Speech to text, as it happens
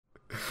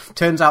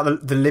Turns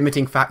out the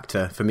limiting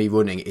factor for me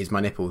running is my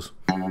nipples.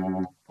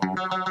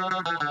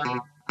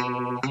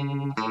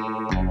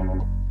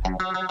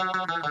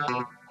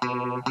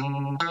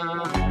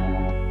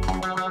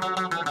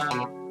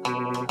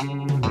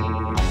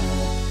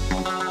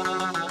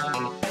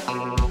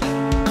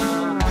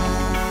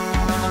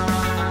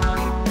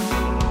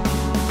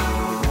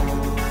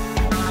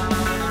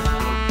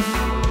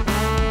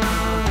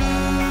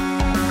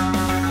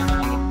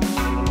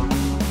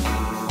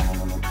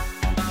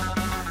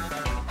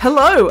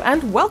 Hello,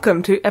 and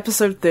welcome to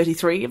episode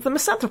 33 of the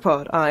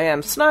Misanthropod. I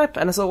am Snipe,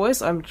 and as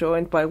always, I'm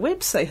joined by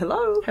Wib. Say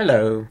hello.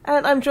 Hello.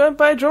 And I'm joined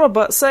by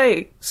Drummerbot.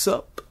 Say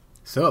sup.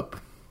 Sup.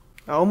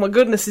 Oh my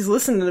goodness, he's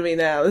listening to me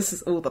now. This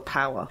is all the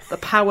power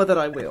that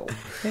I will.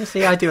 Yeah,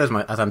 see, I do as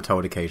I'm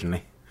told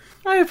occasionally.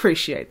 I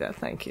appreciate that,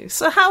 thank you.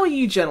 So how are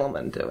you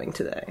gentlemen doing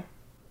today?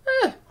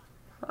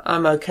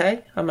 I'm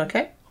okay.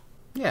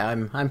 Yeah,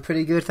 I'm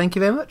pretty good, thank you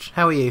very much.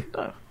 How are you?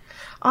 Oh.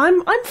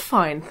 I'm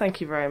fine, thank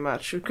you very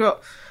much. We've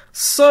got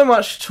so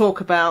much to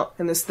talk about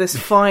in this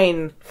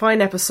fine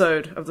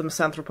episode of the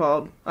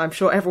Misanthropod. I'm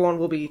sure everyone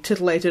will be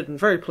titillated and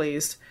very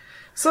pleased.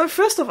 So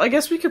first off, I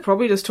guess we could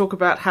probably just talk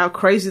about how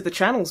crazy the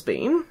channel's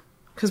been,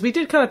 because we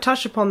did kind of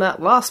touch upon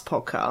that last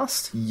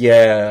podcast.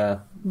 Yeah.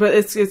 But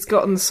it's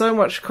gotten so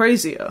much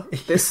crazier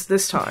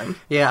this time.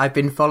 Yeah, I've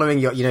been following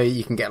your,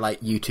 you can get like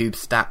YouTube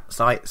stat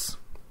sites.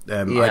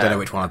 I don't know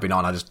which one I've been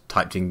on, I just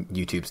typed in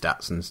YouTube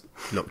stats and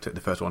looked at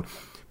the first one.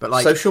 But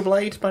like, Social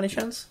Blade, by any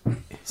chance?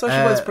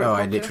 Social Blade's pretty I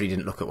popular. literally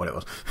didn't look at what it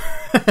was.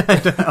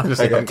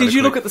 Did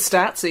you look at the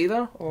stats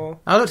either? Or?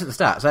 I looked at the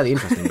stats, they're the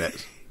interesting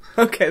bits.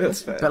 Okay,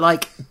 that's fair. But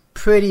like,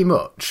 pretty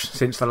much,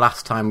 since the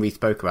last time we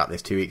spoke about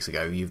this 2 weeks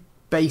ago, you've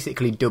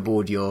basically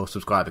doubled your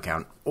subscriber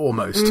count.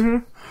 Almost. Mm-hmm.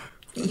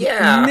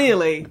 Yeah.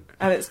 Nearly.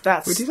 And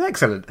which is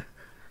excellent.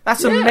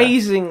 That's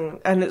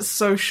amazing, and it's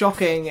so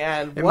shocking,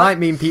 and it might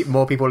mean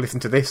more people listen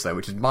to this, though,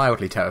 which is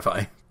mildly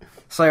terrifying.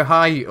 So,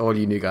 hi, all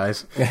you new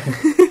guys.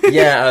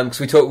 Yeah,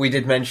 because we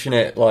did mention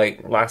it,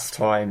 like, last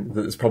time,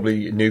 that there's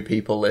probably new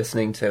people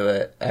listening to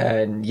it,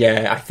 and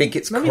yeah, I think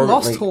it's Maybe currently...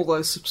 lost all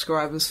those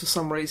subscribers for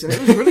some reason. It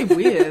was really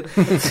weird.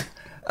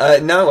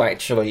 No,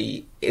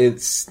 actually,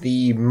 it's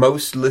the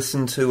most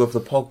listened to of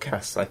the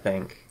podcasts, I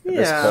think, at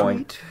this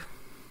point.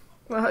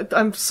 Well,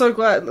 I'm so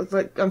glad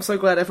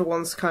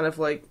everyone's kind of,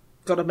 like,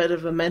 got a bit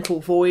of a mental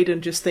void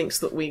and just thinks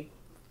that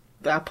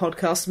our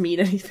podcasts mean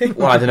anything.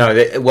 Well, I don't know.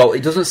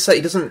 It doesn't say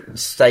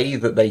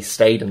that they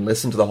stayed and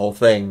listened to the whole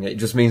thing. It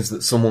just means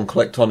that someone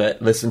clicked on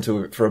it, listened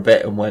to it for a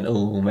bit, and went,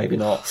 "Oh, maybe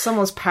not."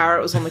 Someone's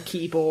parrot was on the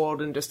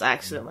keyboard and just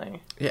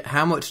accidentally. Yeah,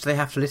 how much do they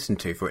have to listen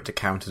to for it to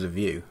count as a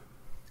view?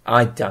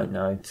 I don't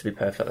know, to be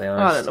perfectly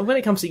honest. I don't know. When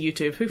it comes to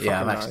YouTube, who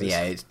fucking knows?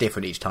 Yeah, it's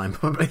different each time,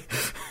 probably.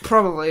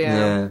 Probably,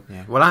 yeah.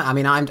 Well,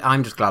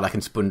 I'm just glad I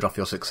can sponge off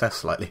your success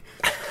slightly.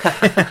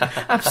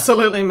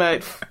 Absolutely,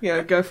 mate.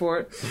 Yeah, go for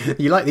it.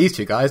 You like these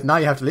two guys, now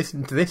you have to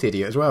listen to this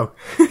idiot as well.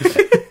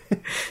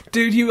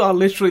 Dude, you are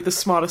literally the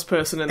smartest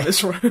person in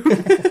this room.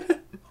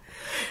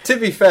 To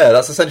be fair,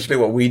 that's essentially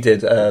what we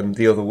did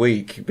the other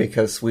week,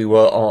 because we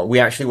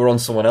actually were on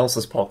someone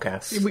else's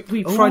podcast.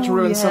 We tried to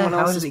ruin someone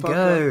else's podcast.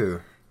 How did it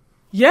go?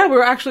 Yeah, we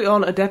were actually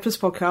on Adeptus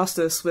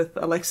Podcastus with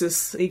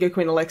Alexis, Ego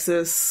Queen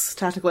Alexis,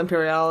 Tactical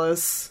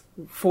Imperialis,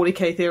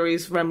 40k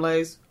Theories,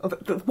 Remlays.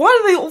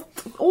 Why do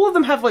all of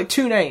them have, like,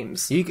 two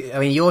names?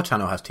 Your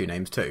channel has two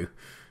names too.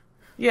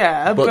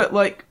 Yeah, but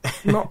like,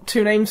 not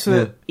two names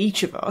for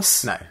each of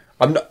us. No.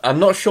 I'm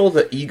not sure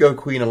that Ego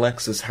Queen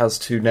Alexis has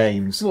two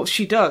names. Well,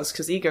 she does,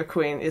 because Ego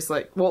Queen is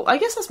like... Well, I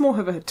guess that's more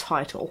of her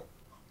title.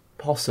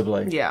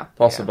 Possibly. Yeah.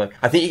 Possibly. Yeah.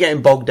 I think you're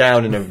getting bogged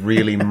down in a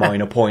really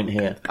minor point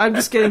here. I'm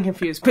just getting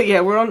confused. But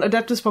yeah, we're on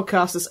Adeptus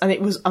Podcastus, and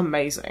it was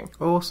amazing.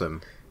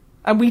 Awesome.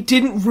 And we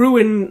didn't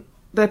ruin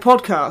their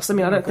podcast. I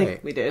mean, I don't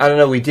think we did. I don't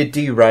know, we did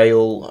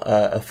derail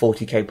a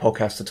 40k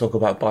podcast to talk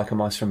about Biker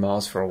Mice from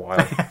Mars for a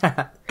while.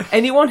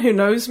 Anyone who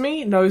knows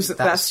me knows that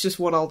that's just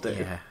what I'll do.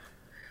 Yeah.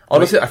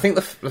 Honestly, I think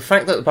the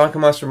fact that Biker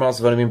Mice from Mars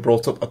have only been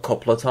brought up a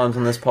couple of times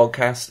on this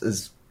podcast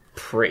is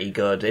pretty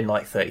good in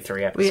like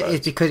 33 episodes. Well,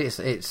 it's because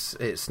it's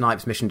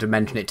Snipe's mission to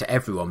mention it to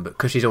everyone, but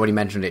because she's already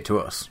mentioned it to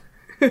us,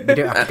 we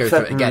don't have to go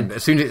through it again. But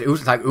as soon as it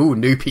was like, ooh,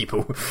 new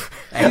people,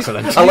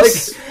 excellent. I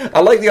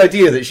like the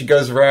idea that she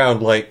goes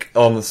around like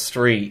on the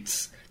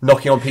streets,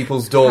 knocking on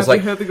people's doors. Have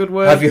you heard the good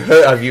word? Have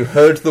you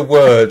heard the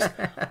word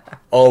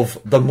of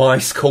the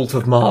mice cult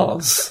of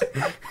Mars?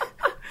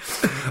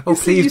 Oh,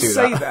 please do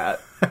say that.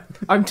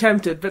 I'm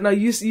tempted, but no,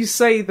 you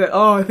say that,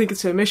 I think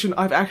it's her mission.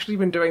 I've actually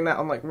been doing that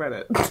on, like,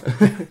 Reddit.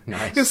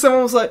 Nice. Because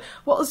someone was like,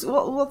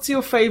 what's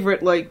your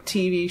favourite, like,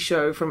 TV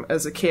show from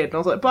as a kid? And I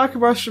was like, Biker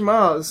Mice from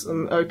Mars.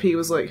 And OP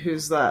was like,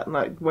 who's that? And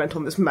I went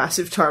on this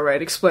massive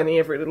tirade explaining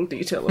every little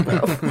detail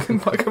about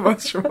Biker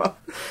Mice from Mars.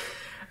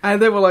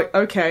 And they were like,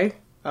 okay,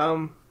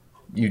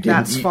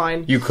 that's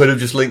fine. You could have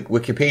just linked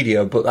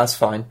Wikipedia, but that's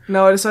fine.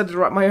 No, I decided to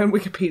write my own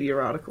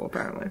Wikipedia article,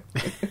 apparently.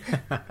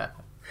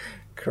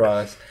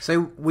 Christ.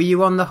 So, were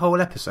you on the whole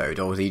episode,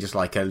 or was he just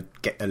like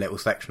get a little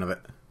section of it?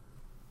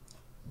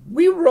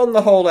 We were on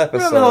the whole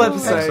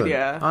episode.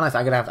 Yeah. Oh, nice.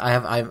 I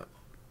have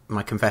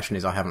my confession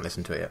is I haven't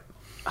listened to it yet.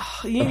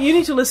 You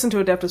need to listen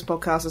to Adeptus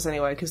Podcasters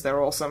anyway, because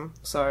they're awesome.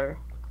 So,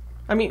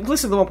 I mean,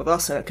 listen to the one with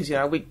us in it, because,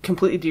 we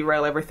completely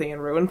derail everything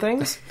and ruin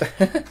things.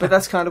 But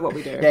that's kind of what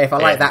we do. Yeah, if I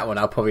like that one,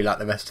 I'll probably like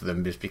the rest of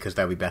them just because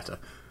they'll be better.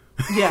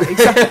 Yeah,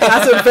 exactly.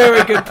 That's a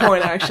very good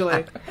point,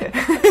 actually.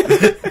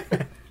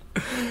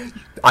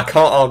 I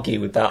can't argue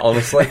with that,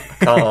 honestly.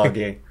 I can't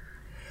argue.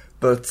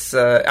 But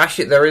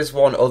actually, there is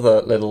one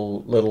other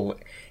little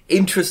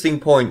interesting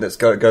point that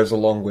goes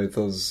along with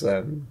us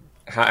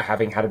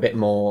having had a bit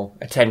more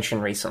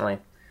attention recently,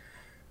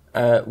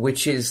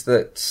 which is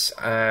that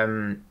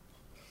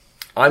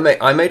I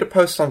made a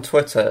post on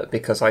Twitter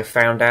because I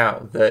found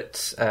out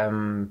that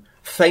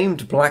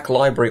famed Black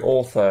Library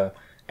author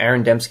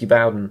Aaron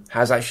Dembski-Bowden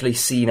has actually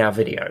seen our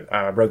video,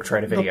 Rogue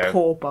Trader video. The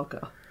poor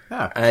bugger.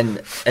 Oh.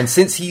 And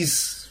since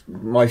he's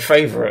my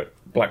favourite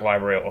Black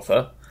Library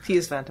author, he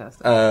is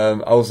fantastic.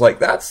 I was like,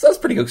 that's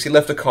pretty good. Because he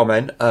left a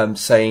comment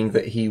saying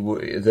that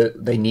that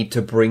they need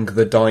to bring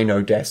the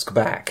Dino Desk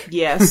back.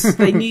 Yes,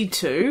 they need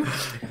to.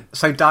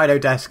 So Dino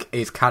Desk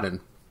is canon.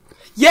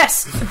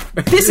 Yes,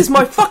 this is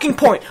my fucking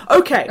point.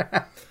 Okay,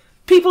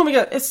 people me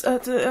go, it's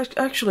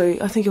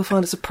actually, I think you'll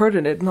find it's a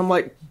protonid, and I'm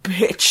like,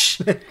 bitch.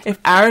 If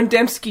Aaron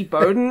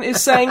Dembski-Bowden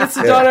is saying it's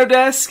a Dino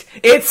Desk,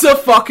 it's a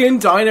fucking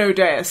Dino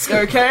Desk.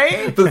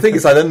 Okay. But the thing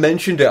is, I then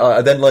mentioned it.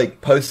 I then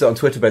posted it on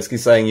Twitter, basically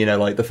saying,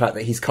 the fact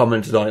that he's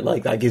commented on it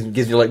like that gives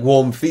me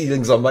warm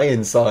feelings on my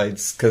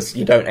insides, because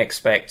you don't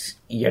expect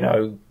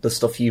the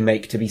stuff you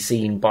make to be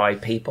seen by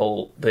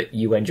people that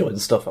you enjoy the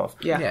stuff of.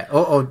 Yeah.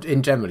 Or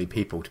in generally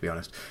people, to be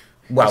honest.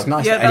 Well, it's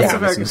nice that's a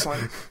very good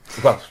point.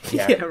 Well,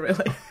 yeah. Yeah,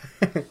 really.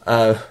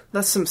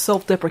 That's some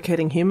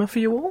self-deprecating humour for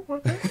you all.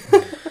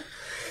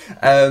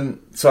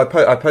 So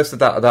I posted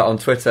that on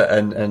Twitter,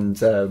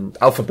 and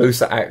Alpha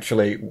Booster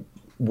actually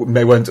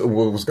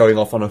was going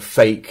off on a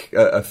fake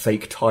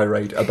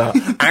tirade about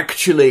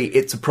actually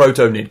it's a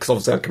protonid, because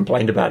obviously I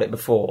complained about it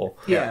before.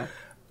 Yeah.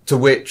 To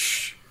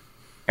which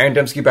Aaron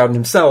Dembski-Bowden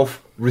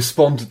himself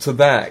responded to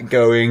that,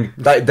 going,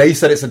 they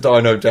said it's a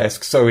Dino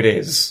Desk, so it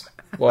is.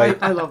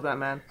 Like, I love that,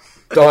 man.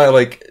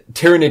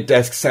 Tyrannid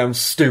Desk sounds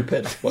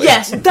stupid.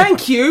 Yes,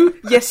 thank you.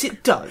 Yes,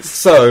 it does.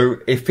 So,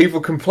 if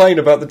people complain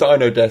about the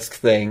Dino Desk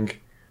thing,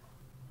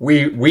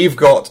 we've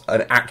got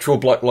an actual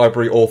Black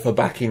Library author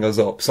backing us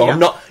up. So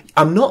yeah.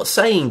 I'm not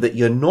saying that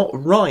you're not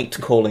right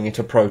calling it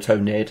a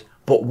protonid,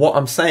 but what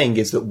I'm saying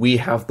is that we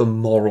have the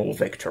moral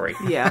victory.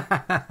 Yeah.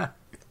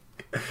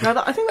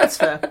 No, I think that's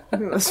fair.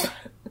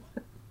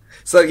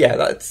 So yeah,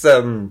 that's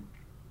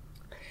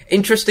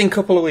interesting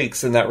couple of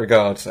weeks in that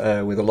regard,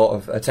 with a lot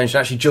of attention.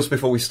 Actually, just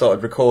before we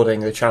started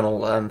recording, the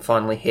channel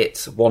finally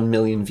hit 1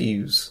 million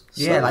views.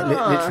 So. Yeah,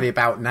 literally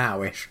about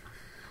now-ish.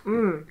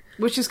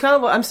 Which is kind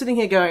of what I'm sitting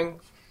here going,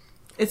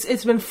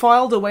 it's been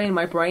filed away in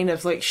my brain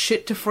as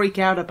shit to freak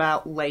out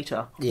about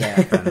later.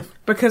 Yeah, kind of.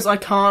 Because I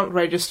can't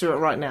register it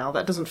right now.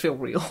 That doesn't feel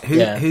real.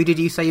 Who did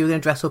you say you were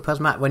going to dress up as,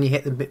 Matt, when you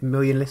hit the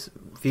million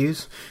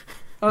views?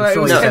 Oh, it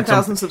was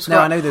 10,000 subscribers. No,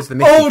 I know there's the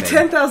Misty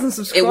thing. 10,000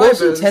 subscribers. It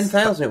wasn't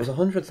 10,000, it was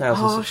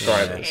 100,000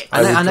 subscribers. Shit.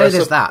 I know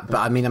there's that, but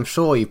I mean, I'm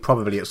sure you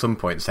probably at some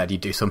point said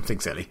you'd do something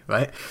silly,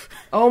 right?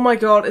 Oh my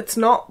god, it's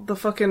not the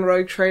fucking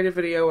Rogue Trader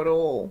video at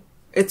all.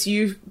 It's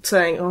you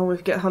saying, we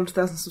get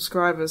 100,000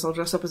 subscribers, I'll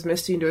dress up as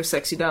Misty and do a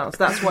sexy dance.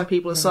 That's why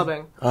people are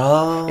subbing.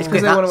 Oh. It's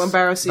because they want to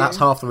embarrass you. That's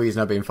half the reason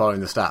I've been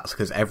following the stats,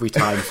 because every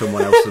time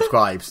someone else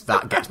subscribes,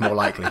 that gets more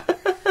likely.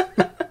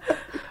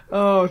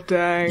 Oh,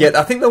 dang. Yeah,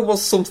 I think there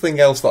was something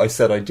else that I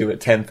said I'd do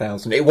at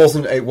 10,000. It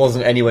wasn't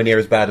anywhere near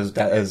as bad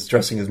as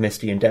dressing as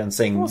Misty and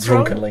dancing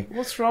drunkenly.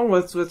 What's wrong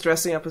with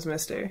dressing up as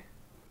Misty?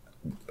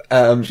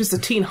 She's a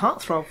teen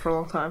heartthrob for a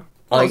long time.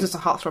 Or just a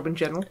heartthrob in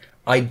general.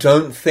 I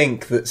don't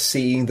think that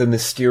seeing the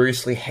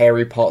mysteriously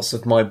hairy parts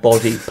of my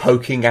body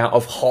poking out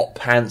of hot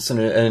pants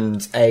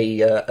and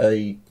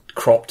a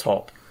crop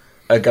top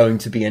are going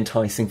to be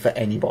enticing for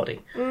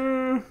anybody.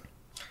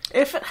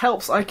 If it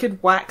helps, I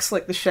could wax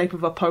the shape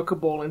of a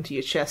Pokeball into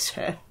your chest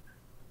hair.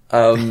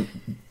 Because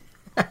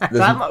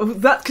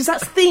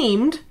that's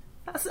themed.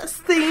 That's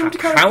themed.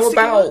 Kind how of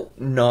about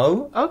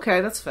no?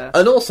 Okay, that's fair.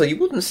 And also, you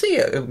wouldn't see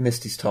it at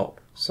Misty's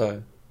top,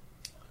 so.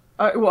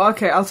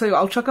 Okay, I'll tell you.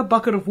 I'll chuck a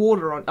bucket of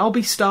water on. I'll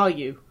be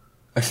Staryu.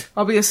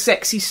 I'll be a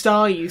sexy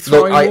Staryu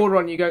throwing water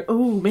on you, going,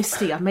 "Ooh,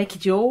 Misty, I've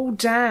made you all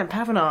damp,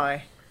 haven't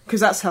I?"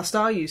 Because that's how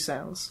Staryu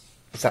sounds.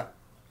 Is that?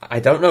 I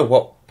don't know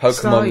what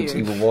Pokemon Staryu.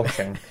 you were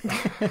watching.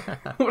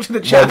 Watching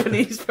the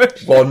Japanese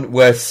version. One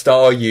where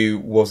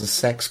Staryu was a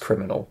sex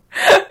criminal.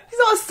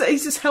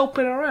 He's just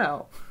helping her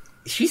out.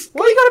 Why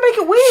you gotta make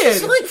it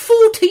weird? She's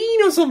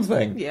 14 or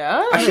something.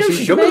 Yeah. Actually,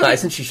 she's younger than that,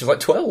 isn't she? She's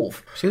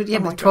 12. She was,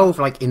 but 12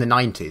 in the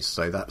 90s,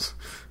 so that's...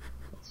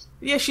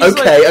 Yeah, she's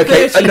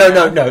Okay.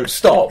 30 No,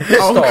 stop.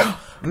 Stop. God.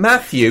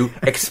 Matthew,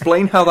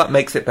 explain how that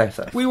makes it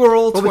better. We were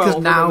all 12 because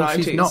in now the 90s.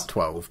 she's not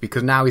 12,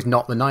 because now is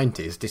not the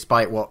 90s,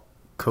 despite what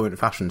current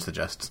fashion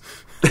suggests.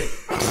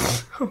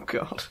 Oh,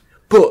 God.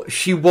 But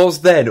she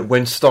was then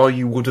when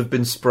Staryu would have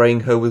been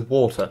spraying her with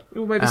water.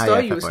 Well, maybe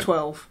Staryu was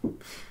 12.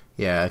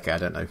 Yeah, okay, I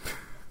don't know.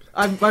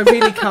 I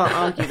really can't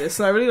argue this,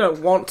 and I really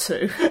don't want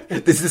to.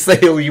 This is the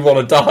hill you want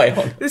to die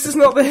on. This is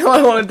not the hill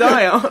I want to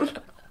die on.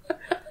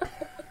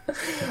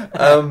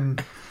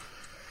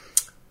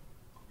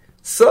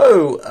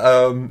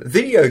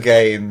 Video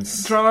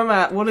games. Drummer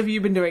Matt, what have you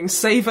been doing?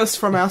 Save us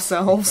from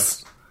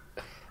ourselves.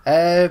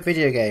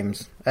 Video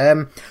games.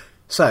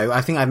 So,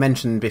 I think I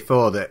mentioned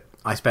before that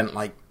I spent,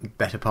 like,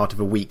 better part of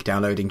a week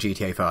downloading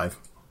GTA 5,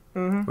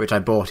 which I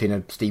bought in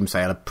a Steam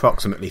sale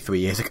approximately 3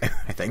 years ago,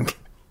 I think.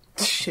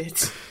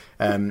 Shit.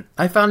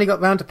 I finally got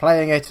round to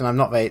playing it, and I'm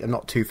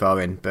not too far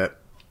in,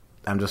 but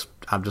I'm just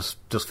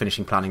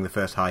finishing planning the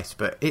first heist.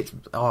 But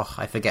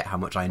I forget how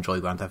much I enjoy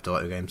Grand Theft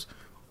Auto games.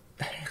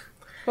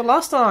 Well,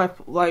 last time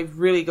I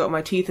really got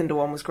my teeth into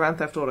one was Grand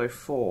Theft Auto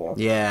 4.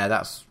 Yeah,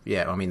 that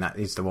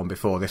is the one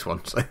before this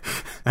one. So.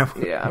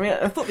 Yeah, I mean,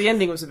 I thought the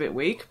ending was a bit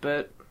weak,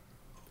 but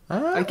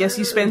I guess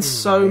you spend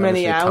so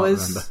many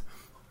hours.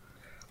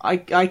 I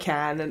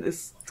can, and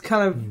it's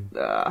kind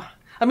of...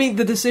 I mean,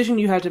 the decision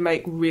you had to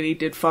make really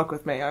did fuck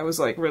with me. I was,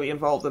 like, really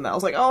involved in that. I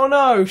was like, oh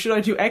no, should I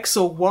do X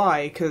or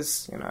Y?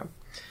 Because, you know...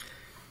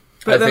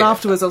 But then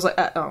afterwards I was like,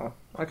 oh,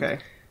 okay.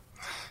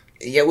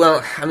 Yeah,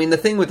 well, I mean, the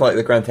thing with, like,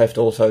 the Grand Theft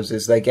Autos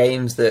is they're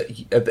games that,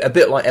 a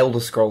bit like Elder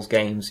Scrolls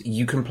games,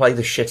 you can play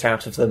the shit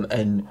out of them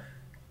and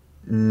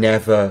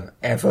never,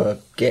 ever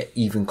get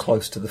even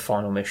close to the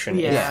final mission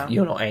if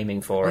you're not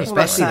aiming for it.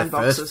 Especially the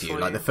first few.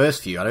 Like, the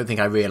first few, I don't think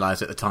I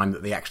realised at the time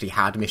that they actually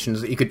had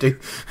missions that you could do.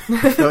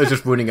 I was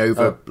just running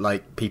over,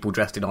 like, people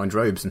dressed in orange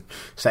robes and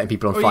setting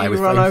people on fire with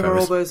flamethrowers. Or you run over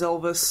all those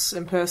Elvis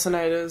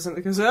impersonators and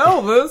because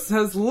Elvis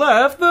has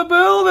left the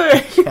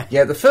building!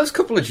 Yeah, the first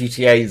couple of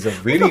GTAs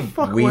are really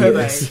weird. Were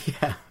they?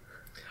 Yeah.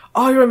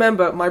 I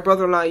remember my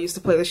brother and I used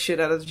to play the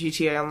shit out of the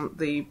GTA on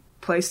the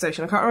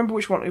PlayStation. I can't remember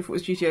which one, if it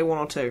was GTA 1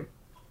 or 2.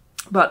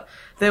 But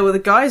there were the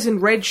guys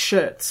in red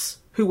shirts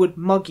who would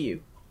mug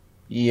you.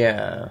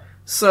 Yeah.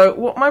 So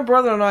what my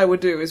brother and I would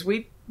do is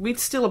we'd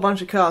steal a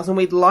bunch of cars and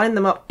we'd line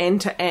them up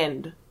end to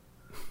end.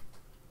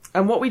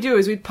 And what we do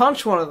is we'd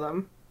punch one of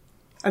them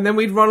and then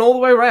we'd run all the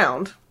way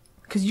around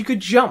because you could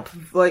jump,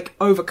 like,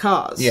 over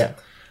cars. Yeah.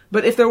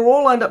 But if they were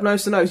all lined up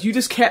nose to nose, you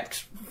just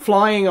kept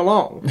flying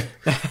along.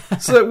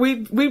 So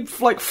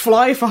we'd like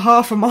fly for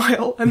half a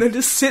mile and then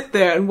just sit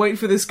there and wait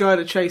for this guy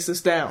to chase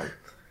us down.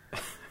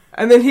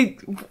 And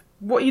then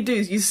what you do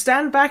is you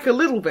stand back a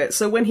little bit,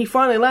 so when he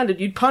finally landed,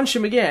 you'd punch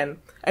him again,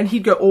 and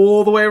he'd go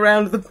all the way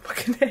around the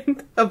fucking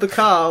end of the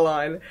car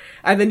line,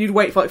 and then you'd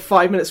wait for like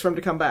 5 minutes for him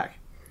to come back.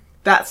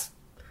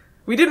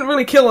 We didn't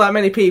really kill that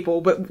many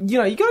people, but, you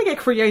know, you gotta get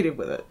creative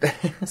with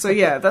it. So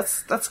yeah,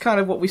 that's kind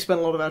of what we spend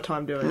a lot of our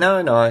time doing. No,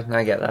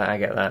 I get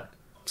that.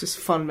 Just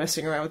fun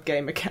messing around with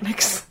game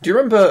mechanics. Do you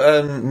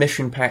remember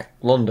Mission Pack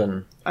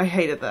London? I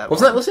hated that.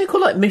 Wasn't it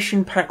called like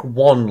Mission Pack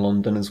 1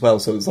 London as well?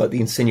 So it was like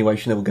the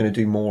insinuation they were going to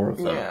do more of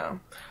them. Yeah.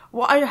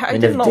 Well, I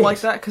did not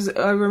like that because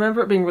I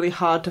remember it being really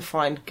hard to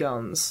find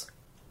guns.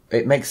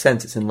 It makes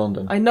sense, it's in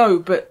London. I know,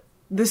 but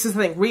this is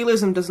the thing.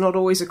 Realism does not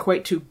always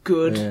equate to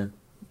good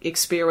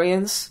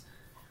experience.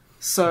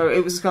 So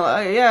it was kind of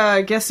like, yeah,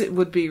 I guess it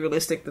would be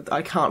realistic that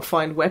I can't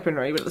find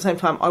weaponry, but at the same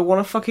time, I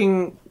want to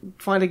fucking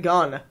find a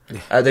gun.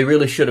 They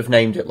really should have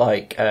named it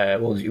like, it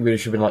really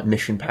should have been like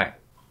Mission Pack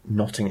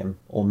Nottingham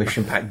or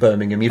Mission Pack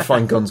Birmingham. You'd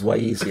find guns way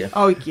easier.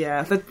 Oh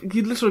yeah,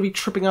 you'd literally be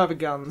tripping over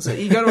guns.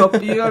 You go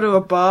to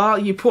a bar,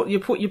 you put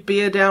your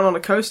beer down on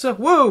a coaster.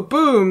 Whoa,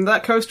 boom!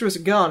 That coaster is a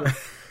gun.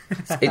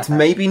 It's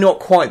maybe not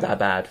quite that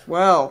bad.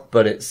 Well,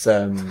 but it's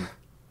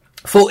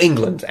for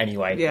England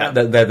anyway. Yeah,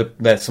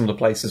 they're some of the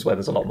places where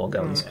there's a lot more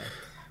guns.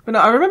 But no,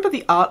 I remember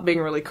the art being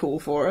really cool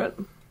for it.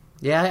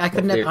 Yeah, I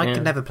could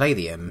never play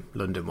the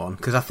London one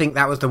because I think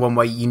that was the one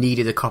where you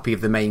needed a copy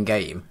of the main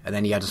game and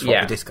then you had to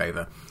swap the disc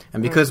over.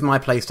 And because my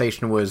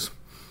PlayStation was,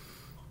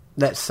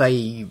 let's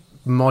say,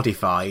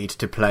 modified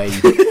to play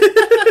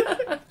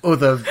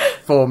other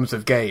forms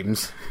of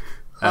games.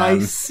 I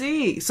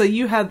see. So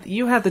you had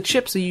the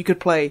chip so you could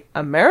play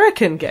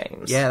American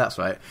games. Yeah, that's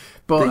right.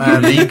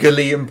 But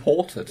legally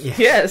imported.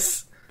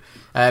 Yes.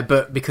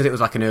 But because it was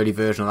like an early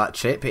version of that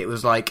chip, it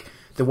was like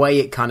the way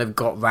it kind of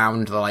got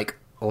round the like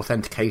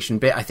authentication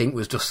bit, I think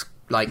was just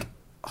like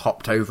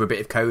hopped over a bit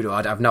of code, or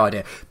I have no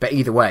idea. But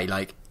either way,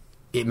 like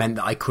it meant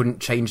that I couldn't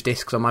change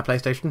discs on my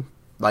PlayStation,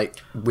 like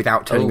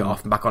without turning it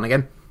off and back on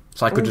again.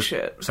 So I could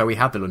so we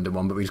had the London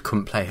one, but we just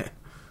couldn't play it.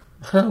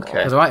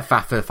 Okay. It was alright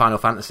faff for Final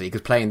Fantasy,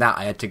 because playing that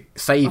I had to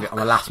save it on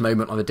the last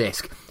moment on the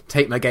disc,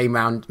 take my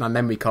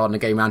memory card and a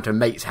game round to a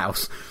mate's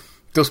house,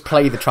 just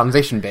play the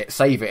transition bit,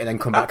 save it, and then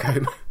come back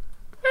home.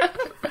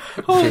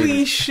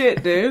 Holy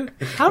shit, dude.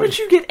 How did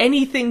you get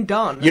anything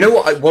done? You know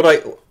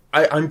what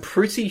I'm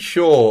pretty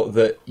sure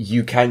that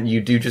you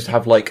do just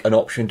have like an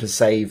option to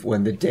save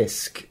when the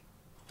disc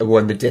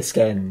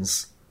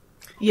ends.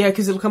 Yeah,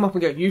 because it'll come up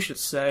and go, you should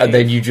save. And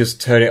then you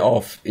just turn it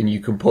off and you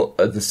can put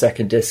the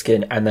second disc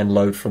in and then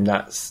load from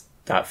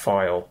that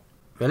file.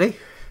 Really?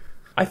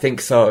 I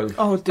think so.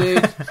 Oh,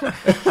 dude.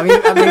 I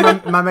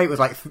mean, my mate was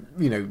like,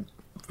 a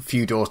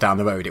few doors down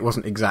the road. It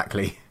wasn't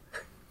exactly...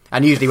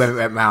 And usually when we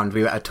went round,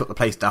 I took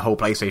the whole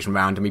PlayStation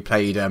round and we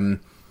played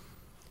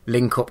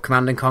link up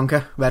Command and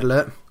Conquer Red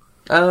Alert.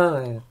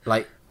 Oh, yeah.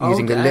 Like,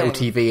 using the dang. little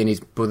TV in his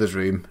brother's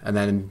room, and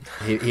then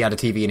he had a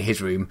TV in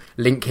his room,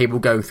 link cable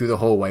going through the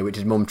hallway, which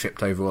his mum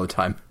tripped over all the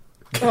time.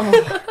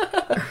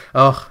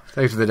 Oh,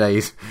 those are the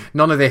days.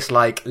 None of this,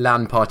 like,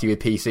 LAN party with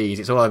PCs.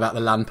 It's all about the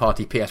LAN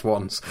party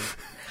PS1s.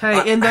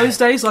 Hey, in those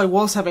days, I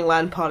was having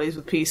LAN parties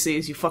with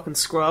PCs, you fucking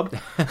scrub.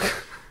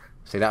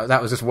 See,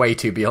 that was just way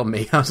too beyond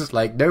me. I was just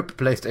like, nope,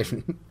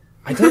 PlayStation.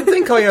 I don't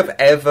think I have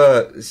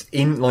ever,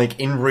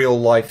 in real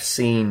life,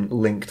 seen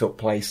linked up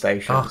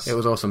PlayStations. Oh, it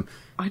was awesome.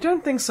 I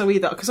don't think so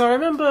either, because I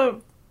remember,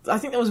 I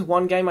think there was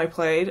one game I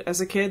played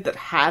as a kid that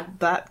had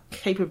that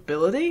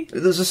capability.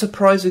 There's a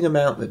surprising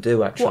amount that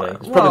do, actually. Well,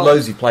 There's probably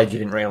loads you played you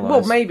didn't realise.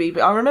 Well, maybe,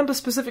 but I remember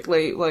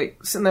specifically,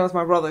 like, sitting there with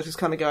my brother just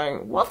kind of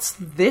going, what's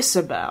this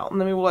about?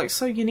 And then we were like,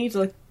 so you need,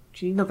 like,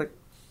 do you need another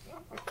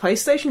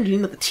PlayStation? Do you need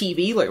another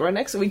TV, like, right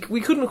next to it?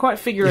 We couldn't quite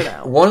figure it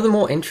out. One of the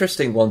more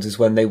interesting ones is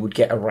when they would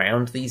get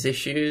around these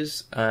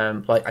issues.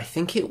 Like, I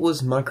think it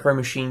was Micro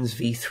Machines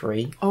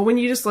V3. Oh, when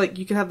you just, like,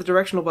 you can have the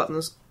directional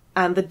buttons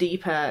and the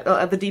D-pad,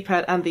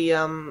 and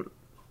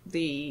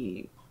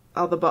the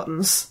other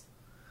buttons,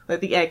 like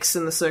the X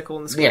and the circle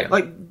and the square, Yeah.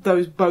 like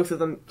those, both of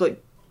them,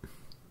 like,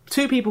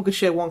 two people could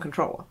share one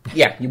controller.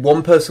 Yeah,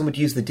 one person would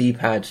use the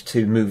D-pad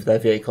to move their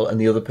vehicle, and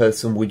the other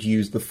person would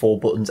use the 4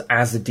 buttons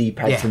as a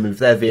D-pad to move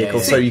their vehicle.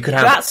 Yeah. So you could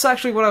have... That's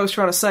actually what I was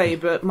trying to say,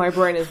 but my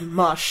brain is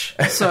mush,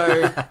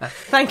 so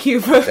thank you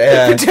for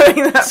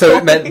doing that. So for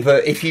it meant me.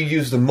 that if you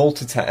used a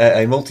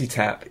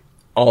multi-tap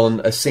on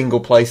a single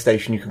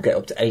PlayStation, you could get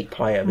up to 8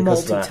 player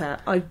because of that.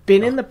 Multi-tap. I've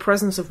been in the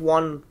presence of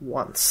one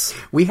once.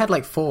 We had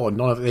like 4.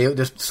 None of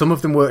just some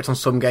of them worked on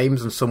some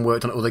games and some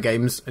worked on other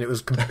games, and it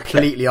was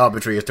completely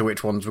arbitrary as to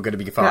which ones were going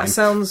to be fine. That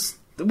sounds...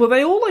 Were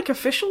they all, like,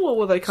 official, or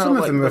were they kind Some of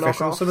of like them were the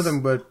official, knockoffs? some of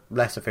them were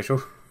less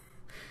official.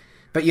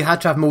 But you had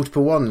to have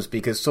multiple ones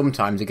because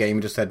sometimes a game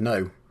just said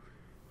no.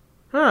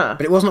 Huh.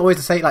 But it wasn't always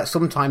the same. Like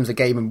sometimes a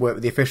game would work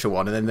with the official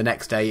one, and then the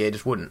next day it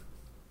just wouldn't.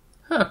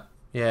 Huh.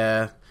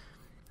 Yeah.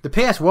 The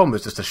PS1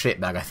 was just a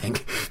shitbag, I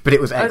think, but it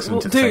was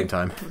excellent at the same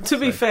time. To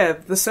be fair,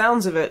 the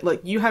sounds of it,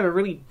 like, you had a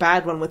really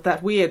bad one with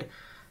that weird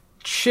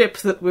chip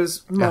that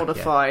was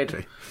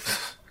modified.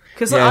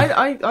 Because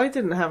I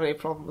didn't have any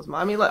problem with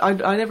mine. I mean,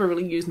 like, I never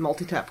really used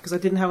multi-tap because I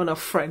didn't have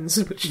enough friends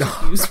which to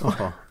use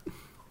one.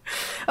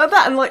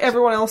 That, and, like,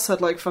 everyone else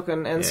had, like,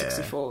 fucking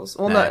N64s.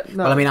 Well, no.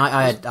 Well, I mean,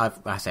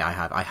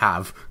 I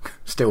have,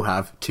 still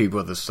have 2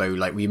 brothers, so,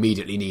 like, we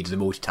immediately needed a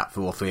multi-tap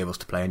for all 3 of us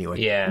to play anyway.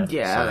 Yeah.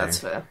 Yeah, So, that's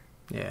fair.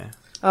 Yeah.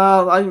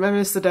 I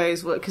miss the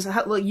days because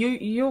like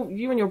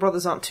you and your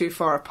brothers aren't too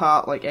far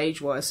apart, like,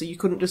 age-wise, so you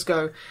couldn't just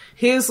go,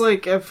 here's,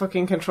 like, a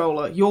fucking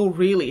controller, you're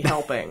really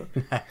helping.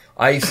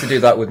 I used to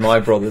do that with my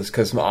brothers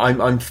because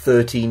I'm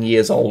 13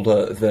 years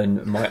older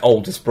than my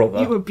oldest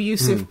brother. You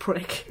abusive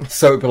prick.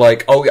 So it'd be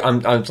like, oh,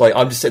 I'm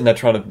just sitting there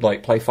trying to,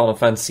 like, play Final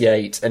Fantasy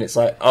VIII, and it's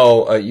like,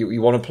 oh,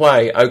 you want to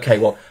play? Okay,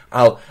 well,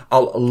 I'll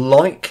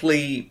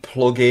likely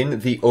plug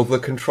in the other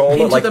controller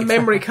Into like the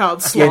memory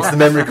card slot. Yeah, into the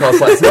memory card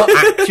slot. It's not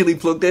actually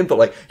plugged in, but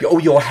like, oh,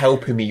 you're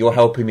helping me. You're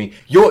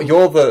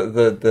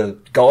the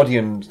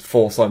guardian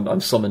force I'm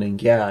summoning.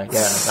 Yeah.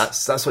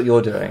 That's what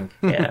you're doing.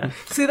 Yeah.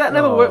 See, that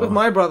never worked with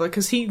my brother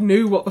because he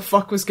knew what the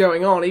fuck was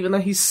going on, even though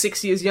he's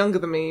 6 years younger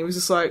than me. He was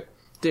just like,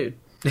 dude,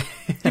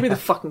 give me the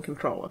fucking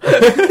controller.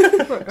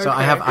 So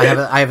I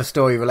have a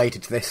story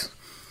related to this.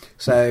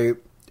 So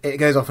it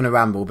goes off in a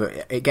ramble,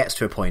 but it gets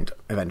to a point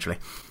eventually.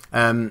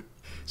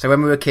 So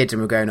when we were kids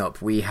and we were growing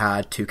up, we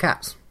had 2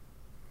 cats.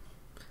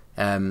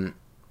 And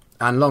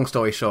long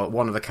story short,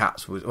 one of the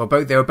cats was... Well,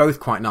 they were both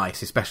quite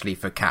nice, especially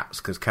for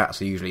cats, because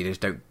cats are usually... They just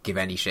don't give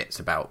any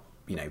shits about,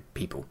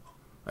 people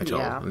at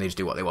all, and they just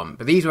do what they want.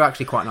 But these were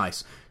actually quite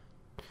nice.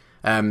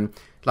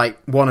 Like,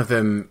 one of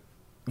them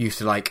used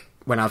to, like...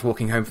 When I was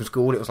walking home from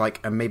school, it was,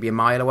 like, maybe a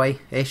mile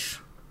away-ish,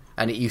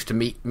 and it used to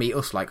meet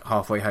us, like,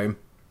 halfway home,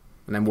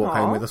 and then walk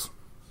home with us.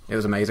 It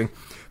was amazing.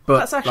 But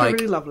that's actually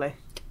really lovely.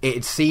 It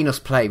had seen us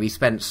play. We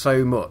spent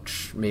so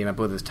much, me and my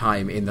brother's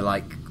time, in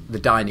the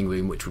dining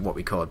room, which was what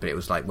we called, but it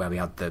was like where we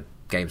had the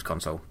games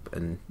console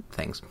and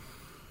things.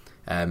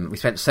 We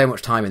spent so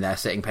much time in there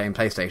sitting playing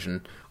PlayStation.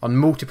 On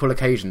multiple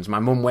occasions, my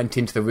mum went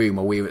into the room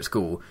while we were at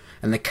school,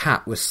 and the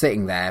cat was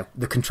sitting there.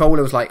 The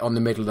controller was like on the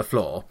middle of the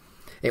floor.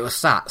 It was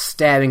sat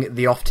staring at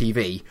the off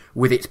TV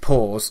with its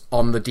paws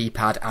on the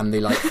D-pad and the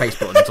like face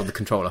buttons on the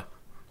controller.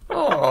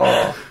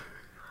 Oh.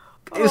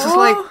 It was just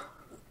like,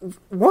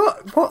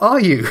 what are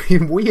you,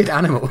 you weird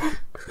animal?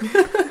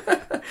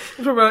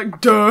 Probably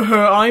like,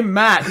 duh, I'm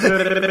Matt.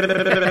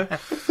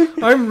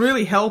 I'm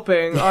really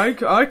helping.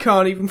 I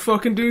can't even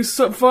fucking do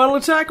Final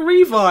Attack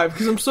Revive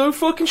because I'm so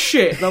fucking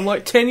shit and I'm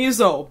like 10 years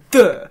old.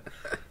 Duh.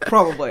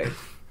 Probably.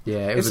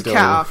 Yeah, it was It's a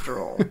adorable. cat after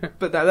all.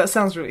 But no, that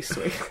sounds really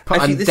sweet.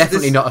 Actually, and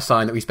definitely not a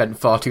sign that we spent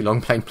far too long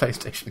playing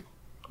PlayStation.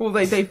 Well,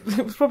 it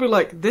was probably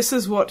like, this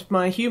is what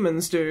my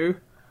humans do.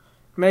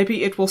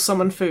 Maybe it will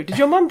summon food. Did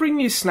your mum bring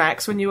you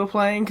snacks when you were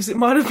playing? Because it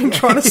might have been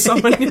trying to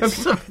summon you.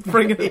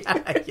 Bring it.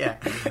 Yeah,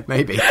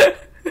 maybe.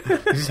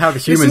 This is how the humans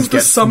This is the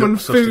get summon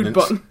nut food sustenance.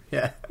 button.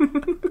 Yeah.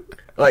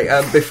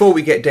 Before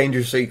we get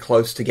dangerously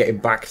close to getting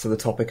back to the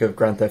topic of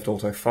Grand Theft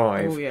Auto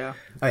 5... Oh, yeah.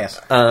 Oh, yes.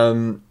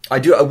 I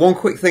do one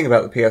quick thing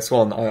about the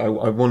PS1.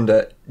 I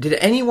wonder, did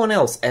anyone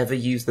else ever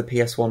use the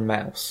PS1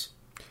 mouse?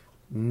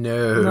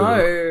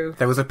 No.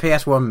 There was a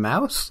PS1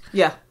 mouse?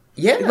 Yeah.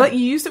 Yeah. Like, you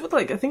used it with,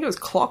 I think it was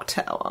Clock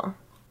Tower.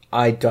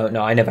 I don't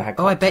know. I never had.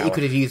 I bet Tower. you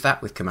could have used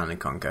that with Command and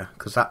Conquer,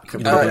 because that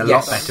could have been a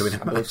lot better with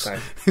a mouse. So.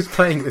 Because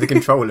playing with a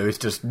controller is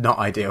just not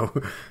ideal.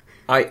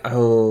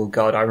 Oh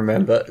god, I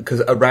remember because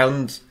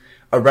around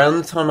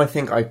the time I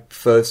think I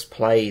first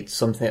played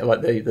something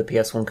like the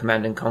PS1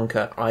 Command and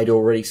Conquer, I'd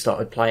already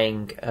started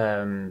playing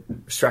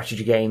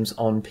strategy games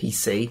on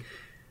PC.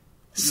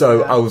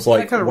 So I was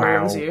like,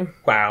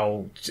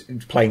 wow,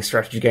 playing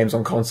strategy games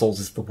on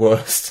consoles is the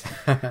worst.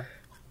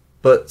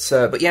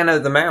 But yeah, no,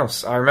 the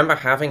mouse. I remember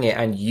having it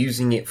and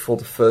using it for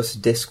the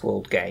first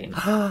Discworld game.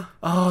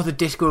 Oh, the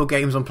Discworld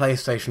games on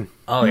PlayStation.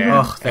 Oh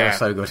yeah, they're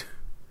so good.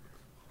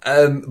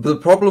 But the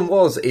problem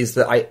is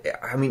that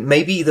I mean,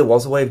 maybe there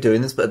was a way of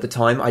doing this, but at the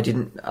time I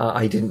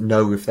didn't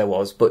know if there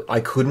was. But I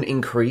couldn't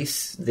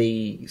increase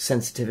the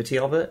sensitivity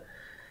of it.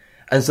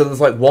 And so there's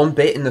one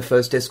bit in the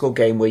first Discworld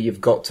game where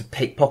you've got to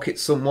pickpocket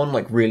someone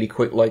really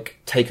quick,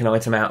 take an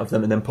item out of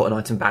them and then put an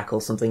item back or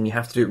something. You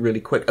have to do it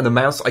really quick. And the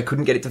mouse, I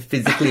couldn't get it to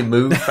physically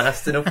move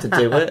fast enough to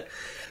do it.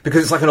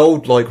 Because it's an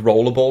old,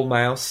 rollerball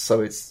mouse,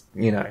 so it's,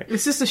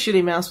 It's just a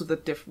shitty mouse with a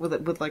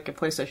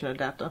PlayStation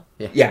adapter.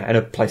 Yeah, and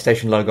a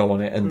PlayStation logo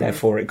on it, and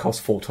therefore it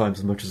costs 4 times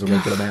as much as a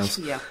regular mouse.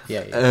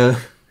 Yeah.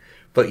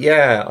 But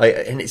yeah,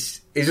 it's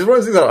just one of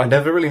those things that I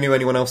never really knew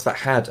anyone else that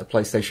had a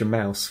PlayStation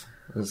mouse.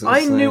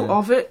 I knew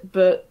of it,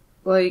 but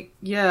we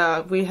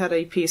had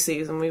a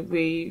PCs and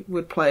we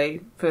would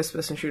play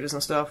first-person shooters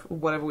and stuff,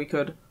 whatever we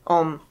could,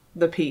 on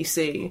the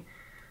PC.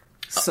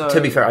 So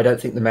to be fair, I don't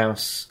think the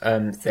mouse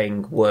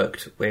thing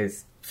worked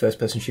with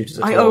first-person shooters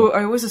at all.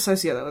 I always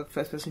associate that with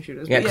first-person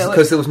shooters. Yeah,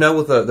 because there was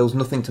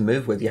nothing to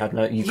move with. You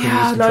couldn't use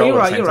control you're at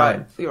right. the same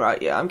time. You're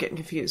right. Yeah, I'm getting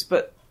confused.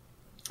 But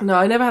no,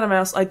 I never had a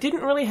mouse. I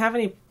didn't really have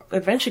any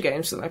adventure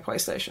games with my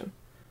PlayStation.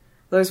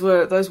 Those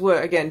were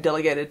again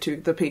delegated to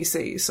the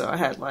PC, so I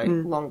had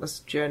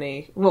Longest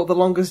Journey. Well, the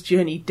Longest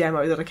Journey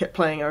demo that I kept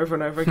playing over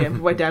and over again.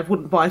 But my dad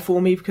wouldn't buy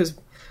for me because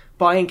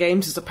buying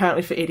games is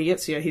apparently for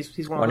idiots. Yeah, he's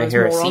one of those morons. Want to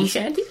hear a sea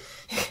shanty?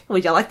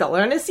 Would you like to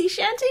learn a sea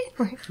shanty?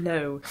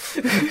 No.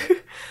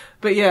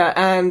 But yeah,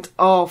 and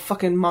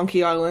fucking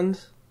Monkey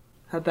Island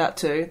had that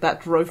too. That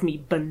drove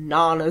me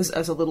bananas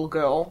as a little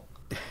girl.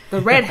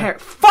 The red hair.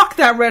 Fuck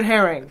that red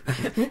herring.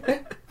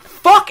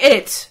 Fuck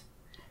it.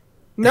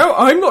 No,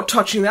 I'm not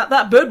touching that.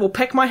 That bird will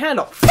peck my hand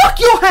off. Fuck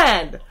your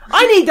hand!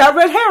 I need that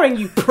red herring,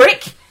 you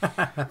prick!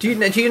 Do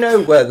you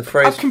know where the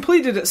phrase... I've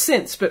completed it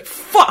since, but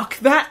fuck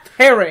that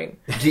herring!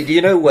 Do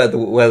you know where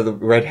the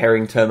red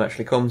herring term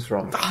actually comes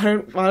from?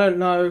 I don't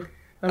know.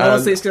 And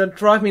honestly, it's going to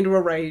drive me into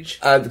a rage.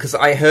 Because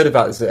I heard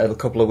about this a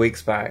couple of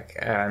weeks back.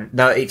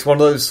 Now, it's one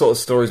of those sort of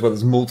stories where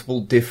there's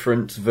multiple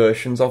different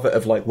versions of it,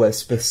 of where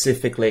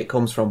specifically it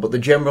comes from. But the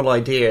general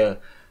idea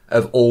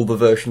of all the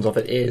versions of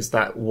it is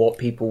that what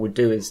people would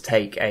do is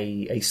take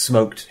a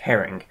smoked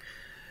herring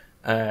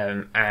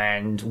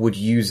and would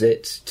use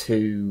it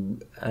to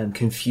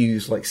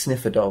confuse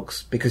sniffer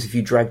dogs, because if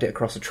you dragged it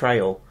across a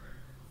trail,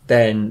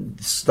 then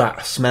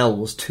that smell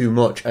was too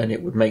much and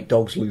it would make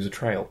dogs lose a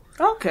trail.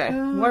 Okay,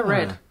 why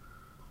red?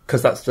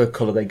 Because that's the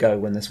colour they go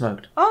when they're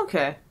smoked.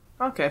 Okay,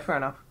 fair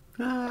enough.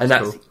 And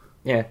that's cool.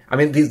 Yeah, I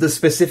mean the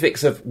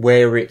specifics of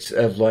where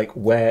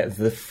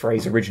the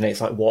phrase originates,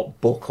 what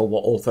book or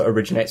what author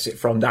originates it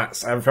from.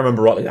 That's, if I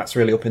remember rightly, that's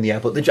really up in the air.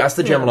 But that's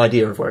the general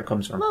idea of where it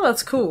comes from. Well,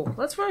 that's cool.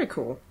 That's very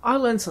cool. I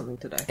learned something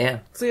today. Yeah.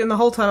 See, and the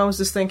whole time I was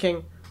just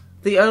thinking,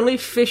 the only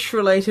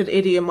fish-related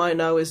idiom I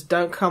know is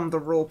 "Don't come the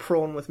raw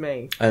prawn with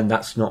me." And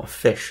that's not a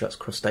fish; that's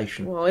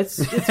crustacean. Well, it's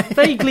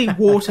vaguely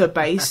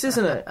water-based,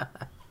 isn't it?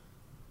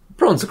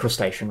 Prawn's a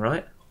crustacean,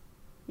 right?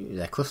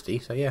 They're crusty,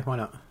 so yeah, why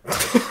not?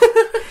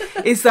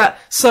 Is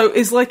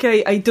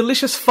a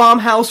delicious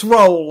farmhouse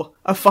roll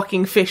a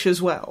fucking fish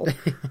as well?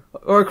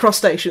 Or a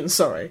crustacean,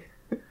 sorry.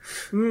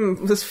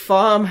 This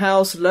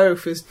farmhouse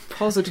loaf is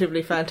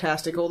positively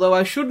fantastic, although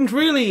I shouldn't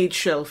really eat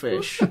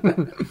shellfish.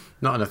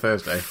 Not on a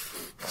Thursday.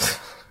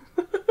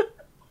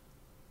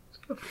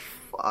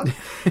 Fuck.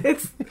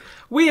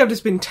 We have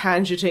just been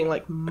tangenting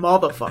like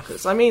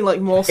motherfuckers. I mean,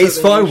 more so It's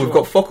than fine, usual. we've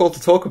got fuck all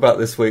to talk about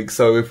this week,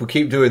 so if we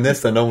keep doing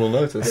this, then no one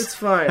will notice. It's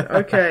fine,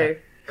 okay.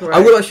 Great. I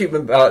will actually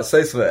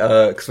say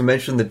something, because we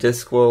mentioned the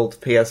Discworld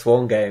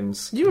PS1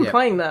 games. You've been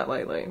playing that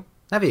lately.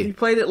 Have you? You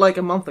played it like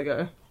a month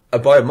ago.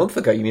 By a month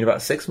ago? You mean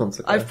about 6 months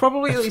ago? I've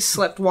probably at least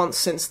slept once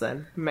since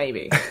then,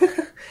 maybe.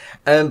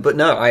 But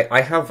no,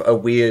 I have a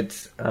weird...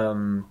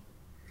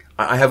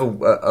 I have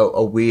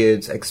a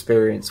weird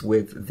experience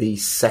with the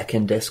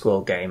second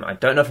Discworld game. I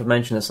don't know if I've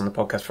mentioned this on the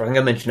podcast before. I think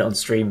I mentioned it on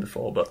stream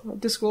before, but...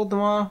 Discworld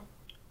Noir?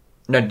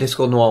 No,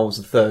 Discworld Noir was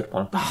the third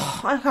one.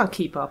 Oh, I can't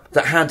keep up.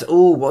 That had,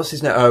 what's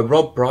his name?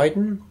 Rob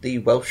Brydon, the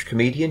Welsh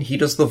comedian. He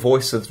does the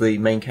voice of the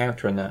main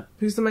character in that.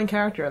 Who's the main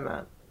character in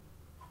that?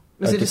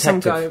 Was a it just some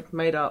detective, guy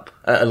made up?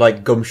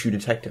 like Gumshoe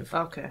Detective.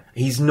 Okay.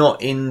 He's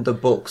not in the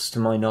books, to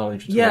my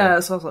knowledge. Yeah,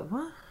 so I was like,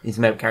 what? He's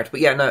a made up character.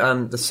 But yeah,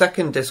 no, the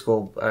second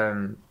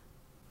Discworld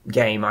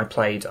game I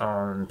played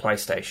on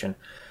PlayStation,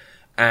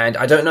 and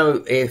I don't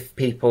know if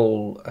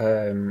people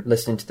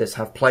listening to this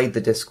have played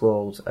the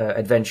Discworld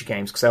adventure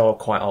games, because they're all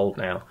quite old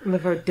now. And they're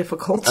very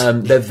difficult.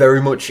 They're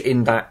very much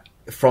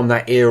from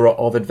that era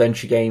of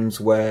adventure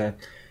games where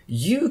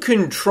you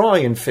can try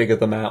and figure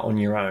them out on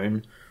your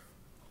own,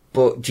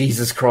 but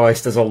Jesus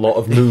Christ, there's a lot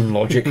of moon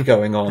logic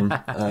going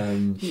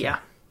on yeah.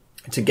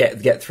 to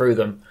get through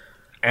them.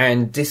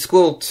 And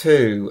Discworld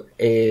 2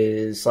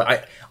 is...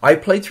 I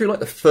played through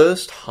the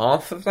first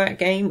half of that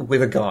game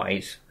with a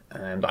guide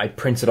that I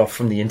printed off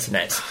from the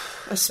internet.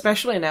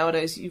 Especially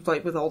nowadays,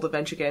 with old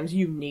adventure games,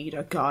 you need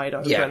a guide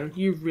open. Yeah.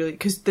 You really...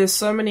 Because there's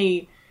so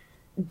many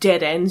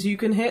dead ends you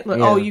can hit.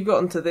 Yeah. You've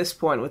gotten to this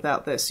point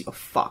without this, you're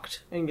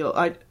fucked. And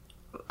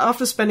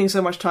after spending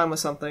so much time with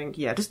something,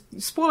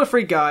 just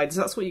spoiler-free guides,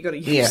 that's what you gotta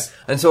use. Yeah,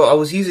 and so I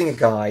was using a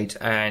guide,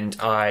 and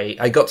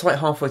I got to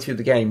halfway through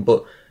the game,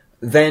 but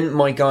then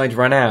my guide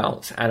ran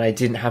out, and I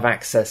didn't have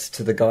access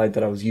to the guide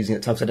that I was using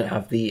at the time, so I didn't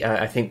have the...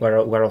 I think where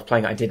I was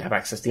playing it, I didn't have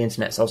access to the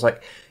internet, so I was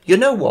like, you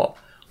know what?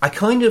 I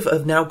kind of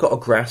have now got a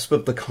grasp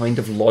of the kind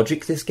of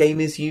logic this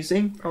game is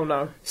using. Oh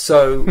no.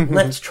 So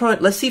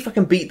let's see if I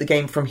can beat the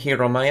game from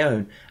here on my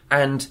own.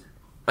 And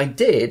I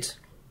did,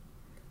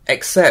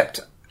 except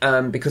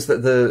because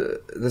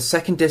the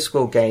second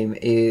Discworld game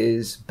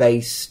is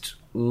based...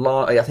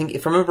 I think,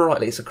 if I remember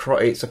rightly, it's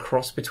a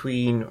cross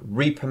between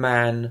Reaper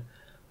Man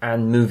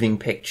and Moving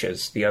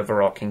Pictures, the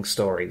overarching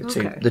story,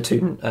 the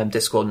two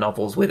Discworld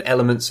novels, with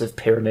elements of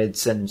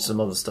pyramids and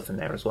some other stuff in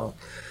there as well.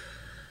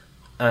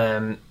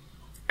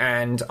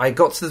 And I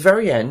got to the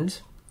very end,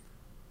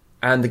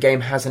 and the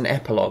game has an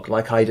epilogue.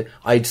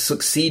 I'd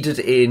succeeded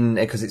in,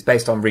 because it's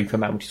based on Reaper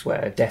Man, which is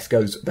where Death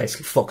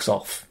basically fucks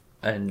off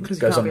and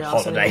goes on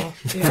holiday,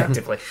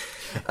 effectively.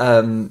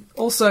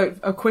 Also,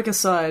 a quick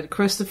aside,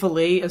 Christopher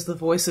Lee as the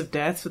voice of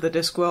Death for the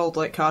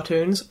Discworld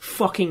cartoons,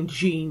 fucking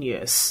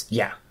genius.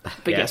 Yeah,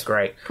 But it's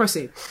great.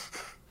 Proceed.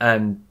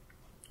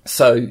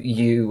 So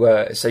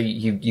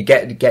you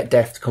get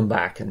Death to come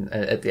back, and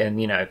at the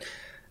end,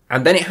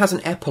 and then it has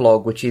an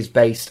epilogue which is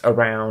based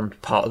around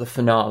part of the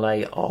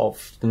finale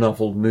of the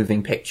novel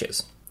Moving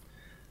Pictures.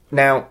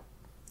 Now,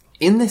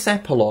 in this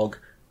epilogue,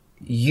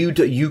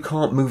 you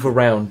can't move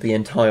around the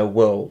entire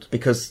world,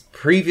 because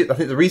I think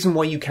the reason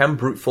why you can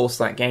brute force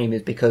that game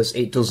is because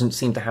it doesn't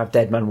seem to have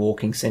Dead Man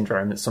Walking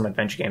syndrome that some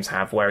adventure games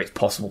have, where it's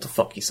possible to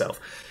fuck yourself.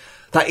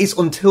 That is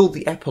until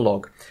the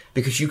epilogue,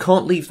 because you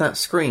can't leave that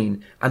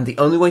screen, and the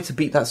only way to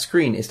beat that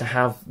screen is to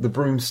have the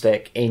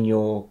broomstick in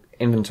your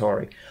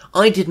inventory.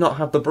 I did not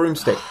have the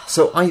broomstick,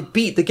 so I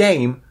beat the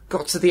game,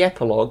 got to the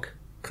epilogue,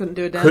 couldn't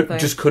do a damn thing.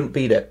 Just couldn't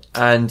beat it.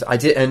 And I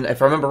did, and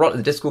if I remember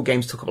rightly, the Discworld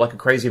games took up a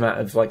crazy amount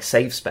of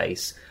save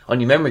space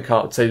on your memory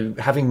card, so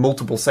having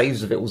multiple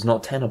saves of it was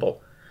not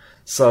tenable.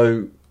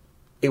 So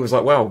it was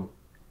well,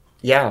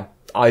 yeah,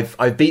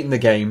 I've beaten the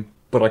game,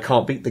 but I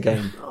can't beat the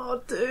game.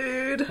 Oh,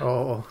 dude.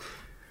 Oh.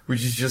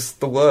 Which is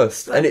just the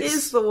worst. It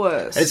is the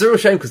worst. And it's a real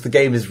shame, because the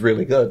game is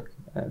really good.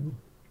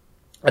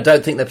 I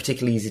don't think they're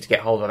particularly easy to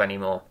get hold of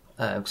anymore.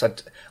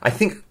 Because I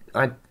think...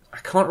 I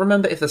can't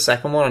remember if the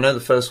second one... I know the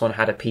first one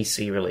had a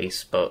PC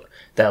release, but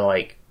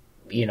they're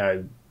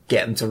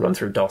get them to run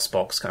through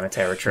DOSBox kind of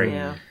territory.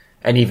 Yeah.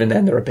 And even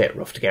then, they're a bit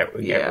rough to get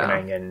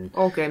running. And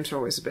all games are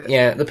always a bit...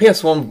 Yeah, the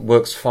PS1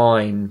 works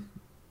fine.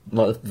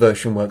 The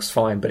version works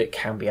fine, but it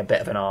can be a bit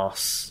of an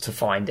arse to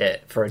find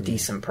it for a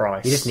decent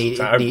price. You just need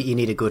you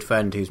need a good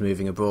friend who's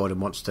moving abroad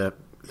and wants to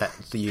let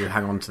you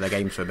hang on to their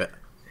games for a bit.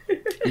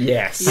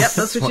 Yes. Yep,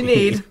 that's what you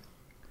need.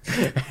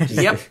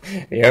 Yep.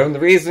 The only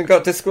reason I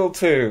got Discworld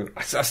 2.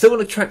 I still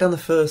want to track down the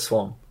first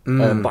one.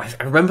 But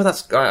I remember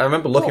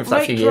looking for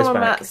that a few years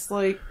back. Matt's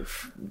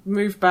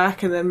move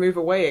back and then move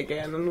away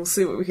again, and we'll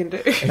see what we can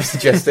do. I'm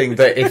suggesting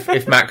that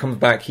if Matt comes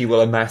back, he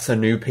will amass a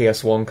new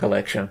PS1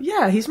 collection.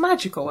 Yeah, he's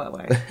magical that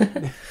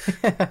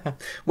way.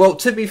 Well,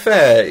 to be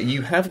fair,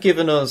 you have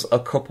given us a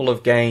couple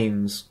of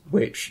games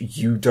which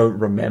you don't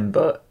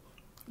remember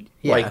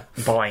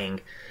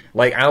buying.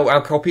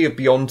 Our copy of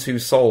Beyond Two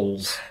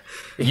Souls,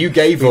 you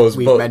gave us.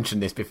 We've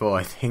mentioned this before,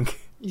 I think.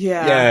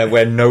 Yeah,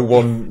 where no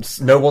one's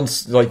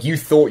you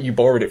thought you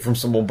borrowed it from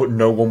someone, but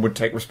no one would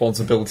take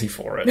responsibility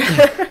for it.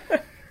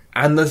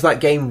 And there's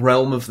that game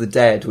Realm of the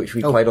Dead, which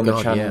we played on the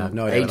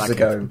channel ages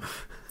ago,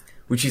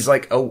 which is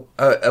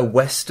a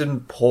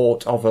Western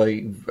port of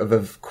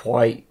a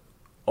quite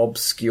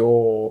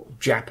obscure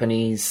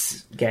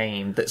Japanese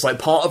game that's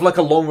part of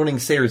a long running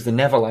series, the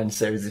Neverland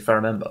series, if I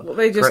remember. Well,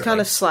 they just kind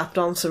of slapped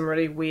on some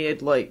really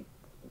weird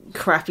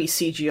crappy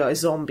CGI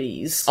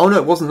zombies. Oh no,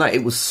 it wasn't that.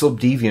 It was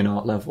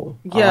sub-DeviantArt level.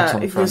 Yeah,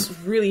 it was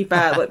really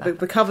bad.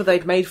 The cover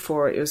they'd made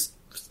for it was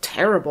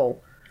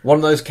terrible. One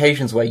of those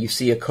occasions where you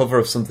see a cover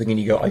of something and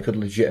you go, I could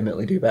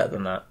legitimately do better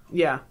than that.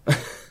 Yeah.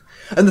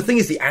 And the thing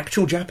is, the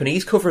actual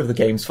Japanese cover of the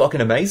game's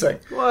fucking amazing.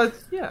 Well,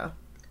 yeah.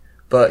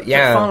 But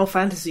yeah. Final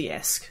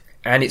Fantasy-esque.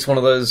 And it's one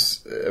of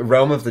those...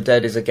 Realm of the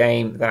Dead is a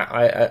game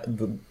that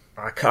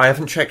I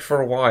haven't checked for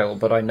a while,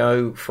 but I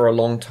know for a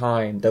long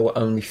time there were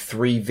only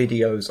 3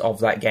 videos of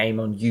that game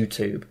on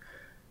YouTube.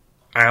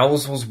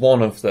 Ours was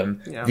one of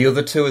them. Yeah. The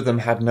other 2 of them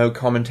had no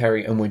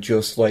commentary and were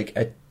just like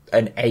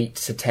an 8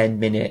 to 10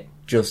 minute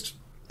just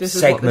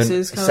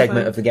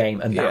segment of the game,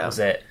 and that was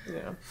it.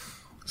 Yeah.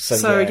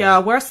 So yeah,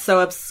 we're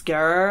so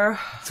obscure.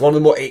 It's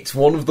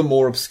one of the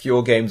more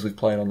obscure games we've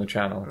played on the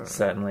channel,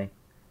 certainly.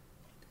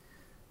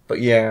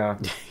 But yeah.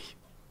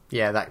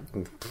 Yeah, that...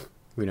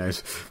 Who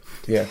knows?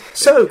 Yeah.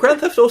 So,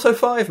 Grand Theft Auto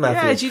 5,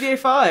 Matthew. Yeah, GTA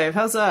 5.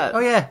 How's that? Oh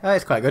yeah,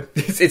 it's quite good.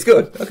 It's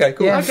good. Okay,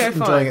 cool. Yeah, Okay, I'm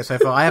fine. enjoying it so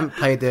far. I haven't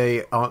played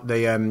the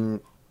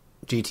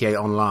GTA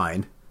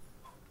Online.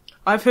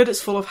 I've heard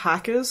it's full of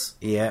hackers.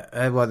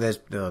 Yeah, well, there's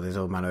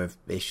all manner of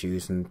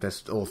issues, and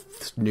there's all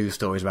news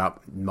stories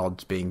about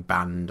mods being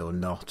banned or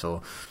not,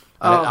 or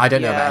I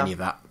don't know about any of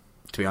that.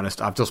 To be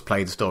honest, I've just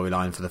played the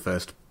storyline for the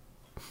first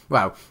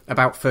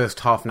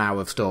half an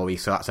hour of story,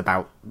 so that's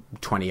about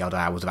 20 odd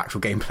hours of actual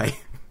gameplay.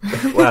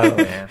 Well,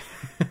 yeah.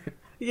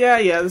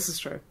 Yeah, this is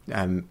true.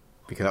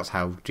 Because that's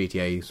how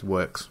GTA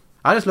works.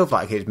 I just love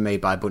it's made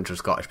by a bunch of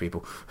Scottish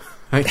people.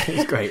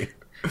 It's great.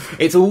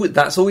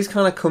 That's always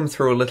kind of come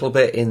through a little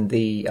bit in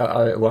the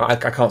I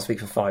can't speak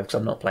for 5 because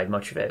I've not played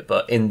much of it,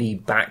 but in the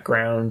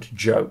background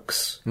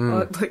jokes,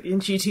 Like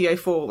in GTA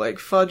 4, like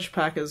Fudge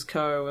Packers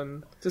Co.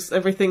 and just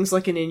everything's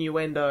like an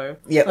innuendo.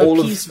 Yeah, all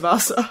all Peace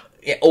Vasa.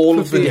 Yeah, all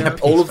of Yeah,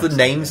 the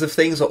names of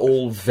things are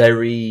all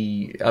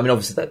very. I mean,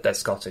 obviously they're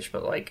Scottish,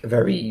 but like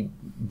very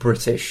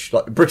British,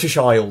 like British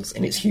Isles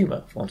in its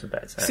humour, for want of a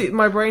better term. See,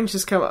 my brain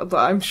just came up.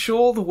 I'm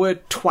sure the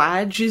word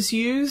twag is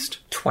used.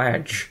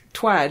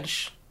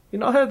 Twag. You've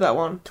not heard that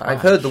one?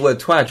 I've heard the word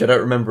twag. I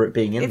don't remember it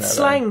being in there. It's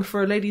slang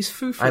for a lady's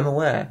foo-foo. I'm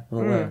aware.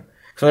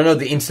 Because I know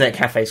the internet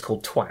cafe is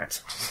called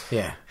Twat.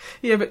 Yeah.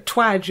 Yeah, but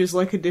twag is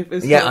like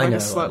a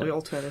slightly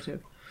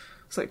alternative.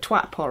 It's like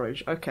twat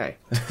porridge. Okay.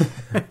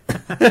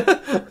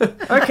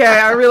 Okay,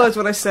 I realise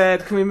what I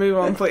said. Can we move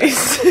on,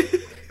 please?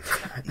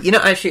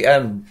 Actually,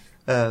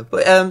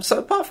 so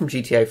apart from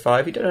GTA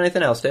 5, you done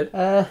anything else, dude?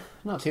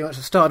 Not too much.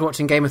 I started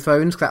watching Game of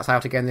Thrones, 'cause that's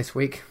out again this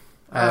week.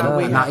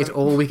 And that is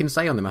all we can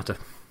say on the matter.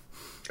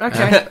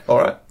 Okay.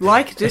 Alright.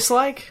 Like,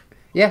 dislike?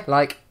 Yeah,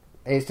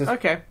 it's just...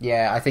 Okay.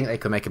 Yeah, I think they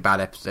could make a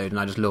bad episode, and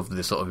I just love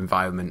the sort of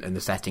environment and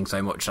the setting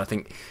so much. I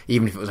think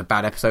even if it was a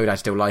bad episode, I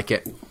still like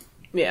it.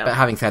 Yeah. But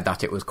having said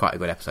that, it was quite a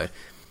good episode.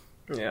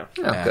 Yeah.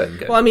 Oh,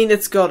 good. Well, I mean,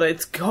 it's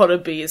gotta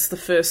be. It's the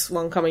first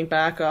one coming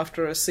back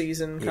after a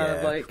season, kind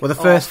of like. Well, the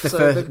first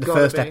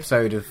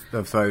episode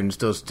of Thrones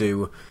does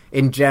do,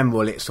 in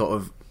general, it sort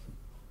of,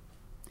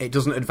 it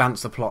doesn't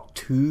advance the plot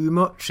too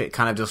much. It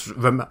kind of just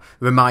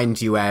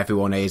reminds you where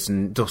everyone is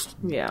and just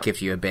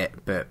gives you a bit.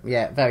 But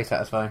yeah, very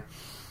satisfying.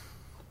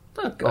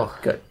 Oh,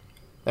 good.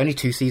 Only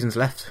 2 seasons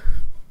left.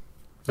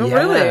 Oh,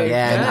 really?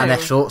 Yeah, and they're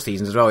short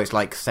seasons as well. It's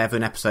like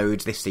 7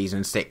 episodes this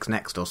season, 6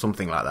 next, or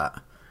something like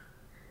that.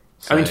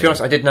 So, I mean, to be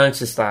honest, I did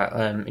notice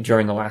that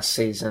during the last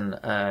season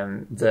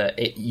that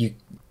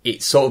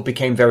it sort of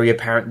became very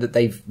apparent that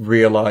they've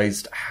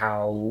realised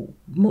how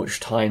much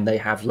time they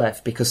have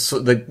left, because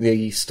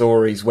the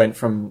stories went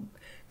from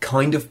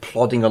kind of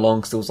plodding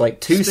along. So there was like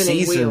 2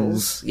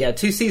 seasons. Yeah,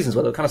 2 seasons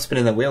where they were kind of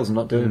spinning their wheels and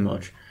not doing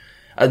much.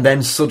 And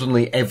then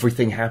suddenly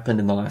everything happened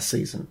in the last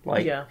season.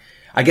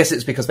 I guess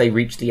it's because they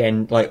reached the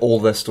end, like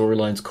all their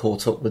storylines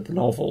caught up with the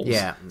novels.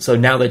 Yeah. So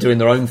now they're doing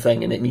their own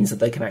thing, and it means that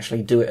they can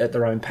actually do it at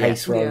their own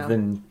pace rather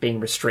than being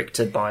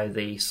restricted by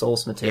the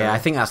source material. Yeah, I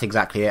think that's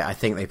exactly it. I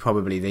think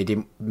they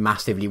didn't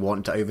massively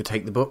want to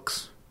overtake the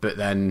books, but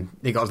then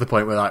it got to the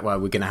point where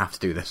we're going to have to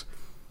do this.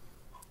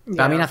 Yeah.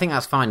 But I mean, I think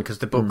that's fine, because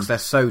the books, they're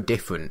so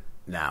different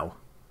now.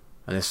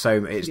 And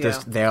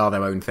just, they are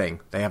their own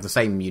thing. They have the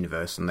same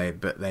universe,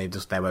 but they're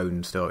just their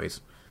own stories.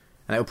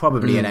 And it'll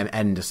probably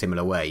end a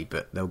similar way,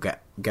 but they'll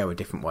go a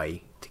different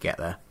way to get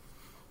there.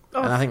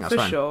 Oh, and I think that's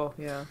fine. Sure,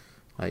 yeah.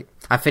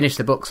 I finished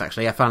the books,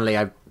 actually. I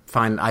got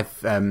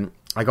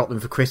them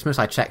for Christmas.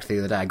 I checked the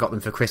other day. I got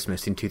them for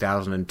Christmas in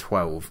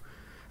 2012.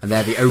 And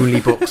they're the only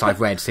books I've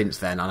read since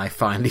then, and I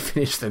finally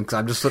finished them, because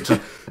I'm just such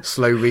a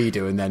slow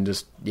reader, and then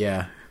just,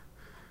 yeah.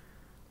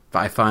 But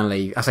I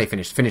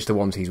finished the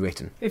ones he's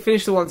written. He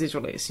finished the ones he's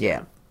released.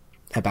 Yeah.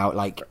 About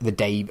the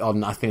day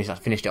on, I finished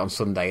it on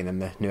Sunday, and then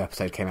the new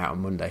episode came out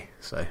on Monday.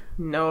 So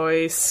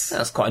nice.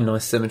 That's quite a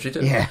nice symmetry,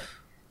 too. Yeah.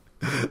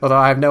 Although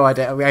I have no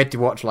idea, we had to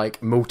watch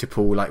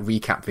multiple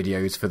recap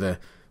videos for the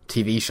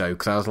TV show,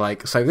 because I was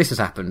like, so this has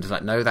happened. It's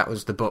like, no, that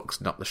was the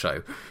books, not the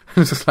show.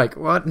 It's just like,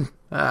 what?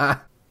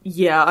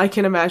 Yeah, I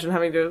can imagine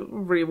having to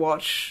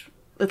rewatch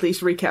at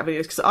least recap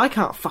videos, because I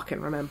can't fucking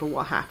remember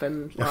what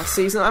happened last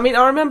season. I mean,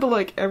 I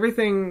remember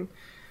everything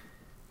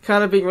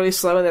kind of being really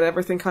slow, and then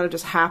everything kind of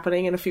just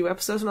happening in a few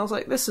episodes, and I was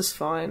like, this is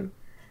fine.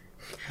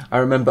 I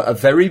remember a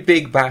very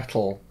big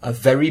battle, a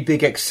very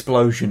big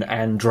explosion,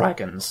 and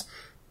dragons.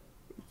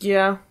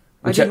 Yeah.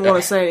 I didn't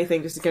want to say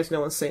anything just in case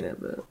no one's seen it,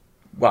 but...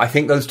 Well, I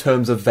think those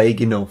terms are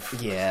vague enough.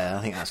 Yeah,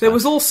 I think that's There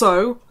was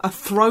also a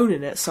throne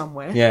in it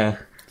somewhere. Yeah.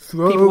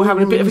 Thrones. People were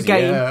having a bit of a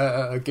game.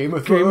 Yeah, Game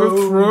of Game Thrones.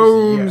 of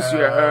Thrones,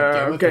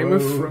 yeah. Game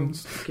of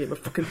Thrones. Game of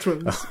fucking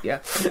Thrones, yeah.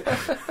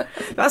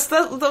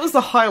 That was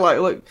the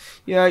highlight, like,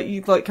 yeah,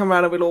 you'd like come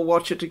around and we'd all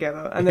watch it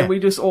together, and then we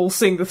just all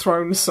sing the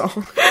Thrones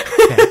song.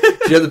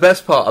 Do you know the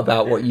best part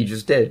about what you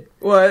just did?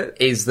 What?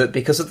 Is that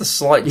because of the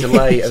slight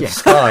delay of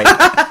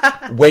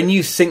Skype, when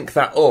you sync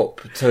that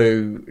up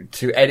to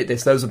edit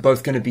this, those are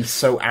both going to be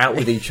so out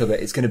with each other,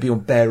 it's going to be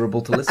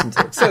unbearable to listen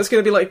to. So it's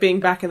going to be like being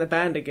back in the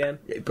band again.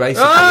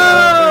 Basically.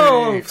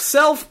 Oh!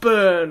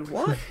 Self-burn!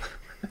 What?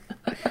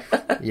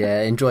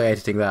 Yeah, enjoy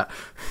editing that.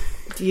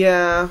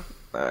 Yeah.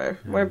 No,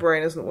 my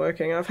brain isn't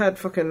working. I've had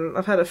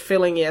a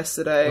filling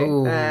yesterday,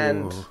 Ooh.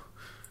 and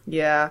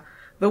yeah,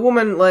 the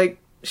woman, like,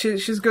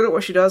 she's good at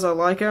what she does. I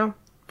like her,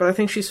 but I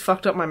think she's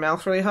fucked up my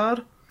mouth really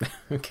hard.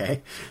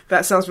 Okay.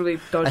 That sounds really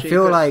dodgy. I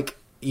feel but like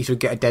you should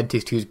get a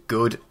dentist who's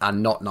good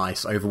and not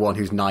nice over one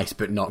who's nice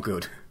but not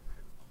good.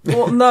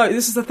 Well, no,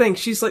 this is the thing.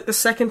 She's like the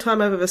second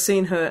time I've ever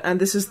seen her,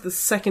 and this is the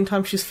second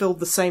time she's filled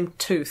the same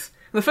tooth.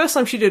 The first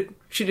time she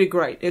did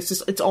great.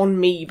 It's on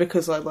me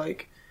because I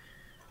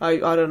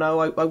don't know,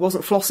 I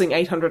wasn't flossing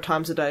 800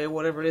 times a day or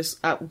whatever it is,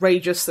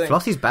 outrageous thing.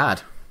 Floss is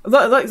bad.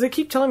 Like, they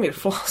keep telling me to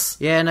floss.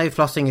 Yeah, no,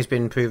 flossing has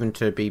been proven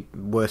to be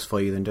worse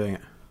for you than doing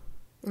it.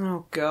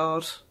 Oh,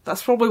 God.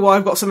 That's probably why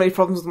I've got so many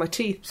problems with my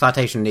teeth.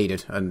 Citation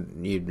needed,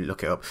 and you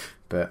look it up,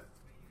 but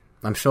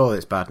I'm sure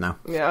it's bad now.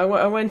 Yeah,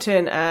 I went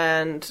in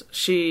and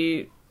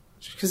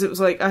because it was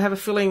like, I have a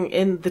filling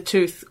in the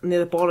tooth near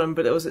the bottom,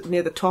 but it was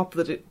near the top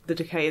that the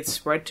decay had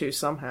spread to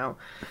somehow.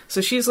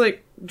 So she's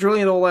like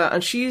drilling it all out,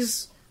 and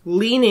she's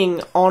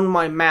leaning on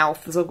my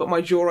mouth as I've got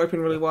my jaw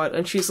open really wide,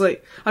 and she's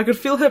like, I could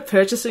feel her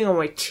purchasing on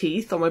my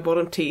teeth, on my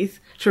bottom teeth,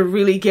 to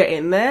really get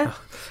in there.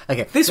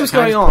 Okay, This was can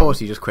I going just on.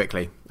 pause you just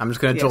quickly. I'm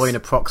just going to Yes. join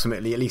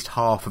approximately at least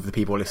half of the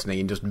people listening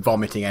in just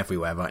vomiting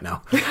everywhere right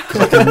now.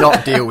 Because I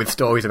cannot deal with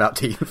stories about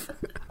teeth.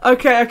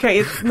 Okay,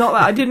 it's not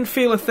that. I didn't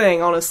feel a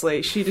thing,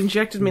 honestly. She'd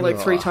injected me like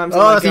 3 times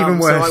in Oh, my that's gum, even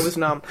worse. so I was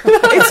numb.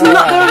 It's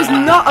not, that was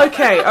not,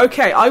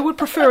 okay. I would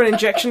prefer an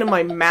injection in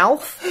my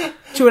mouth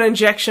to an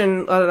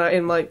injection, I don't know,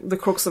 in like the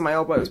crooks of my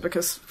elbows,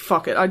 because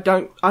fuck it, I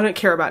don't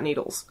care about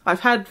needles.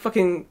 I've had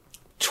fucking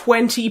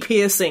 20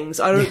 piercings.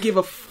 I don't give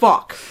a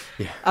fuck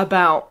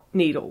about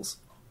needles.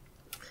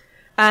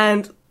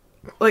 And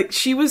like,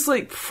 she was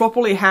like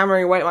properly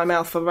hammering away at my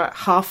mouth for about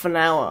half an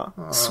hour,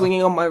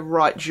 swinging on my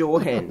right jaw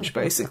hinge,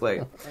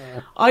 basically.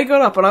 I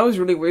got up and I was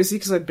really woozy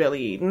because I'd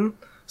barely eaten.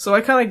 So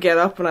I kind of get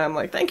up and I'm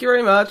like, thank you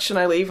very much, and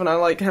I leave, and I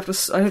like have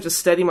to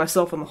steady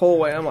myself in the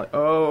hallway, and I'm like,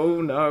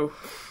 oh no.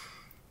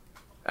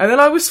 And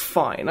then I was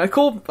fine. I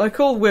called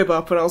Wib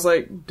up and I was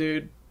like,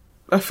 dude,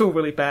 I feel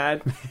really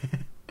bad.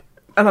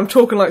 And I'm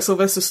talking like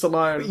Sylvester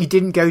Stallone. You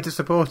didn't go to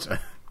support her.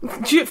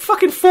 Do you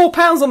fucking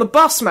 £4 on the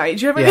bus, mate?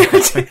 Do you have any idea?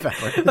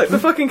 Exactly. Like the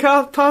fucking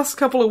past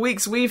couple of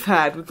weeks we've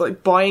had with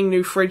like buying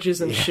new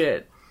fridges and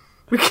shit.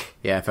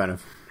 Yeah, fair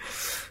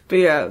enough. But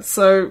yeah,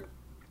 so,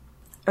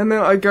 and then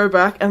I go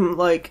back and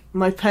like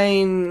my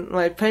pain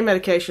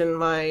medication,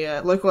 my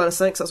local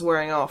anesthetic starts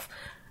wearing off.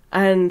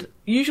 And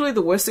usually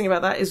the worst thing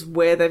about that is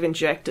where they've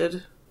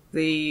injected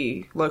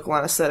the local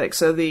anesthetic.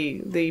 So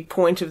the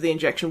point of the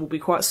injection will be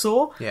quite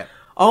sore. Yeah.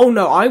 Oh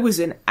no, I was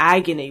in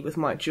agony with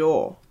my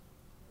jaw.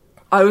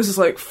 I was just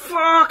like,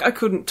 fuck, I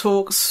couldn't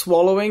talk,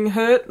 swallowing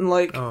hurt, and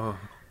like,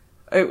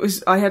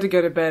 I had to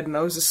go to bed, and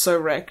I was just so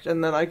wrecked,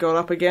 and then I got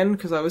up again,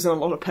 because I was in a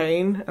lot of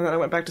pain, and then I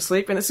went back to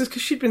sleep, and it's just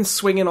because she'd been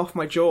swinging off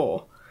my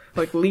jaw,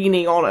 like,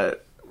 leaning on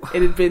it.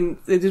 It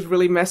had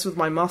really messed with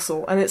my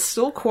muscle, and it's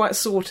still quite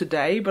sore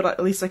today, but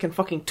at least I can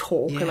fucking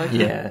talk, and I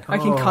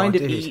can kind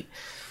of eat.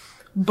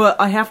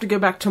 But I have to go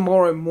back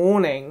tomorrow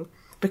morning,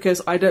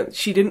 because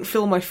she didn't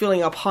fill my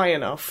filling up high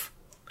enough.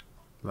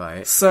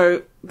 Right.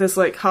 So there's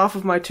like half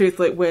of my tooth,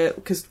 like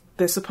because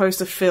they're supposed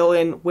to fill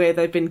in where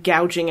they've been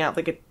gouging out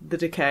the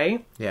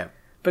decay. Yeah.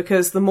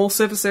 Because the more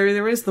surface area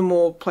there is, the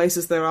more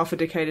places there are for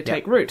decay to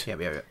take root.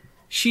 Yeah.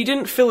 She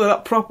didn't fill it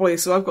up properly,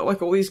 so I've got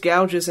like all these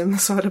gouges in the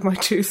side of my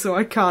tooth, so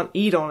I can't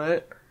eat on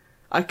it.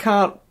 I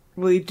can't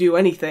really do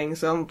anything,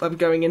 so I'm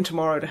going in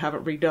tomorrow to have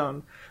it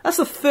redone. That's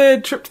the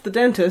 3rd trip to the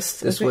dentist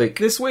This week.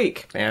 This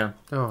week. Yeah.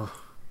 Oh.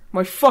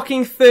 My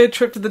fucking 3rd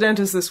trip to the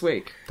dentist this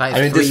week. That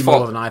is 3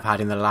 more than I've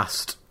had in the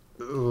last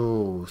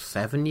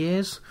 7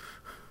 years.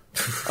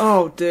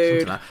 Oh,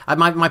 dude. Like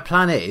my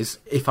plan is,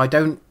 if I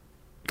don't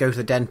go to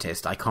the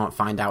dentist, I can't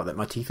find out that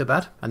my teeth are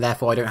bad, and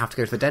therefore I don't have to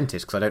go to the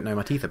dentist because I don't know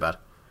my teeth are bad.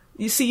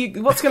 You see,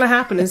 what's going to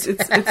happen is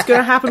it's going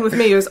to happen with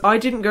me. Is I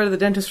didn't go to the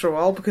dentist for a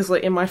while because,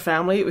 like, in my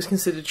family, it was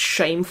considered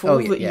shameful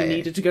that you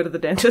needed to go to the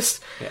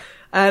dentist. Yeah.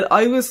 And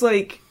I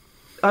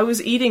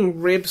was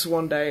eating ribs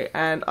one day,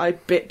 and I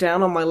bit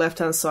down on my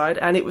left-hand side,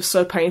 and it was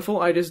so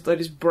painful, I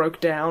just broke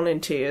down in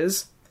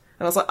tears.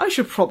 And I was like, I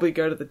should probably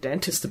go to the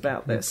dentist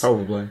about this.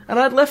 Probably. And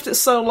I'd left it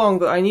so long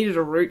that I needed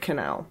a root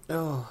canal.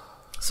 Oh.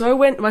 So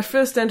my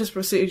first dentist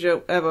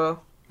procedure ever,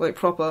 like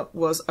proper,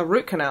 was a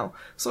root canal.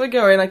 So I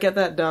go in, I get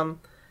that done,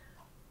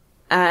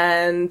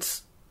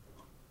 and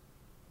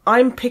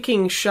I'm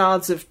picking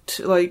shards of,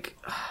 like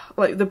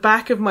the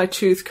back of my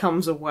tooth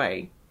comes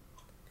away.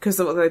 because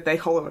they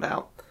hollow it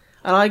out.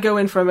 And I go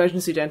in for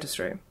emergency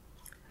dentistry.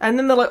 And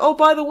then they're like, oh,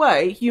 by the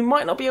way, you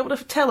might not be able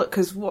to tell it,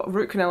 because what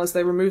root canal is,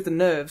 they remove the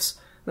nerves.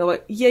 They're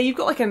like, yeah, you've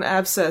got like an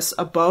abscess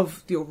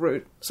above your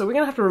root, so we're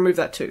going to have to remove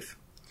that tooth.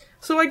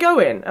 So I go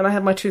in, and I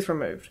have my tooth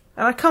removed.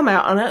 And I come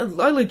out, and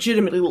I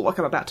legitimately look like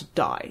I'm about to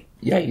die.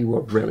 Yeah, you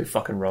were really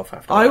fucking rough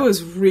after that. I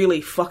was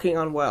really fucking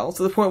unwell,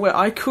 to the point where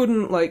I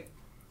couldn't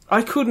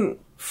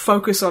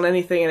focus on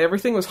anything, and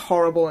everything was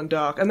horrible and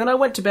dark. And then I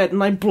went to bed,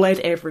 and I bled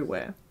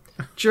everywhere.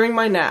 During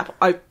my nap,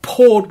 I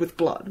poured with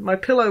blood. My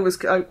pillow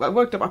was... I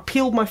woke up, I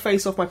peeled my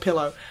face off my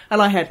pillow,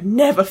 and I had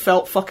never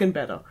felt fucking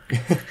better.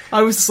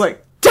 I was just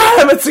like,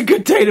 damn, it's a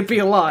good day to be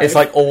alive. It's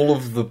like all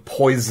of the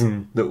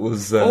poison that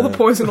was... all the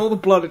poison, all the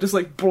blood, it just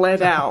like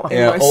bled out.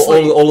 Yeah,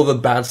 all of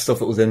the bad stuff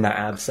that was in that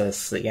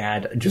abscess that you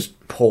had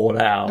just poured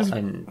out.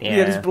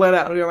 Just bled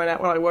out during my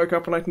nap when I woke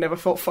up, and I'd never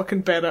felt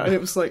fucking better. And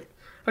it was like...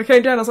 I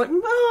came down, I was like,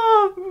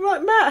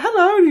 oh, Matt,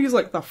 hello. And he was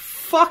like, the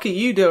fuck are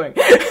you doing?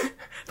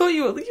 Thought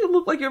you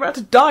looked like you're about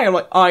to die. I'm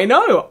like, I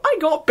know, I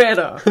got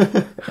better.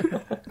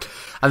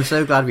 I'm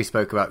so glad we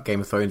spoke about Game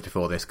of Thrones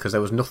before this, because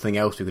there was nothing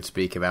else we could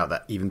speak about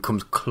that even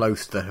comes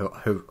close to the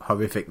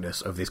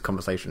horrificness of this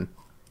conversation.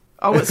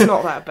 Oh, it's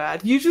not that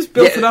bad. You just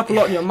built it up a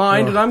lot in your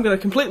mind, and I'm going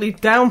to completely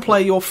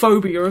downplay your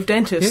phobia of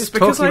dentists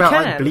because I can. Talking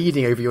about like,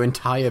 bleeding over your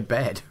entire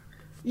bed.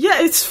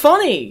 Yeah, it's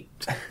funny.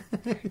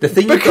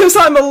 Because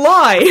I'm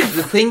alive.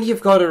 The thing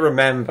you've got to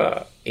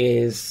remember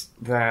is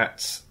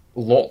that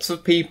lots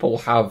of people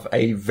have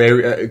a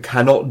very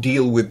cannot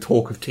deal with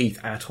talk of teeth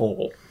at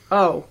all.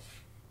 Oh,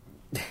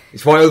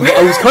 it's why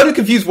I was kind of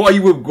confused why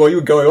you were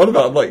going on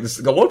about. I'm like,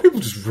 a lot of people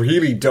just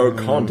really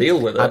can't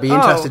deal with it. I'd be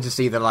interested to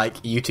see the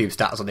YouTube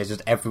stats on this.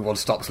 Just everyone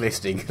stops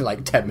listening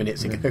like 10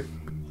 minutes ago.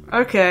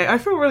 Okay, I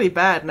feel really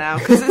bad now,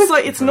 because it's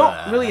like, it's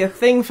not really a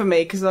thing for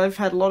me, because I've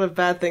had a lot of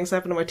bad things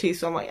happen to my teeth,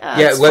 so I'm like,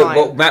 it's fine.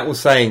 What Matt was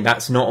saying,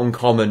 that's not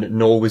uncommon,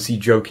 nor was he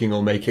joking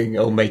or making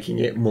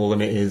it more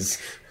than it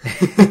is.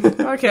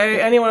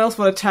 Okay, anyone else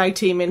want to tag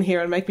team in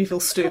here and make me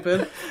feel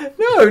stupid?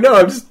 No,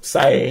 I'm just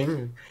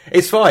saying.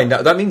 It's fine.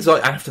 That means,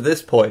 like, after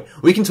this point,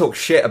 we can talk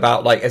shit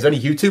about, like, is there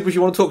any YouTubers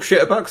you want to talk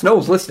shit about? Because no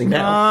one's listening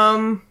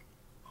now.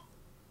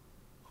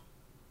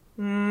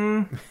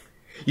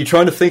 You're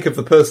trying to think of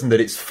the person that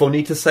it's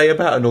funny to say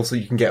about, and also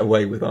you can get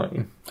away with, aren't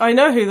you? I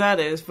know who that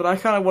is, but I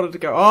kind of wanted to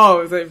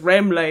go, the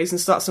Remlays, and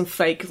start some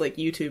fake, like,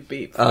 YouTube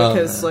beef.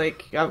 Because,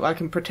 like, I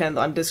can pretend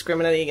that I'm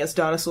discriminating against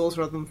dinosaurs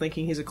rather than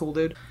thinking he's a cool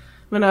dude.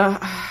 But,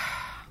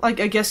 like,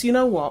 I guess, you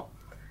know what?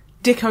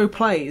 Dicko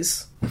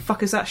Plays. The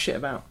fuck is that shit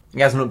about? He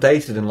hasn't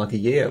updated in, like, a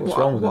year. What's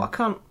wrong with him? I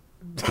can't...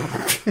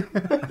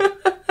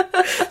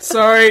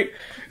 Sorry.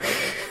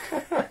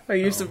 I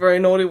used a very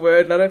naughty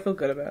word, and I don't feel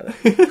good about it.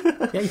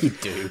 Yeah, you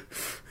do.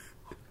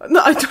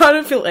 No, I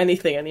don't feel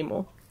anything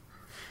anymore.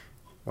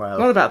 Well,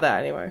 not about that,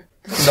 anyway.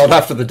 Not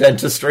after the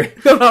dentistry.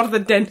 Not after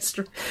the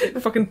dentistry. I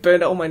fucking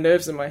burned out all my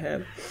nerves in my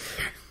head.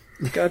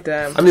 God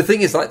damn. I mean, the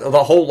thing is, like,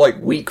 the whole, like,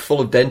 week full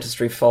of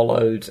dentistry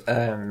followed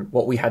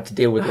what we had to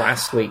deal with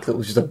last week. That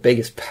was just the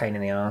biggest pain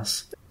in the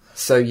arse.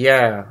 So,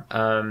 yeah,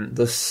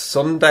 the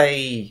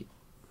Sunday...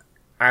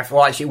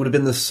 Well, actually, it would have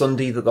been the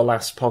Sunday that the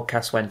last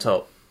podcast went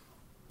up.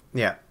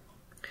 Yeah.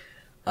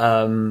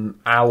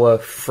 Our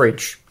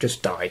fridge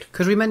just died.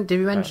 Because did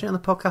we mention it on the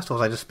podcast, or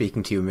was I just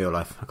speaking to you in real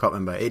life? I can't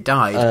remember. It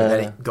died, but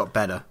then it got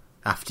better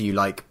after you,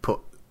 like, put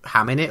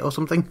ham in it or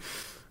something.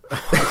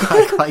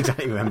 I can't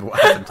exactly remember what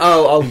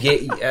happened.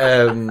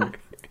 Yeah.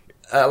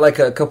 Like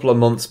a couple of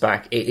months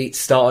back, it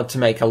started to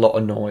make a lot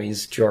of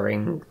noise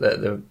during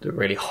the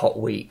really hot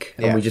week,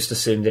 and we just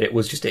assumed that it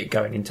was just it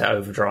going into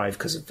overdrive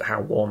because of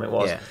how warm it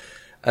was. Yeah.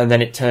 And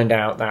then it turned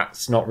out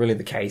that's not really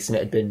the case, and it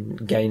had been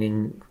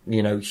gaining,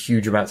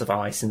 huge amounts of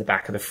ice in the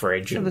back of the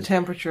fridge. And the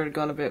temperature had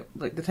gone a bit,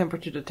 like, the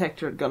temperature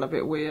detector had gone a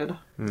bit weird.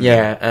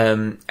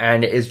 Yeah,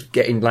 and it is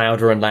getting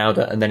louder and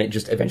louder, and then it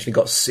just eventually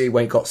got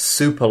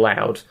super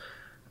loud,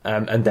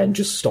 and then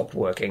just stopped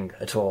working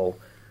at all.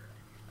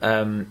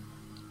 And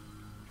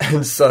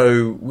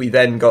so we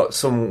then got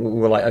we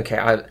were like,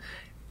 okay,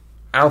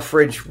 our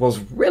fridge was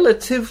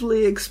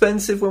relatively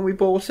expensive when we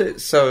bought it,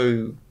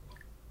 so...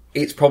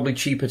 It's probably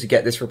cheaper to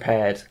get this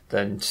repaired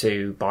than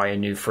to buy a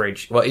new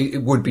fridge. Well, it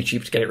would be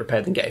cheaper to get it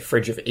repaired than get a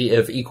fridge of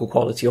equal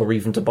quality, or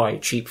even to buy a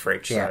cheap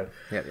fridge. Yeah.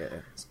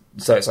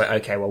 So it's like,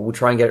 okay, well, we'll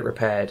try and get it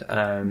repaired.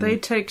 They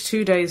take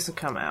 2 days to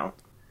come out.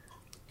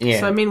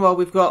 Yeah. So meanwhile,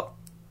 we've got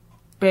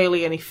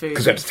barely any food.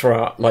 Because we had to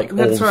throw out, like, all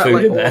the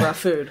food in there. All of our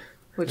food,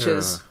 which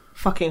is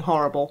fucking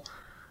horrible.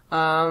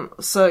 And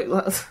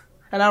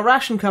our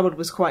ration cupboard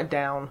was quite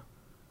down.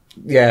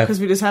 Yeah. Because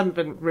we just hadn't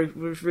been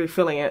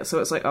refilling it, so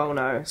it's like, oh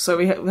no. So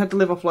we had to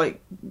live off, like,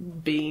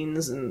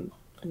 beans and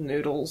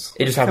noodles.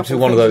 It just happened to be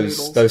one of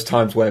those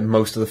times where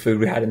most of the food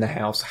we had in the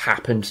house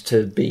happened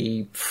to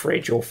be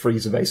fridge or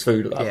freezer-based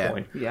food at that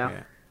point.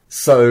 Yeah.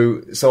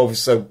 So we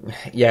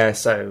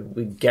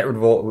get rid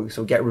of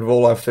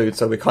all our food.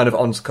 So we're kind of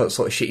on sort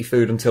of shitty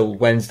food until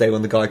Wednesday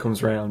when the guy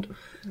comes around.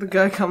 The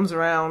guy comes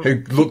around.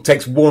 Who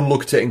takes one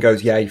look at it and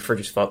goes, "Yeah, your fridge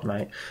is fucked,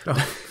 mate."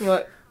 You're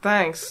like,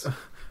 thanks.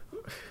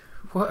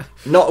 What?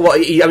 Not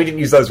what he didn't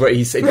use those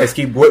words. He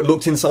basically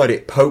looked inside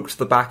it, poked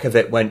the back of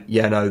it, went,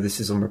 "Yeah, no, this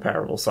is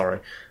unrepairable. Sorry."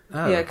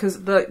 Oh. Yeah, because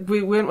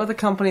we went with a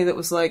company that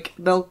was like,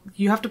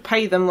 you have to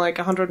pay them like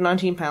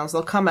 £119.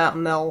 They'll come out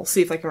and they'll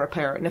see if they can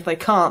repair it, and if they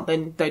can't,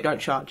 then they don't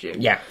charge you.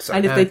 Yeah, so,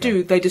 and if they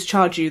do, they just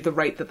charge you the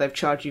rate that they've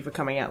charged you for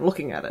coming out and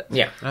looking at it.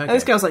 Yeah, and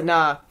this guy was like,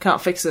 "Nah, can't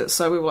fix it."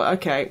 So we were like,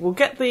 "Okay, we'll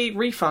get the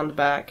refund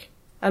back,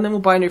 and then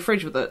we'll buy a new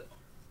fridge with it."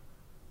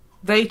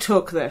 They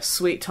took their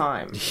sweet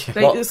time.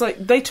 It's like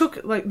they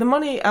took like the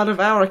money out of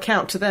our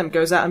account to them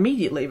goes out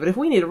immediately, but if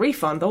we need a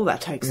refund,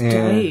 that takes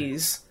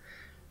days.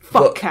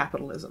 Fuck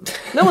capitalism.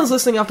 No one's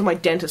listening after my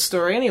dentist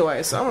story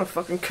anyway, so I'm gonna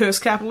fucking curse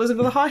capitalism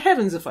to the high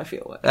heavens if I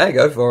feel it. Hey,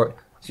 go for it.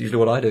 It's usually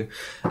what I do.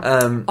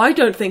 I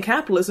don't think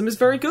capitalism is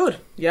very good.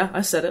 Yeah,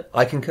 I said it.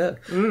 I concur.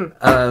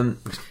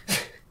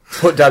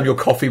 Put down your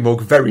coffee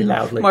mug very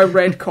loudly. My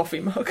red coffee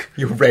mug.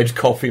 Your red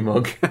coffee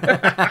mug.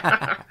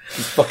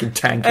 It's fucking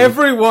tanky.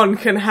 Everyone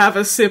can have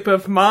a sip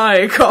of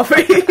my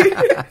coffee.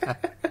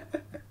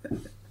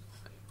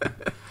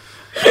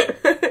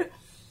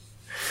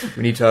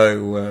 We need to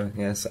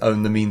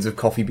own the means of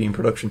coffee bean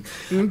production.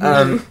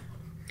 Mm-hmm.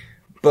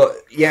 But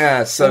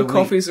yeah, so all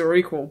coffees are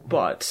equal,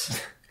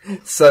 but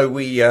so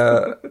we're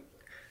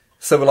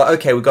like,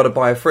 okay, we've got to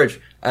buy a fridge,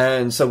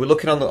 and so we're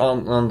looking on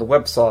the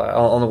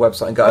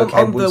website and go, okay,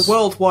 on the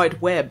World Wide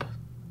Web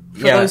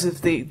for those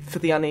for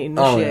the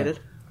uninitiated.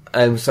 Oh,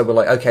 yeah. And so we're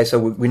like, okay, so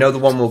we know the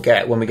one we'll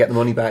get when we get the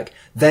money back.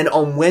 Then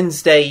on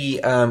Wednesday,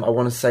 I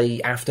want to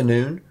say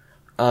afternoon,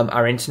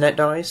 our internet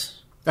dies.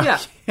 Yeah.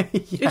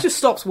 It just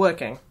stops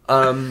working.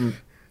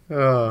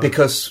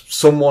 Because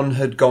someone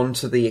had gone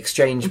to the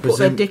exchange... Put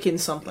their dick in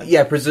something.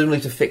 Yeah,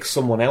 presumably to fix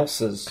someone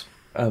else's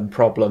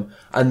problem,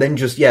 and then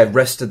just,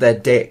 rested their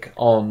dick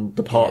on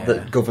the part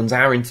that governs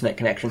our internet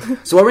connection.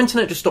 So our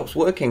internet just stops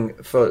working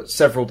for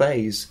several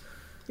days.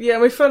 Yeah,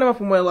 we phone them up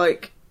and we're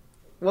like,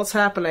 what's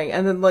happening?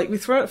 And then, like, we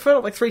phone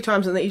up like 3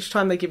 times, and each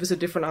time they give us a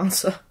different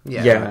answer.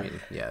 Yeah.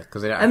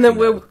 Because they don't. And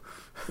then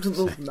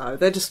no,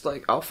 they're just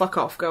like, oh, fuck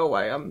off, go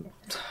away.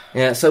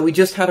 Yeah, so we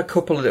just had a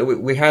couple of...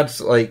 We had,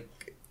 like...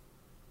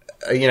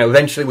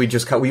 eventually we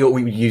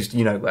used,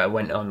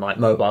 went on, like,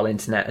 mobile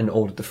internet and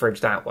ordered the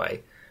fridge that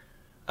way.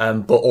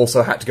 But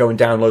also had to go and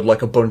download,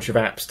 like, a bunch of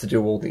apps to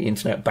do all the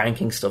internet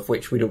banking stuff,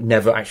 which we'd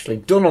never actually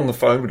done on the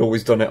phone. We'd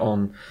always done it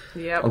on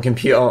the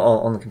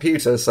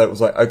computer. So it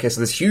was like, okay,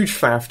 so this huge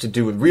faff to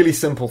do a really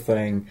simple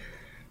thing.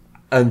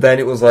 And then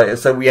it was like,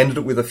 so we ended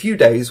up with a few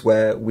days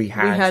where we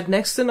had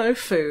next to no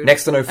food.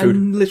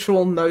 And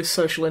literal no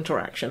social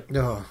interaction.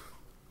 Oh.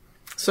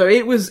 So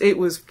it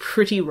was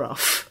pretty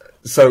rough.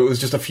 So it was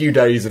just a few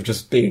days of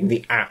just being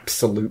the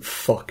absolute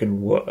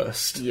fucking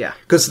worst. Yeah.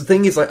 Because the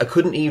thing is, like, I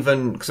couldn't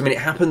even... Because, it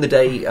happened the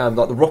day...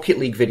 like, the Rocket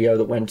League video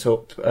that went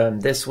up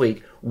this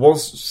week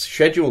was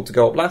scheduled to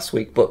go up last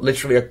week, but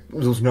literally there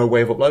was no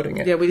way of uploading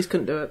it. Yeah, we just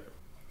couldn't do it.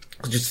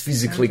 I just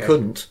physically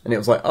couldn't. And it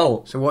was like,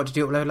 oh... So what did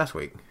you upload last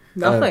week?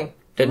 Nothing.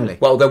 Didn't really?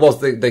 Well, there was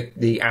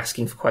the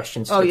asking for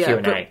questions for the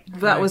Q&A.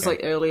 But that was,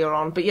 like, earlier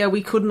on. But yeah,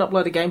 we couldn't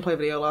upload a gameplay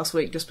video last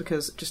week just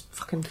because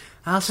fucking...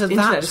 So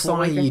that's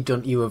why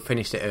you have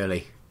finished it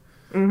early.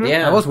 Mm-hmm.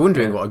 Yeah. I was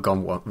wondering what had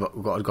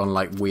gone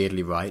like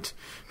weirdly right.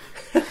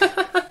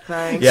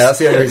 Thanks. Yeah, that's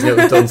the only reason it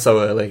was done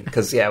so early.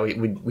 Because,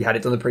 we had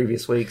it done the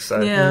previous week,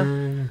 so...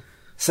 Yeah.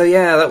 So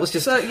yeah, that was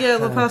just... So yeah,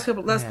 the past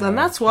couple... And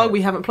that's why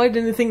we haven't played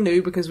anything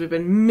new, because we've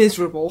been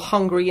miserable,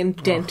 hungry,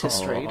 and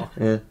dentistry.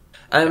 Yeah.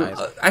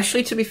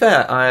 Actually, to be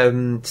fair,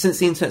 since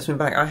the internet's been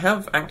back, I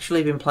have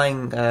actually been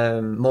playing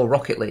more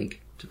Rocket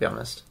League, to be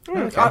honest.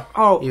 Okay.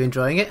 Are you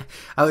enjoying it?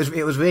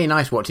 It was really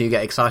nice watching you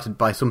get excited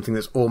by something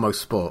that's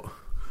almost sport.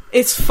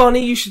 It's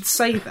funny you should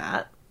say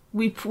that.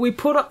 We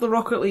put up the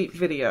Rocket League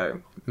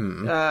video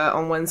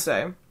on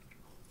Wednesday.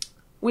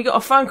 We got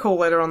a phone call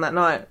later on that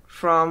night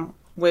from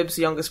Webb's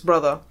youngest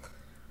brother.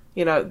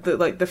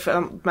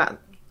 Matt,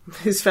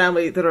 his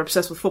family that are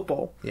obsessed with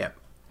football. Yeah.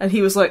 And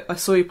he was like, I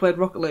saw you played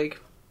Rocket League.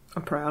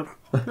 I'm proud.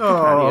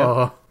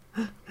 Oh.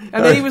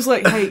 And then he was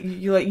like, "Hey,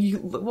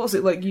 what was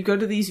it like? You go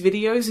to these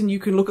videos and you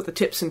can look at the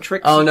tips and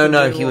tricks." Oh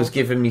no, he was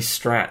giving me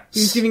strats.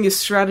 He was giving you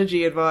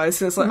strategy advice,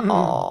 and it's like,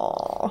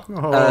 oh,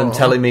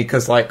 telling me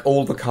because like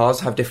all the cars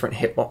have different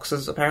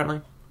hitboxes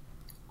apparently.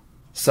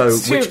 So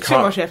which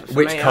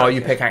car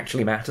you pick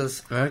actually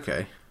matters.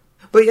 Okay.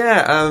 But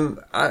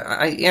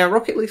yeah,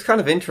 Rocket League's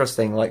kind of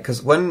interesting. Like,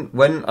 because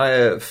when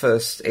I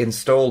first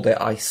installed it,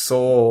 I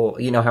saw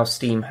how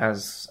Steam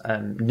has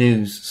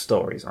news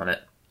stories on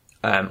it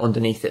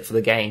underneath it for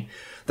the game.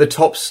 The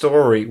top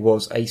story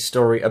was a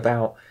story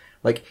about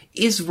like,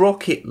 is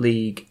Rocket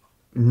League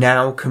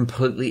now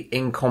completely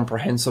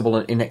incomprehensible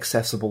and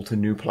inaccessible to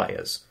new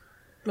players?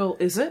 Well,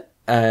 is it?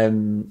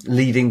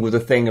 Leading with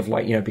a thing of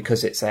like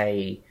because it's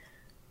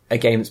a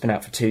game that's been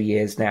out for 2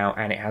 years now,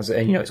 and it has,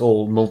 it's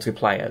all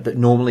multiplayer, that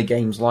normally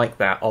games like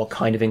that are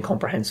kind of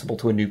incomprehensible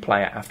to a new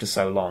player after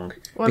so long.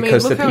 Well, I mean,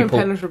 look how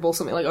impenetrable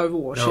something like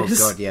Overwatch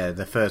is. Oh god, yeah,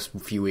 the first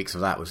few weeks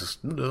of that was just...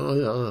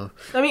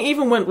 I mean,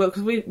 even when,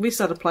 because we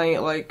started playing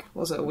it like,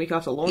 was it a week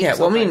after launch? Yeah,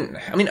 well, I mean,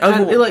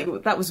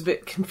 Overwatch, that was a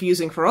bit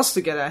confusing for us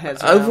to get our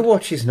heads around.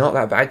 Overwatch is not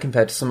that bad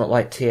compared to something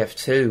like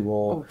TF2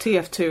 or... Oh,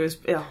 TF2 is...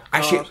 Oh,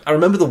 actually, I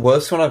remember the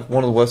worst one of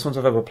the worst ones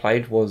I've ever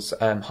played was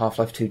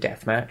Half-Life 2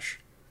 Deathmatch.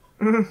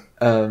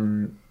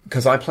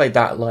 Because I played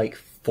that like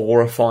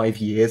 4 or 5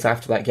 years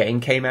after that game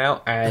came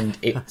out, and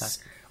it's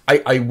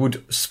I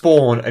would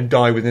spawn and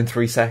die within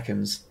 3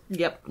 seconds.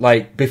 Yep.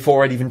 Like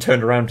before I'd even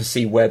turned around to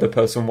see where the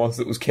person was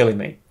that was killing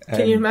me.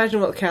 Can you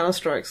imagine what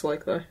Counter-Strike's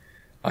like though?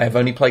 I have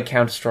only played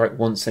Counter-Strike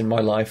once in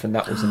my life, and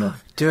that was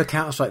enough. Do a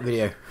Counter-Strike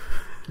video.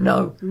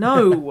 No.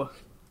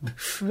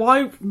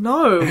 Why?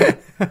 No.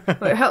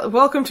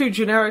 Welcome to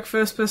generic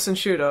first-person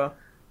shooter.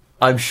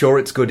 I'm sure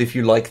it's good if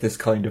you like this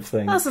kind of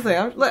thing. That's the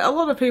thing. Like, a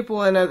lot of people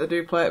I know that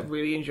do play it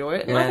really enjoy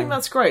it, and I think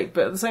that's great.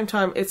 But at the same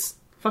time, it's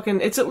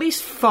at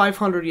least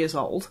 500 years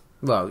old.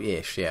 Well,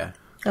 ish, yeah.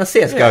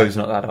 CS:GO's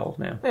not that old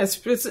now. Yeah,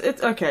 it's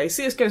okay.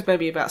 CS:GO's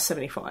maybe about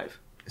 75.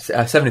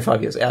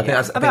 75 years. Yeah, I think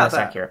that's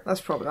accurate.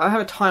 That's probably. I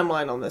have a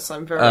timeline on this.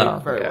 I'm very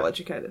well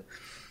educated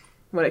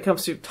when it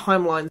comes to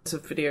timelines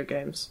of video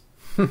games.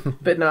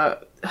 But no,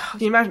 can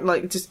you imagine,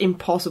 like, it's just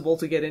impossible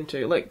to get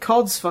into. Like,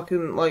 COD's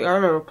fucking, like, I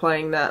remember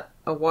playing that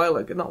not a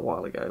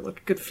while ago,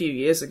 like a good few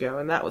years ago,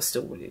 and that was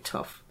still really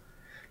tough.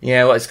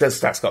 Yeah, well, it's because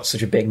that's got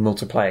such a big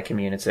multiplayer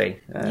community.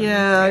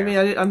 I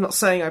mean, I'm not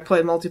saying I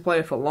played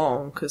multiplayer for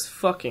long, because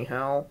fucking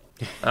hell.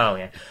 Oh,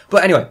 yeah.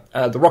 But anyway,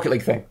 the Rocket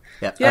League thing.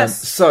 Yep.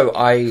 Yes.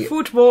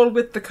 Football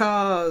with the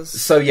cars.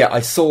 So yeah,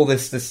 I saw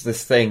this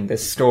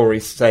story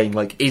saying,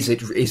 like, is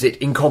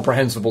it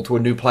incomprehensible to a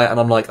new player? And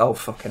I'm like, oh,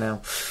 fucking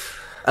hell.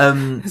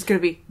 There's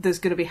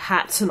gonna be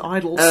hats and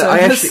idols.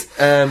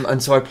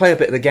 And so I play a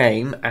bit of the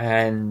game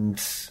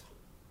and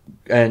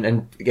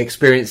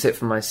experience it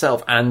for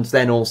myself, and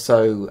then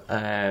also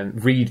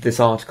read this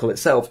article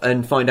itself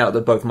and find out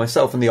that both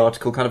myself and the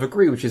article kind of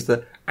agree, which is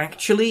that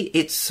actually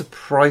it's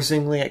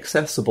surprisingly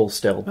accessible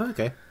still. Oh,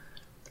 okay.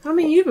 I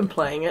mean, you've been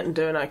playing it and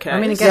doing okay. I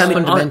mean, I guess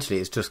fundamentally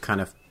it's just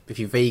kind of, if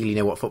you vaguely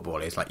know what football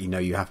is, like,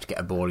 you have to get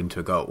a ball into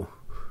a goal.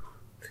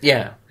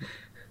 Yeah.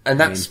 And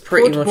that's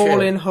pretty much it. Football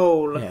in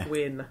hole,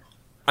 win.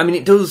 I mean,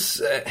 it does...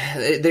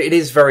 it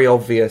is very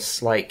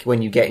obvious, like,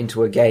 when you get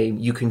into a game,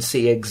 you can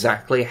see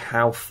exactly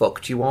how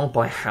fucked you are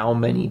by how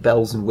many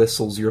bells and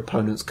whistles your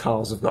opponent's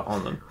cars have got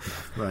on them.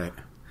 Right.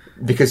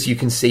 Because you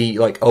can see,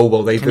 like, oh,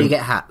 well, they've been... Can you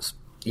get hats?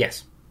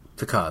 Yes.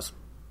 For cars?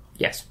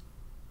 Yes.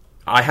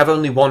 I have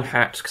only one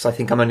hat, because I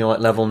think I'm only, like,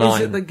 level 9.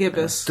 Is it the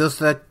gibbous? Does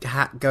the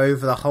hat go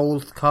over the whole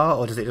car,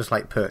 or does it just,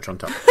 like, perch on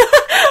top?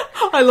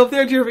 I love the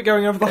idea of it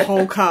going over the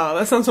whole car.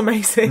 That sounds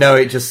amazing. No,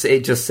 it just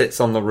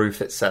sits on the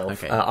roof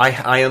itself. Okay.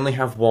 I only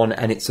have one,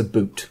 and it's a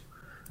boot.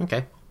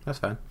 Okay, that's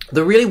fine.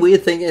 The really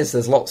weird thing is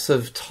there's lots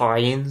of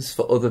tie-ins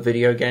for other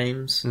video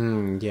games.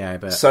 Yeah, I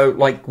bet. So,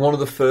 like, one of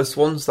the first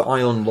ones that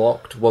I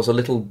unlocked was a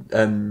little,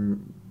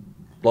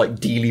 like,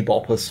 dealy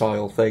bopper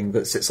style thing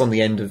that sits on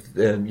the end of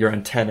your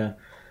antenna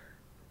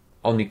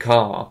on your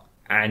car,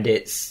 and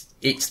it's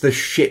the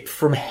ship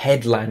from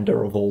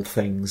Headlander, of all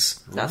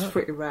things. That's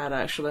pretty rad,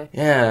 actually.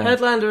 Yeah.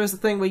 Headlander is the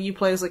thing where you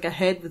play as, like, a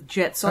head with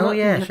jets on it.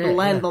 Yeah, and you have to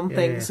land on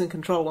things and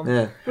control them.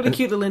 Yeah. Really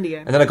cute little indie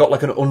game. And then I got,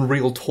 like, an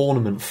Unreal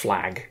Tournament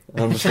flag.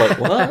 And I'm just like,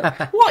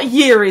 what? What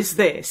year is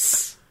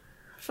this?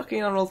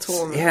 Fucking Unreal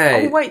Tournament.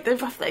 Yeah. Oh, wait,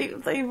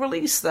 they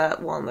released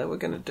that one they were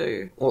going to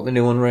do. What, the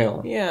new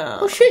Unreal? Yeah.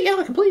 Oh, shit, yeah,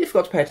 I completely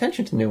forgot to pay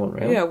attention to new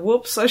Unreal. Yeah,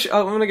 whoops. I'm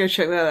going to go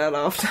check that out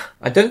after.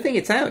 I don't think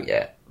it's out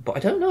yet. But I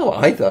don't know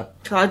either.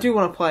 I do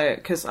want to play it,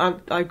 because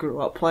I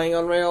grew up playing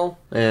Unreal.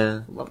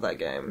 Yeah. Love that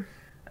game.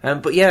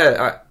 But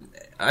yeah,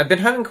 I've been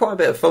having quite a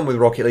bit of fun with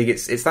Rocket League.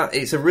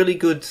 It's a really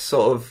good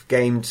sort of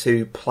game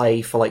to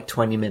play for like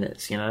 20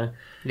 minutes, you know?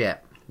 Yeah.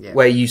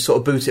 Where you sort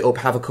of boot it up,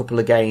 have a couple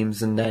of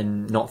games, and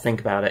then not think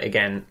about it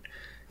again.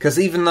 Because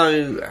even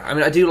though, I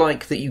mean, I do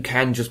like that you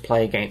can just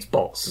play against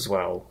bots as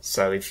well.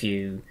 So if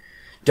you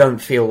don't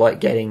feel like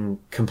getting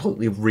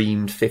completely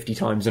reamed 50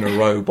 times in a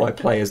row by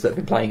players that have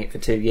been playing it for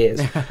 2 years,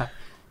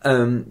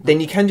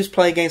 then you can just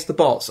play against the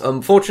bots.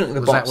 Unfortunately, the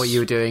bots... Was that what you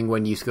were doing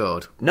when you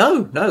scored?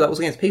 No, that was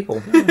against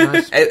people. Oh,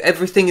 nice.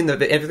 Everything in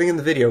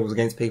the video was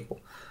against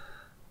people.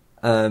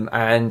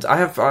 And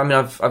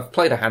I've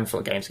played a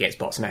handful of games against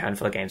bots and a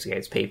handful of games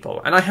against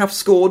people, and I have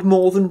scored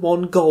more than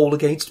one goal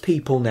against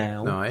people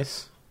now.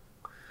 Nice.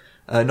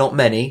 Not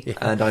many,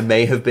 and I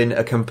may have been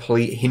a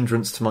complete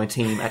hindrance to my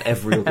team at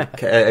every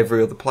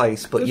other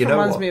place. But you know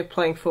what? This reminds me of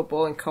playing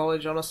football in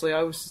college. Honestly,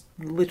 I was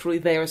literally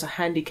there as a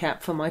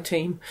handicap for my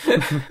team.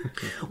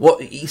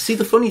 What you see,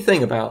 the funny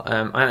thing about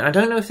I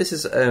don't know if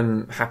this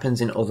happens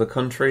in other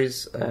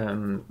countries,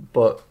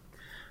 but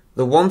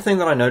the one thing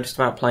that I noticed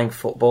about playing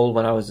football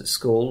when I was at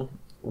school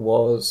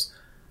was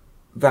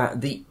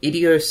that the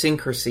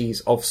idiosyncrasies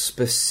of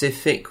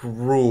specific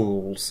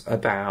rules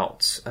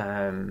about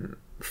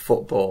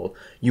football,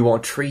 you are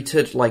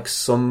treated like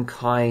some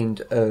kind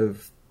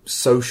of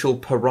social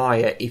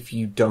pariah if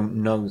you don't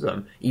know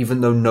them,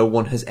 even though no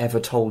one has ever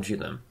told you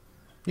them.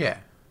 Yeah.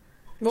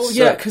 Well,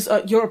 yeah, because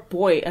you're a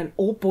boy, and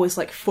all boys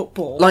like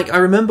football. Like, I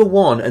remember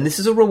one, and this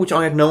is a rule which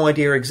I had no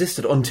idea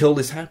existed until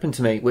this happened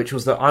to me, which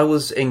was that I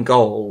was in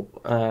goal,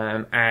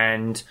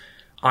 and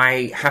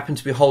I happened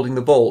to be holding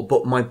the ball,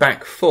 but my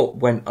back foot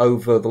went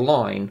over the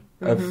line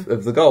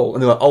of the goal,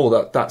 and they're like,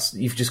 "Oh, that's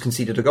you've just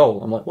conceded a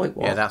goal." I'm like, "Wait,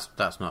 what?" Yeah,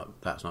 that's not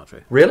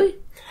true. Really?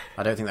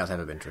 I don't think that's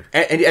ever been true.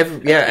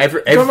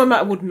 Drummer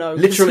Matt would know.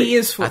 Literally, he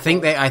is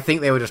football. I think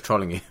they were just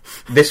trolling you.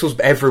 This was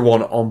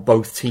everyone on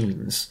both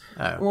teams.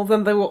 Oh. Well,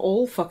 then they were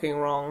all fucking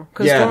wrong,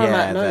 because Drummer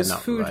Matt knows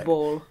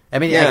football. Right. I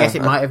mean, I guess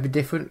it might have been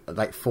different,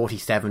 like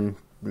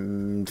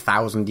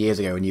 47,000 years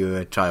ago when you were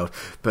a child,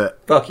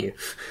 but fuck you.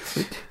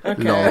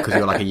 Okay. No, because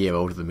you're like a year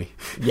older than me.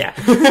 Yeah.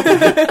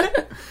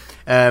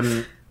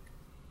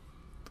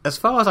 As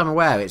far as I'm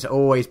aware, it's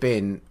always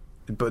been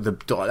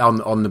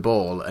on the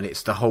ball, and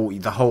it's the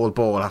whole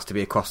ball has to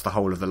be across the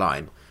whole of the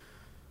line.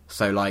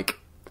 So, like,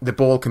 the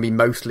ball can be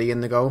mostly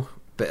in the goal,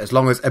 but as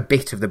long as a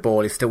bit of the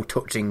ball is still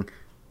touching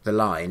the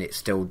line, it's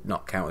still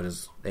not counted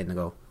as in the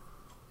goal.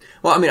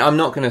 Well, I mean, I'm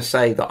not going to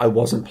say that I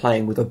wasn't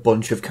playing with a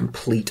bunch of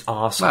complete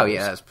arseholes. Well,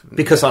 yeah,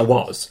 because I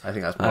was. I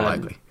think that's more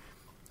likely.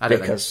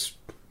 Because,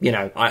 you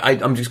know,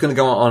 I'm just going to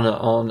go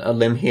on a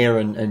limb here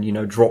and you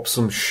know, drop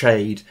some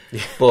shade. Yeah.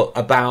 But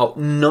about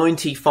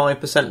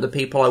 95% of the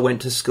people I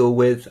went to school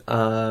with,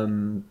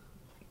 bunch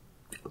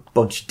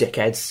of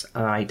dickheads.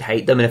 I'd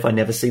hate them, and if I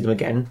never see them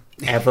again,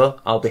 ever,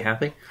 I'll be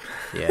happy.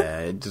 Yeah,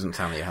 it doesn't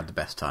sound like you had the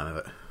best time of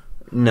it.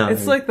 No.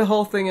 It's like the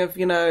whole thing of,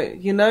 you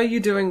know you're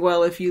doing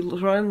well if you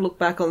try and look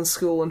back on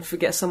school and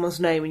forget someone's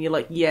name, and you're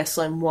like, yes,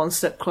 I'm one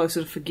step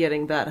closer to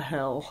forgetting that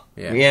hell.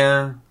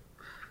 Yeah.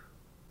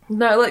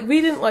 No, like,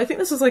 we didn't, I think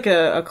this is like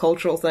a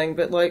cultural thing,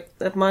 but like,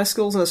 at my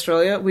schools in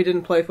Australia, we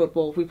didn't play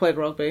football, we played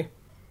rugby.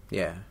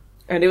 Yeah.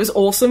 And it was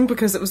awesome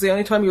because it was the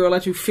only time you were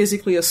allowed to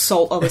physically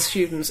assault other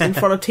students in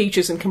front of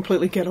teachers and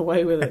completely get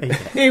away with it.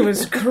 Yeah. It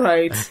was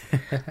great.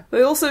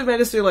 They also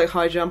made us do like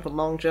high jump and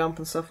long jump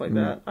and stuff like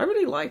that. I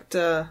really liked...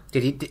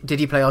 Did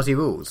he play Aussie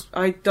rules?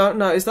 I don't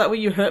know. Is that where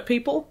you hurt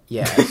people?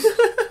 Yes.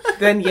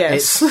 Then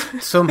yes.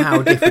 It's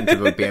somehow different to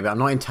rugby, but I'm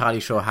not entirely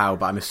sure how,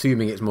 but I'm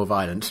assuming it's more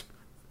violent.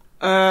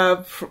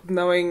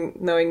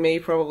 Knowing me,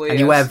 probably. And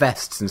you wear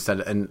vests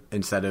instead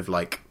of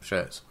like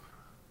shirts.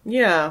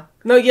 Yeah.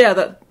 No,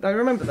 yeah, I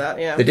remember that,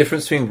 yeah. The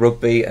difference between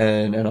rugby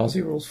and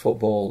Aussie rules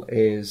football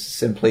is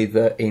simply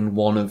that in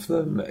one of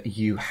them,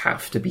 you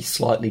have to be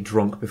slightly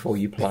drunk before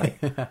you play.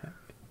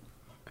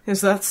 Is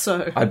that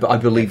so? I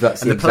believe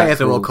that's and the the players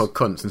rules. are all called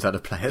cunts instead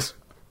of players.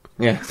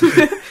 Yeah.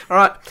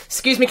 Alright,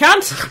 excuse me,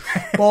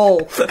 cunt!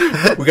 Ball.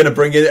 We're going to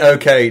bring in...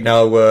 Okay,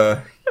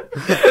 now...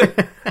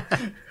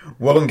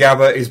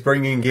 Wollongabba is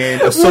bringing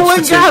in a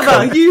substitute.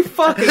 Wollongabba, you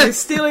fucking are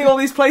stealing all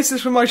these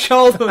places from my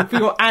childhood for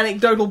your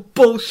anecdotal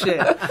bullshit.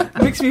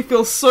 It makes me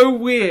feel so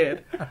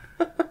weird.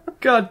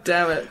 God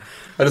damn it.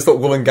 I just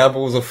thought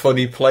Wollongabba was a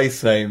funny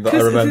place name that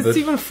I remembered. It's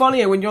even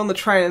funnier when you're on the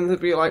train and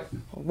they'd be like,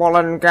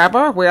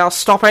 Wollongabba, we are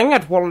stopping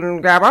at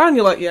Wollongabba, and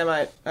you're like, yeah,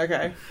 mate,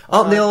 okay.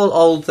 Aren't they all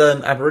old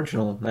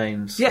Aboriginal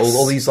names? Yes.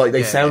 All these, like,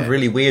 they sound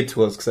really weird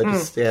to us, because they're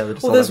just, they're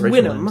just well, all there's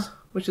Aboriginal Wynnum, names.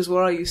 which is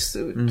where I used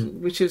to,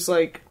 which is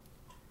like...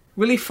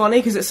 really funny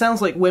because it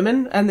sounds like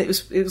women, and it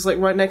was like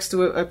right next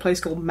to a place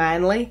called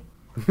Manly,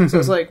 so it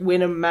was like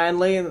Wynnum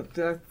Manly, and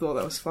I thought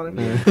that was funny.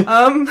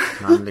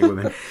 Manly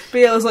women. But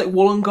yeah, there's like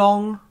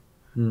Wollongong,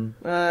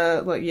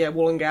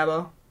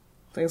 Wollongabba,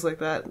 things like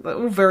that. Like,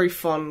 all very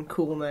fun,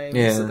 cool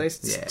names that they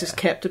just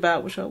kept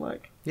about, which I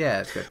like.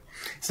 Yeah, it's good.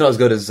 It's not as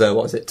good as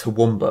what is it,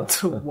 Toowoomba?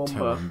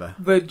 Toowoomba,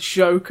 the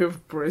joke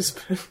of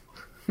Brisbane.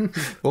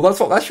 Well,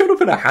 that showed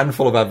up in a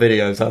handful of our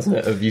videos, hasn't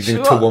it? Of using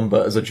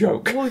Toowoomba as a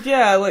joke. Well,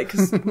 yeah, like,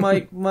 because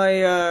my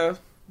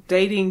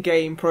dating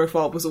game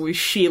profile was always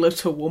Sheila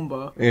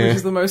Toowoomba, which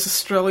is the most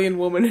Australian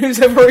woman who's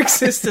ever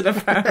existed,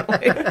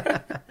 apparently.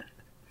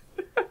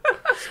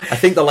 I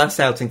think the last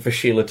outing for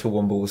Sheila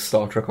Toowoomba was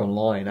Star Trek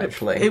Online,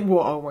 actually. It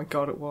was. Oh my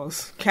god, it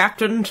was.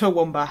 Captain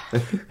Toowoomba.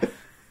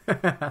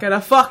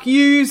 Gonna fuck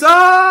yous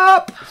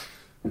up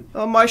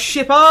on my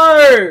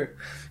ship-o!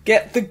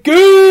 Get the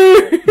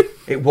goon!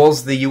 It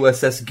was the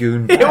USS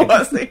Goon bag. It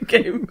was the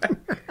goon bag.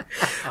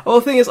 Well,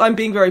 the thing is, I'm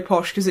being very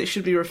posh because it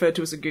should be referred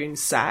to as a goon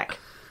sack.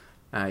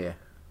 Ah, yeah.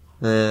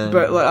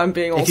 But like, I'm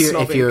being all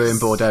snobby. If you were in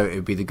Bordeaux, it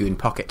would be the goon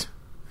pocket.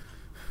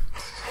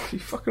 You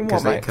fucking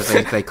what, mate? Because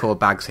they call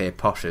bags here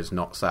poshers,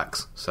 not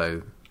sacks.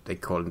 So they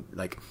call them,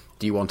 like,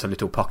 do you want a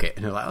little pocket?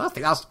 And you're like, I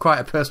think that's quite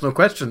a personal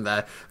question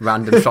there,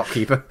 random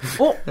shopkeeper.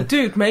 Well,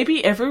 dude,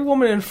 maybe every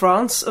woman in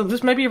France, or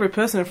just maybe every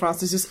person in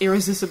France, is just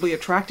irresistibly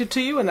attracted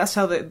to you, and that's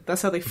how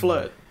they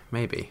flirt.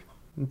 Maybe.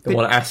 They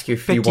want to ask you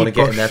if you want to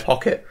get in their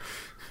pocket.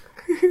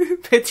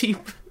 Petit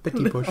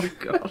bush. Oh,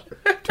 God.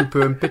 Tout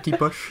peu un petit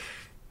bush.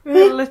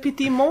 Le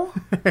petit mot.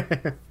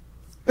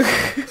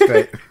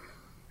 Great.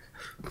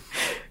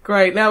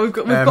 Great. Now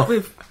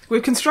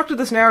we've constructed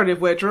this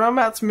narrative where Jerome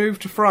Matt's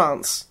moved to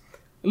France,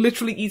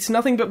 literally eats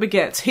nothing but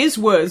baguettes. His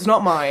words,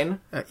 not mine.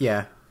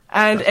 Yeah.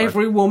 And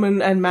every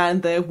woman and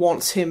man there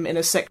wants him in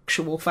a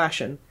sexual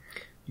fashion.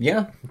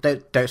 Yeah.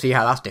 Don't see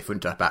how that's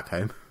different to back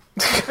home.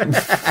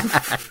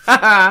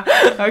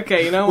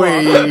 Okay, you know what?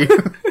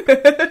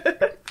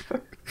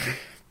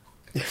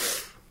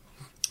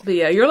 But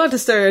yeah, you're allowed to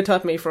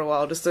stereotype me for a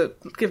while, just to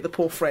give the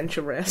poor French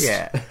a rest.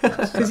 Yeah.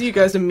 Because you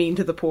guys are mean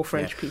to the poor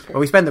French people.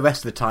 Well, we spend the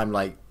rest of the time,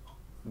 like,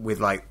 with,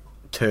 like,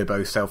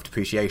 turbo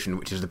self-depreciation,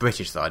 which is the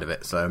British side of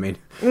it, so, I mean...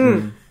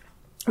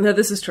 No,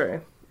 this is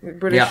true.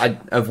 British... Yeah,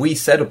 have we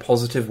said a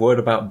positive word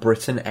about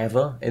Britain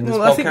ever in this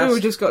podcast? I think we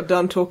just got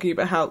done talking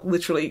about how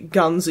literally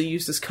guns are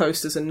used as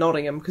coasters in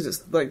Nottingham, because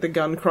it's, like, the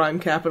gun crime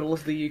capital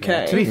of the UK.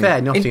 Yeah, to be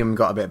fair, Nottingham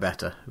got a bit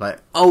better. Like,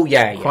 quite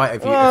a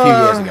few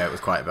years ago it was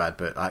quite bad,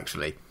 but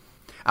actually...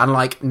 And,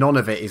 like, none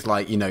of it is,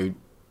 like, you know,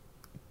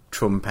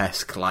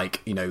 Trump-esque,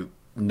 like, you know,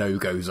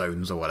 no-go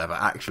zones or whatever.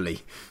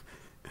 Actually,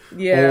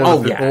 Yeah.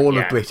 all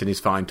of Britain is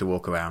fine to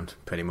walk around,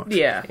 pretty much.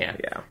 Yeah.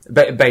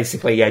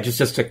 Basically,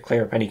 just to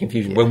clear up any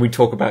confusion, when we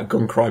talk about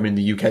gun crime in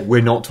the UK,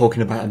 we're not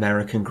talking about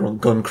American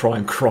gun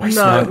crime. Christ,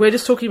 no, we're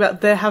just talking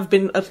about there have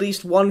been at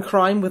least one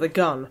crime with a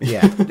gun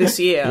this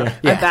year.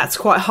 And that's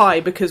quite high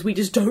because we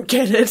just don't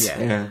get it.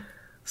 Yeah.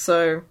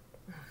 So...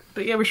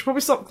 But yeah, we should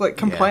probably stop like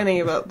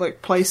complaining about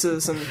like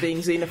places and being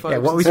xenophobes. Yeah,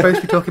 what are we supposed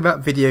to be talking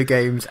about? Video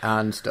games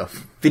and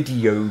stuff.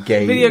 Video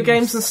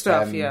games and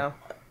stuff. Yeah.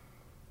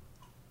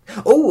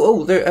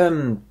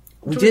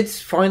 We did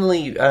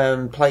finally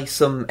play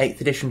some 8th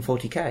edition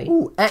 40k.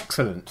 Oh,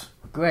 excellent!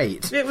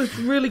 Great. It was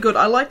really good.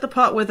 I liked the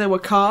part where there were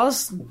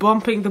cars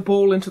bumping the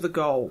ball into the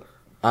goal.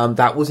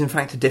 That was in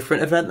fact a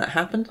different event that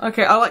happened.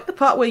 Okay, I like the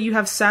part where you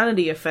have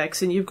sanity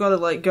effects and you've got to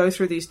like go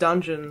through these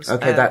dungeons.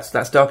 Okay,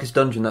 that's Darkest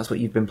Dungeon. That's what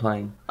you've been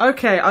playing.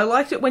 Okay, I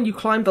liked it when you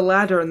climbed the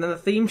ladder and then the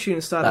theme tune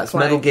started That's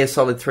playing. Metal Gear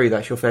Solid 3.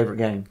 That's your favourite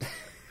game.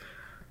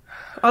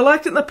 I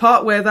liked it in the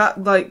part where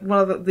that like one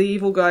of the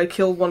evil guy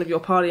killed one of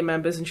your party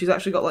members and she's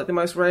actually got like the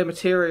most rare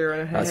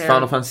materia in her That's hair.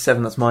 Final Fantasy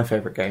 7. That's my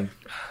favourite game.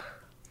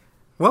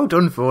 Well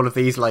done for all of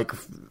these, like,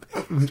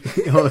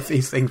 all of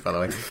these things, by the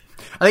way.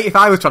 I think if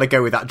I was trying to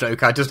go with that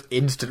joke, I'd just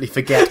instantly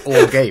forget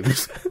all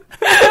games.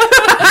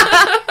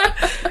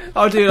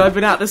 Oh, dude, I've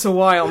been at this a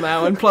while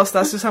now, and plus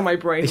that's just how my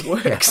brain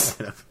works.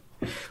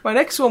 My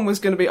next one was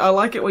going to be, I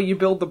like it where you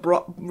build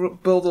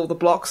build all the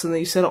blocks and then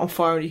you set it on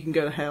fire and you can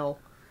go to hell,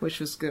 which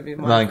was going to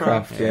be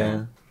Minecraft.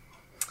 Yeah.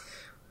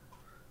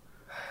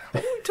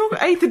 Talk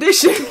 8th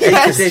edition.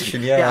 8th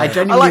edition, yeah. I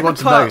genuinely want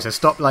to know, so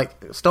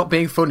stop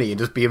being funny and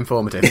just be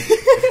informative.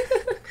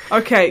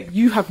 Okay,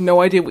 you have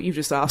no idea what you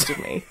just asked of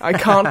me. I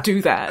can't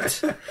do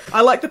that. I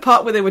like the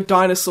part where there were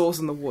dinosaurs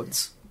in the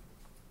woods.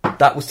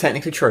 That was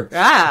technically true.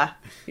 Ah,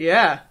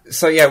 yeah.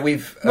 So yeah,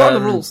 we've What are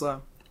the rules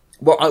though?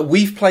 Well,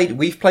 we've played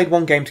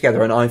one game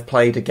together, and I've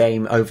played a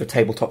game over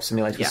Tabletop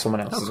Simulator with someone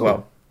else as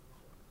well.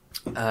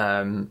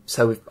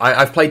 So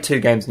I've played 2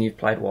 games, and you've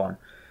played 1.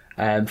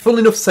 Funnily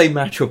enough, same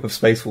matchup of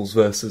Space Wolves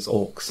versus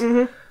Orcs.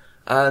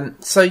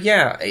 Mm-hmm. So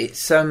yeah,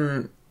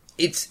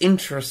 it's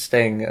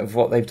interesting of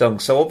what they've done.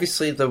 So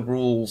obviously the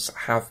rules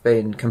have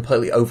been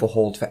completely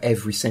overhauled for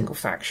every single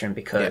faction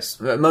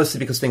mostly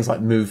because things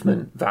like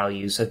movement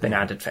values have been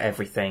added for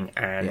everything,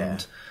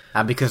 and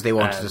because they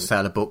wanted to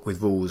sell a book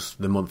with rules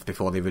the month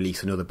before they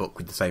release another book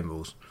with the same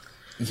rules.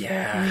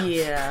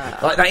 Yeah.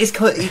 Like that's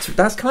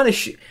kind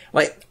of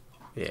like.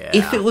 Yeah.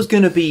 If it was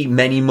going to be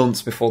many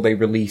months before they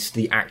released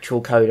the actual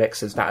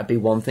codexes, that'd be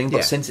one thing.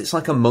 But since it's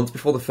like a month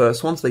before the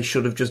first ones, they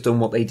should have just done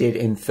what they did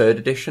in 3rd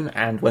edition,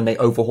 and when they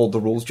overhauled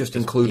the rules, just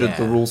included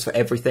the rules for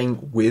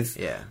everything with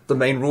the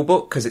main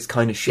rulebook, because it's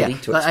kind of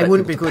shitty to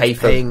expect people to pay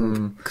for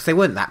because they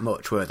weren't that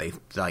much, were they?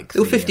 Like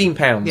they were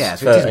 £15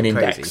 so for an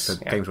index,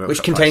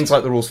 which contains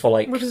like the rules for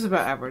like which is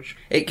about average.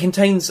 It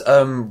contains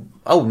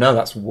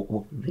that's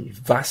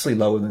vastly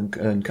lower than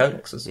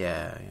codexes.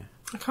 Yeah.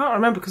 I can't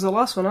remember because the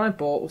last one I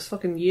bought was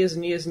fucking years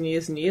and years and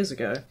years and years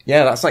ago.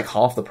 Yeah, that's like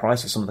half the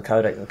price of some of the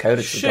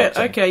codex. Shit.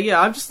 Okay, yeah.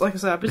 I'm just like I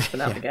said, I've just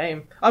been out of the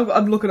game.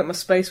 I'm looking at my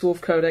Space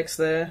Wolf codex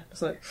there.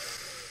 It's like,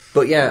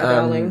 but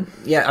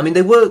I mean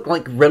they were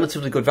like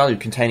relatively good value,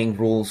 containing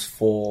rules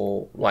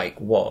for like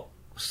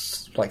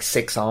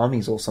 6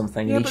 armies or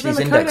something. Yeah, in each but of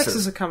then these the indexes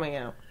codexes are coming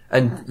out,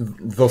 and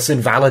thus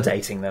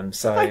invalidating them.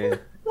 So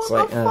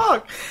what the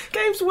fuck?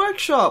 Games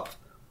Workshop.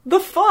 The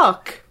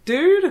fuck,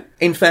 dude?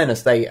 In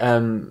fairness, they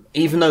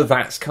even though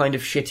that's kind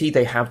of shitty,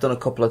 they have done a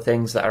couple of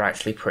things that are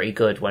actually pretty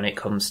good when it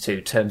comes to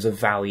terms of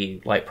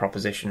value, like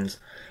propositions.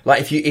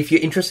 Like if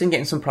you're interested in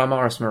getting some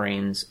Primaris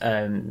Marines,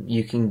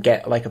 you can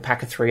get like a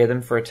pack of 3 of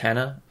them for a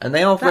tenner, and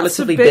they are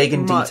relatively big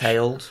and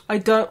detailed. I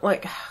don't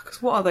like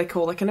because what are they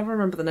called? I can never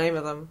remember the name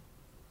of them.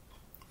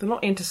 They're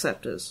not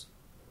interceptors.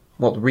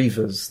 What,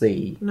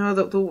 Reavers? No,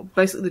 the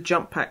basically the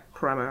jump pack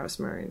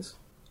Primaris Marines.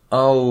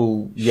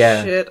 Oh,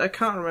 yeah. Shit, I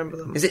can't remember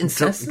them. Is it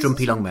Incestors?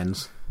 Jumpy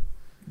Longmens.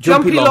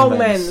 Jumpy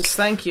Longmens,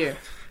 thank you.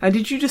 And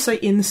did you just say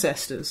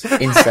Incestors?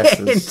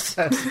 Incestors.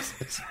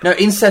 No,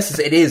 Incestors,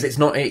 it is. It's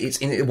not. It's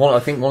in one. I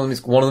think one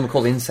of them are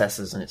called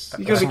Incestors, and it's.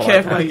 You gotta be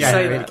careful how you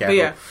say that. But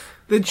yeah,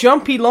 the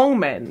Jumpy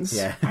Longmens.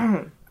 Yeah.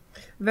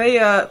 They,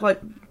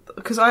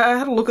 because I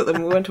had a look at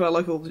them, we went to our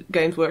local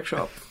Games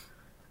Workshop,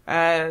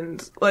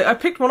 and, like, I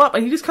picked one up,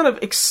 and he just kind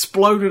of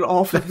exploded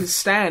off of his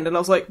stand, and I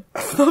was like,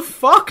 the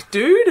fuck,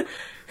 dude?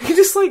 He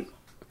just, like,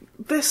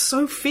 they're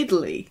so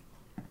fiddly.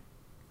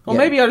 Or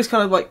maybe I just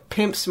kind of, like,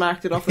 pimp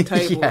smacked it off the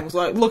table and was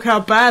like, look how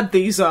bad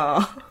these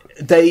are.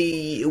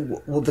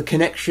 The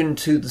connection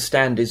to the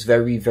stand is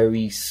very,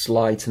 very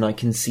slight, and I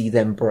can see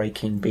them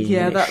breaking being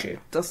an issue. Yeah,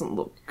 that doesn't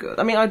look good.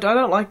 I mean, I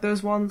don't like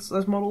those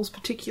models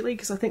particularly,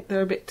 because I think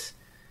they're a bit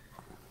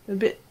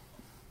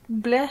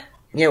bleh.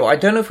 Yeah, well, I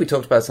don't know if we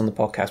talked about this on the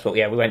podcast, but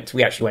yeah,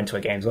 we actually went to a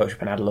Games Workshop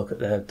and had a look at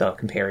the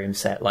Dark Imperium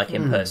set, like,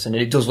 in person,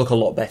 and it does look a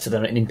lot better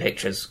than in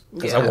pictures,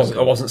 because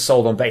I wasn't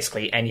sold on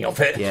basically any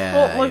of it.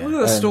 Look at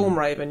the Storm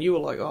Raven, you were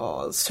like,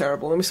 oh, it's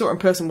terrible, and we saw it in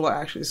person, we're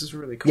like, actually, this is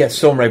really cool. Yeah,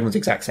 Storm Raven was the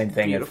exact same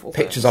thing. Beautiful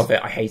pictures of it,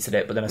 I hated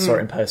it, but then I saw it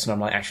in person, I'm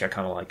like, actually, I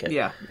kind of like it.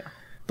 Yeah.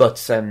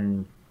 But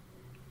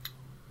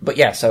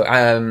yeah, so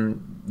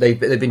they've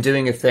been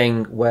doing a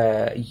thing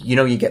where,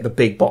 you get the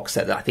big box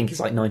set that I think is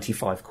like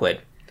 £95.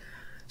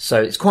 So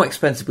it's quite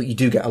expensive, but you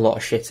do get a lot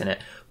of shit in it.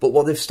 But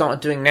what they've started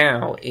doing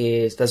now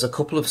is there's a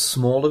couple of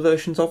smaller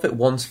versions of it.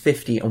 One's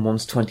 50 and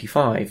one's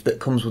 25 that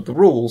comes with the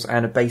rules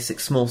and a basic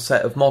small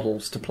set of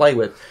models to play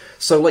with.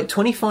 So like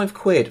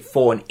 £25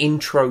 for an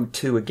intro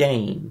to a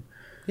game.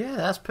 Yeah,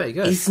 that's pretty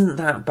good. Isn't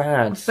that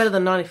bad? It's better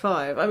than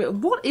 95. I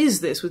mean, what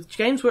is this with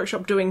Games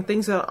Workshop doing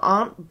things that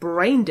aren't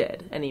brain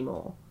dead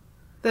anymore?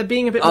 They're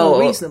being a bit more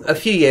reasonable. A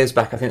few years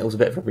back, I think there was a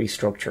bit of a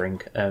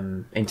restructuring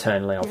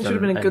internally of them. It should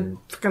have been a good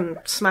fucking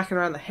smacking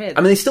around the head.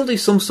 I mean, they still do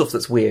some stuff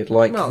that's weird,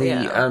 like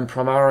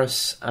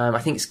Primaris,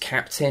 I think it's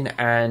Captain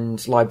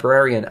and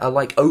Librarian are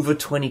like over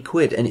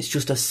 £20, and it's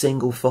just a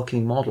single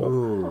fucking model.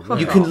 Ooh,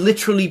 you can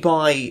literally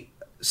buy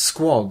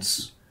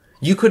squads.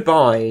 You could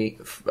buy,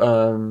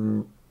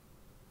 you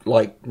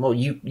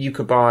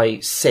could buy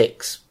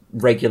 6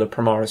 regular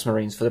Primaris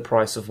Marines for the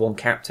price of one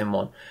Captain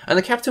one. And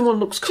the Captain one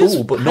looks cool,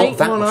 Just but not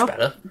that much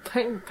better.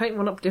 Paint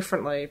one up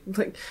differently.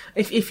 Like,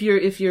 if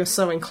you're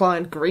so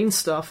inclined green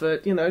stuff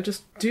it,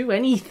 just do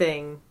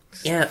anything.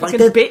 Yeah, like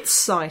bits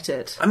sight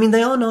it. I mean,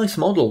 they are nice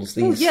models,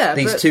 these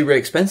two really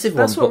expensive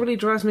ones. That's what really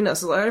drives me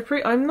nuts.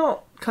 I'm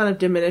not kind of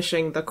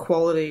diminishing the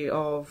quality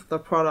of the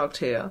product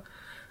here.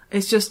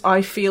 It's just,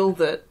 I feel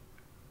that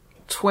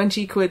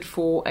 £20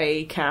 for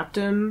a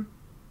Captain,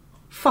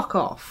 fuck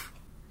off.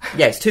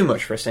 Yeah, it's too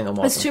much for a single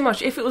model. It's too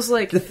much. If it was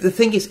like... The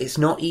thing is, it's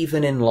not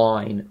even in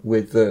line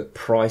with the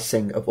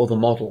pricing of other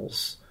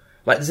models.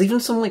 Like, there's even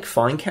some, like,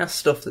 Finecast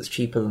stuff that's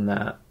cheaper than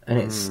that, and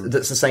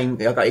that's the same,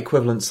 that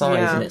equivalent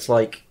size, and it's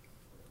like,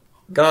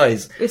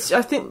 guys...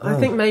 I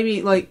think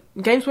maybe, like,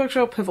 Games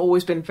Workshop have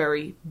always been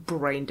very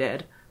brain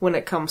dead when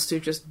it comes to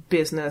just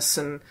business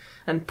and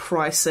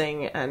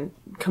pricing and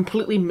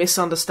completely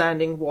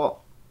misunderstanding what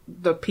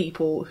the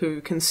people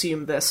who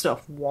consume their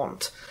stuff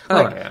want.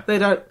 They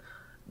don't...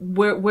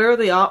 Where are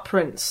the art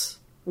prints?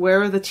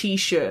 Where are the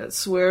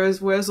T-shirts?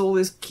 Where's all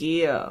this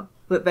gear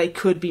that they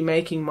could be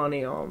making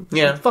money on?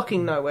 Yeah,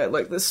 fucking nowhere.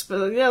 Like this.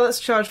 Let's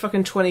charge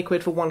fucking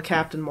 £20 for one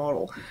Captain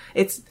model.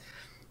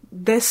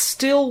 They've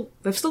still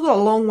got a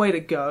long way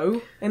to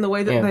go in the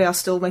way that they are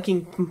still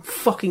making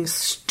fucking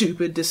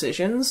stupid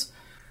decisions.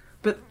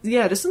 But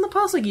yeah, just in the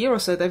past year or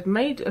so, they've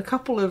made a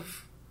couple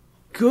of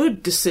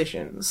good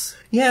decisions.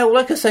 Yeah, well,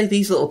 like I say,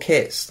 these little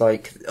kits,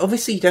 like,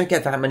 obviously you don't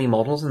get that many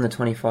models in the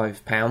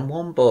 £25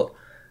 one, but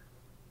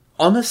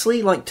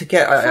honestly, like, to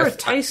get... For a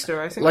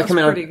taster, I think that's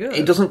pretty good.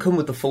 It doesn't come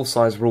with the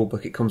full-size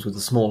rulebook, it comes with the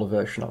smaller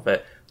version of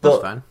it. But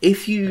that's fine.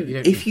 if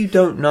you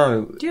don't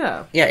know...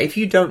 Yeah, if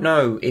you don't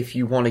know if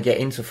you want to get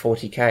into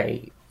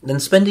 40k, then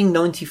spending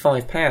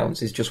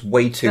 £95 is just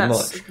way too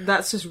much.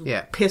 That's just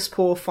piss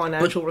poor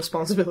financial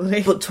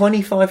responsibility. But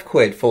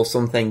 £25 for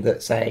something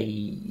that's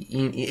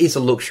is a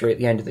luxury at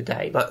the end of the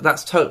day,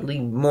 that's totally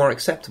more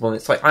acceptable. And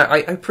it's like, I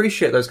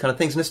appreciate those kind of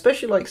things, and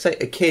especially like, say,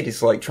 a kid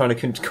is like trying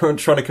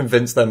to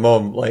convince their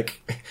mum,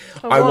 like,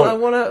 I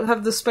want to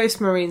have the Space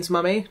Marines,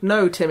 mummy.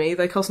 No, Timmy,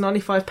 they cost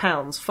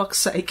 £95. Fuck's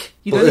sake,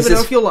 you don't even know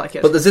if you'll like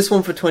it. But there's this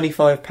one for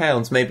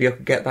 £25. Maybe I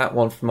could get that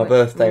one for my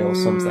birthday or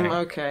something.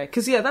 Okay,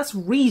 because that's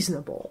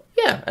reasonable.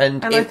 Yeah,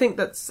 and I think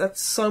that's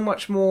so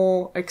much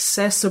more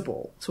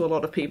accessible to a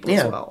lot of people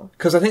as well.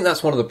 Because I think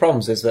that's one of the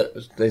problems is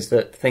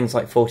that things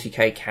like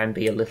 40k can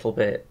be a little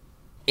bit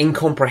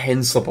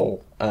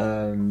incomprehensible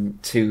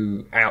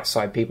to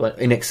outside people,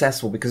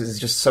 inaccessible because it's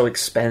just so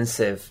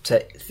expensive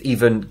to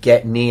even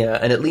get near.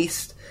 And at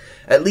least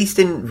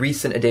in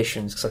recent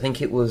editions, because I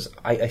think it was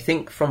I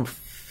think from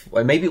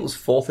maybe it was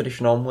 4th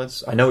edition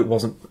onwards. I know it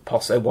wasn't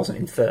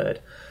in 3rd.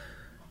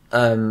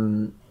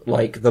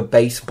 Like, the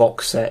base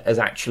box set has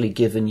actually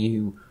given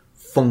you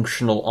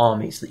functional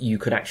armies that you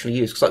could actually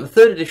use. Because, like,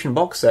 the 3rd edition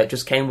box set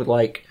just came with,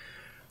 like,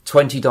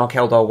 20 Dark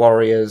Eldar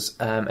warriors,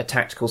 a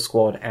tactical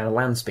squad, and a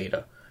land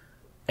speeder.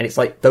 And it's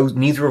like,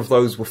 neither of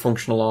those were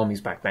functional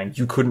armies back then.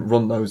 You couldn't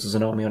run those as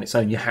an army on its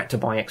own. You had to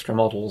buy extra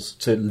models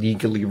to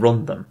legally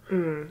run them.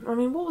 I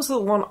mean, what was the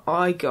one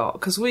I got?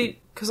 Because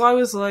I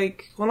was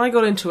like, when I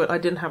got into it, I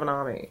didn't have an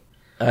army.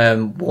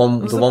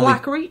 Was the it one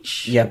Black we,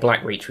 Reach? yeah,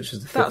 Black Reach, which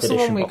was the 5th That's the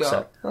edition one we box got.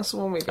 set. That's the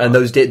one we got. And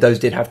those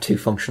did have 2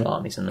 functional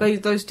armies in them.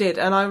 Those did,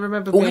 and I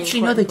remember Oh, being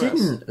actually, quite no, they impressed.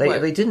 didn't. Wait.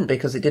 They didn't,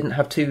 because it didn't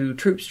have 2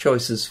 troops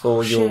choices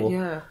for Shit, your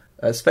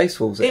yeah. Space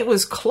Wolves. It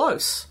was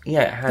close.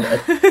 Yeah,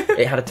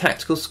 it had a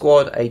tactical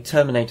squad, a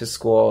Terminator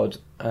squad,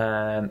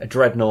 a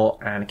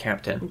Dreadnought, and a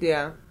Captain.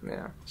 Yeah.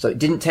 So it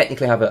didn't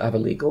technically have a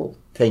legal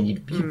thing. You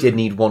did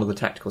need one of the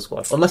tactical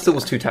squads, unless there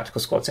was 2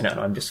 tactical squads in it,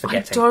 and I'm just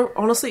forgetting.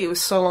 Honestly, it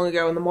was so long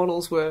ago, and the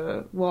models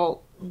were,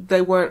 well,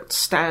 they weren't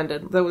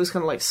standard. They were just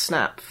kind of like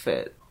snap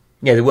fit.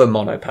 Yeah, they were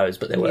monopose,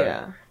 but they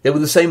were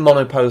the same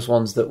monopose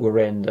ones that were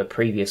in the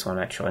previous one,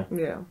 actually.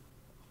 Yeah.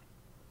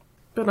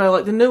 But no,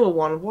 like the newer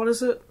one, what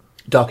is it?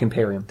 Dark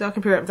Imperium. Dark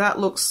Imperium. That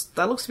looks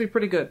to be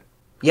pretty good.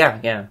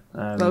 Yeah.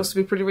 That looks to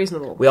be pretty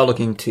reasonable. We are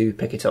looking to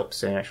pick it up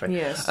soon, actually.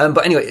 Yes.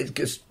 But anyway,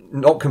 it's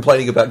not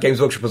complaining about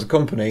Games Workshop as a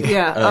company.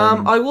 Yeah.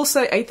 I will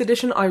say 8th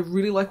edition, I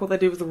really like what they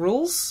do with the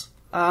rules.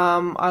 They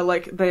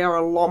are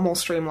a lot more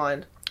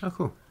streamlined. Oh,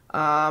 cool.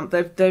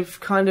 They've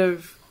kind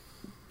of...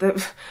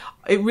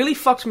 It really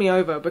fucked me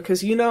over,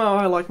 because you know how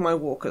I like my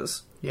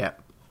walkers. Yeah.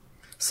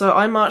 So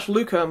I marched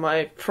Luca,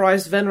 my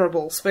prized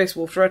venerable Space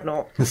Wolf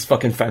Dreadnought. This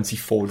fucking fancy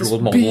four-drawer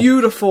model.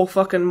 Beautiful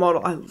fucking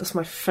model. That's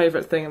my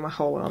favourite thing in my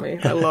whole army.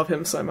 I love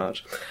him so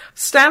much.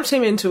 Stamped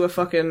him into a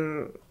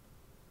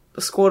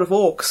squad of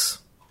orcs.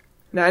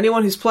 Now,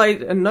 anyone who's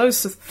played and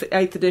knows the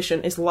 8th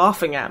edition is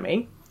laughing at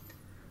me,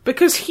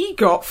 because he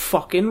got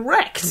fucking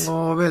wrecked.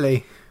 Oh,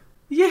 really?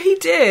 Yeah, he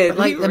did.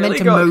 Like, he they're really meant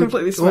to got mow...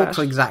 completely smashed.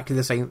 Orcs are exactly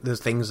the same.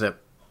 There's things that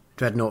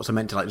Dreadnoughts are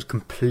meant to, like, just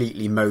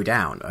completely mow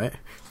down, right?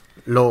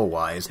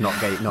 Lore-wise, not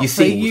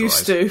They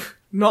used to.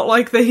 Not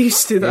like they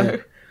used to, though. Yeah.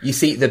 You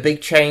see,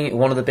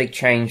 one of the big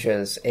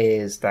changes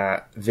is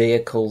that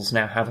vehicles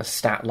now have a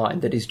stat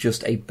line that is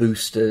just a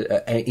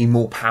booster, a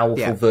more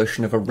powerful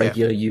version of a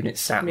regular unit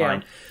stat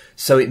line.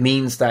 So it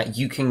means that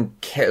you can,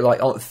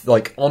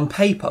 like on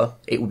paper,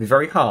 it would be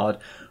very hard,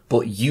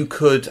 but you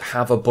could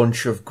have a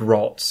bunch of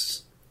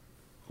grots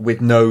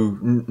with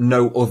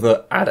no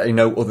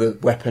other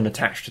weapon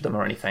attached to them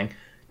or anything,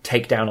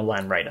 take down a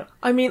Land Raider.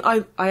 I mean,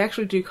 I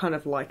actually do kind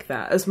of like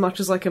that, as much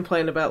as I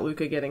complain about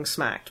Luca getting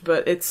smacked,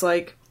 but it's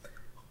like...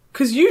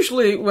 Because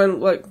usually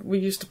when we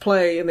used to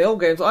play in the old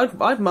games,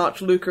 I'd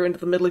march Luca into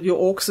the middle of your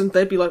orcs and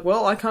they'd be like,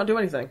 well, I can't do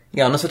anything.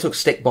 Yeah, unless I took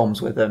stick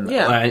bombs with them.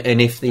 Yeah. And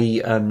if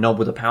the knob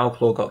with the power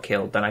claw got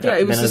killed, then I don't... Yeah,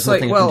 it was just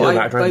like, well,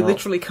 I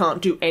literally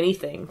can't do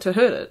anything to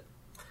hurt it.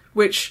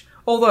 Which,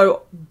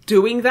 although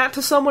doing that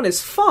to someone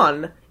is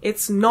fun,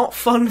 it's not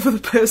fun for the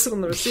person on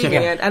the receiving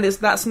end, and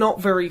that's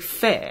not very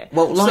fair.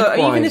 Well,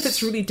 so even if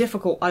it's really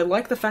difficult, I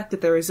like the fact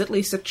that there is at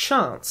least a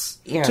chance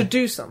to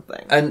do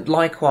something. And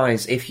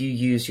likewise, if you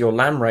use your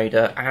Land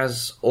Raider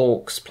as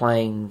orcs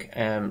playing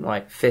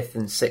 5th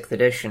and 6th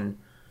edition,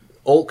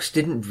 orcs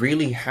didn't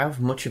really have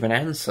much of an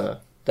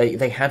answer.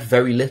 They had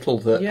very little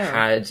that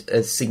had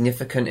a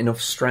significant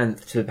enough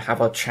strength to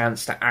have a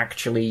chance to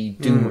actually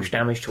do much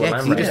damage to a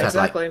Land you Raider. just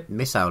had like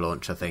missile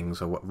launcher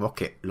things or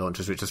rocket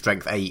launchers, which are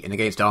strength 8, and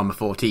against armor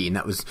 14,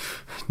 that was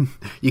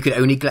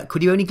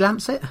could you only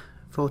glance it?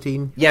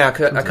 14. Yeah, I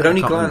could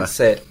only glance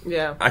it.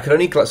 Yeah, I could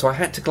only so I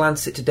had to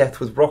glance it to death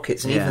with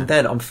rockets, and even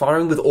then, I'm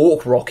firing with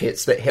orc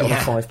rockets that hit on a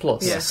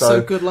 5+. Yeah,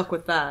 so good luck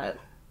with that.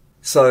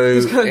 So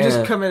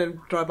just come in and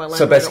drive my Land Raider.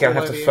 So basically, I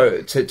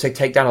have to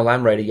take down a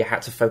Land Raider. You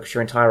had to focus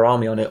your entire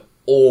army on it,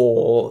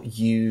 or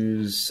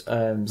use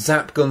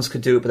zap guns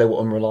could do it, but they were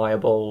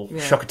unreliable. Yeah.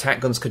 Shock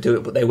attack guns could do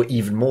it, but they were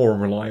even more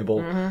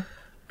unreliable. Mm-hmm.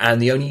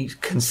 And the only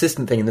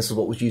consistent thing, and this is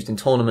what was used in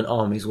tournament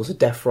armies, was a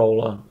death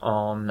roller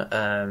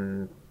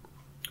on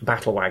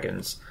battle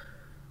wagons.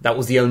 That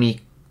was the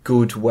only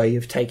good way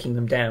of taking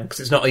them down, because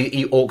it's not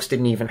orcs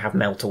didn't even have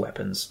melter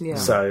weapons. Yeah.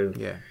 So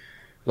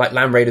like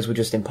Land Raiders were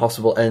just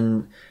impossible,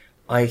 and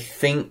I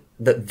think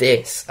that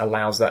this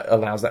allows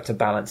that to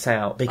balance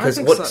out, because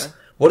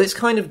what it's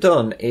kind of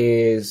done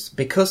is,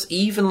 because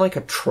even like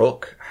a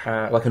truck,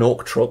 like an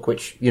orc truck,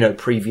 which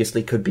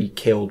previously could be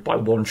killed by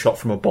one shot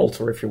from a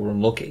bolter if you were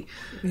unlucky.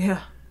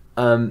 Yeah.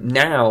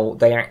 Now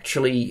they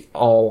actually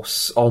are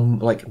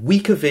like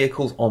weaker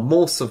vehicles are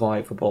more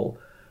survivable.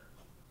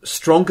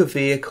 Stronger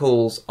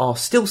vehicles are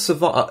still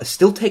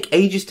take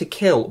ages to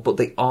kill, but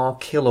they are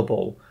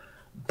killable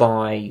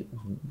by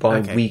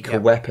weaker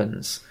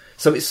weapons.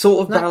 So it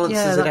sort of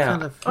balances it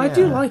out. I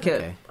do like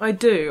it. I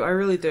do. I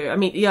really do. I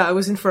mean, I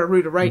was in for a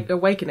rude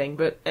awakening,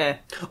 but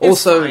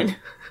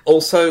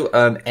Also,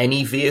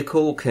 any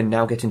vehicle can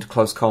now get into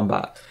close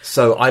combat.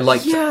 So I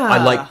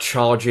like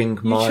charging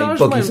my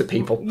buggies at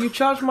people. You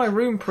charged my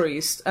Rune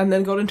Priest and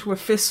then got into a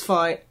fist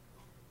fight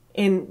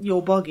in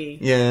your buggy.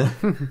 Yeah.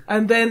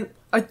 And then,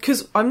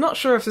 because I'm not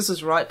sure if this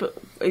is right, but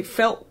it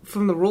felt,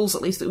 from the rules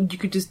at least, that you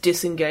could just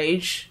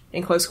disengage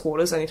in close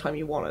quarters anytime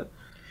you wanted.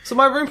 So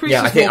my Rune Priest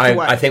just walked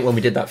away. I think when we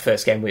did that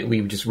first game,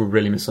 we were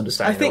really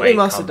misunderstanding the way we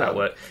must have done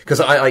worked.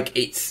 Because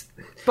it's...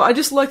 But I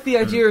just like the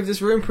idea of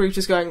this Rune Priest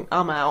just going,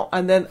 I'm out,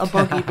 and then a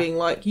buggy being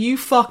like, you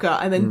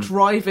fucker, and then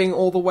driving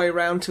all the way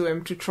round to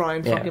him to try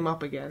and fuck him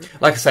up again.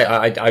 Like I say,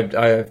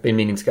 I've been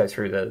meaning to go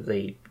through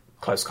the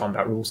close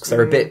combat rules because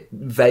they're a bit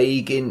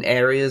vague in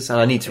areas, and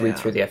I need to read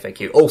through the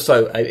FAQ.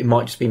 Also, it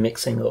might just be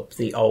mixing up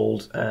the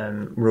old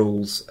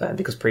rules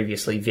because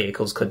previously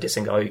vehicles could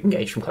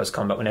disengage from close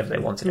combat whenever they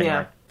wanted.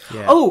 Anyway.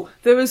 Yeah. Oh,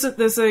 there's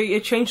a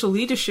change to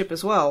leadership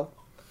as well.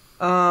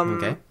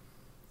 Okay.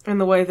 In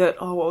the way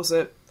that what was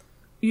it?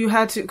 You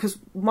had to, because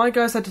my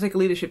guys had to take a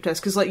leadership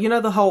test because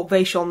the whole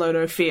 "they shall know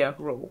no fear"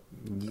 rule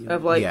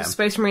of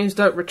Space Marines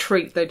don't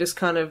retreat; they just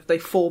they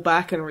fall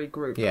back and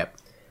regroup. Yeah.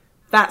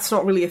 That's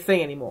not really a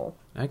thing anymore.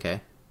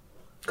 Okay.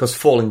 Because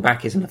falling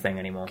back isn't a thing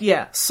anymore.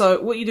 Yeah,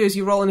 so what you do is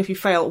you roll, and if you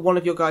fail, one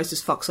of your guys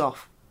just fucks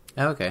off.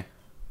 Oh, okay.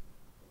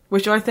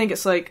 Which I think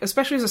it's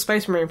especially as a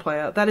Space Marine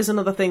player, that is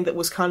another thing that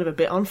was kind of a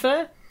bit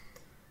unfair.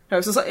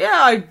 It's just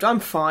I'm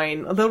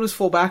fine. They'll just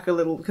fall back a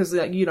little, because,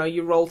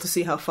 you roll to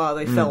see how far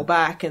they fell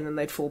back, and then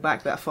they'd fall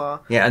back that far.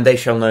 Yeah, and they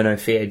shall know no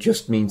fear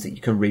just means that you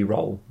can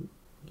re-roll.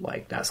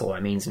 That's all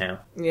it means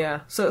now.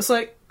 Yeah, so it's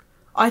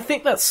I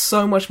think that's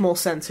so much more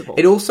sensible.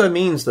 It also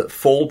means that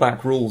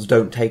fallback rules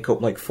don't take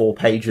up 4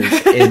 pages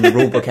in the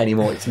rulebook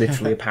anymore. It's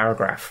literally a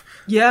paragraph.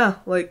 Yeah,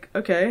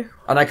 okay.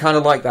 And I kind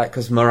of like that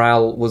because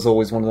morale was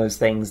always one of those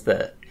things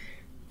that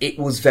it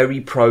was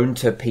very prone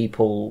to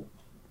people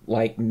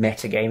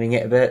metagaming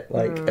it a bit,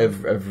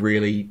 of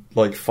really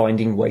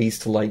finding ways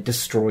to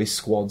destroy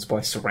squads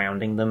by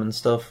surrounding them and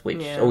stuff,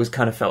 which always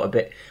kind of felt a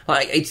bit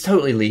it's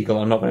totally legal.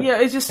 I'm not going to,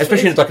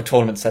 especially in a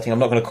tournament setting. I'm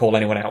not going to call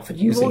anyone out for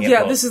using it.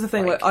 Yeah, this is the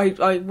thing.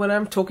 I when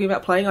I'm talking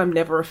about playing, I'm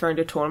never referring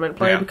to tournament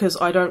play because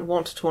I don't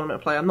want to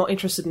tournament play. I'm not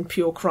interested in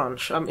pure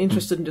crunch. I'm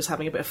interested in just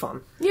having a bit of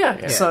fun.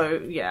 Yeah. So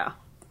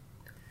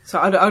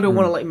I don't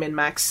want to min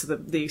max to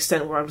the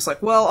extent where I'm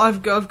just well,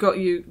 I've got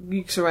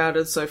you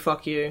surrounded, so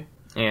fuck you.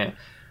 Yeah.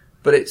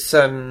 But it's,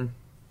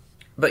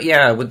 but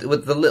yeah, with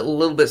the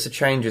little bits of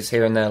changes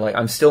here and there,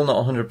 I'm still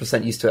not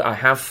 100% used to it. I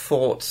have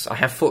fought some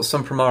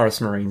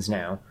Primaris Marines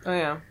now. Oh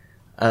yeah.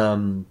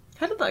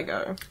 How did that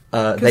go?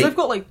 Because they've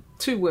got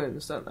 2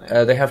 wounds, don't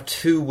they? They have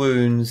 2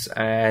 wounds,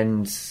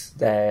 and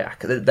I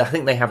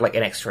think they have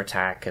an extra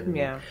attack, and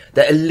they're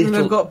a little. And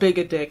they've got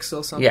bigger dicks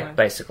or something. Yeah,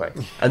 basically,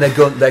 and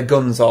their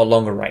guns are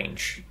longer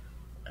range.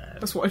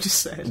 That's what I just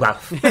said. Well,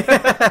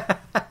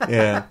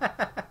 yeah.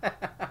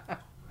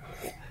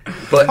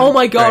 But, oh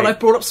my god, I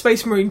brought up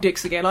Space Marine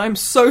dicks again. I'm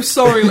so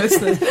sorry,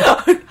 listeners.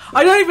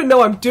 I don't even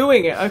know I'm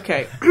doing it.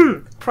 Okay.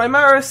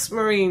 Primaris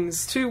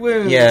Marines, 2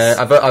 wounds. Yeah,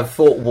 I've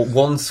fought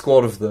 1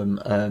 squad of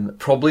them.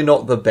 Probably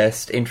not the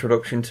best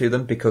introduction to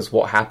them, because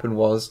what happened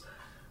was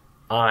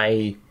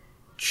I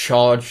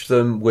charged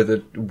them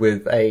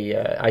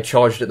I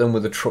charged at them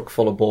with a truck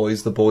full of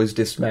boys. The boys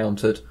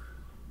dismounted,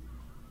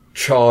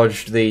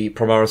 charged the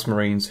Primaris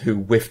Marines, who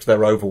whiffed their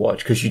Overwatch,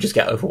 because you just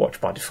get Overwatch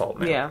by default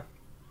now. Yeah.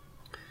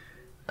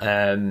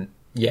 And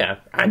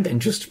then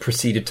just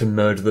proceeded to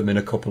murder them in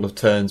a couple of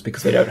turns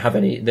because they don't have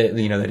any, they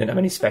didn't have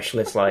any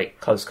specialists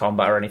close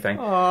combat or anything.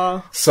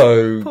 Aww,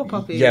 so poor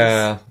puppies.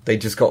 Yeah, they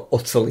just got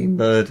utterly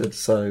murdered.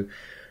 So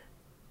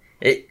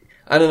I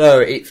don't know.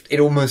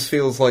 It almost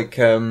feels like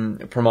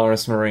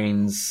Primaris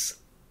Marines.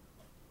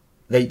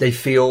 They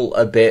feel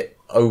a bit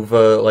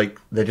over,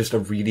 they're just a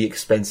really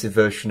expensive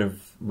version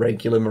of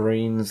regular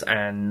Marines,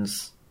 and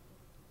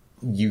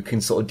you can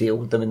sort of deal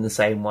with them in the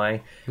same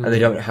way, and they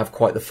don't have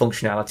quite the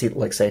functionality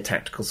that, say, a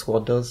tactical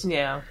squad does.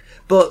 Yeah.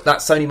 But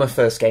that's only my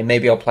first game.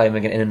 Maybe I'll play them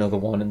again in another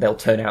one, and they'll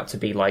turn out to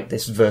be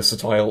this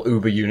versatile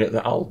uber unit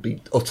that I'll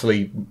be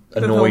utterly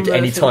annoyed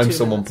anytime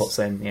someone puts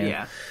in.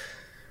 Yeah.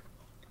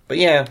 But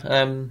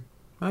yeah,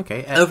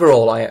 okay.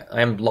 Overall, I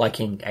am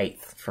liking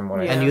 8th from what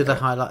I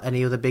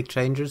Any other big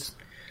changes?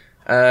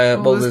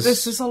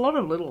 There's a lot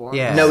of little ones.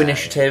 no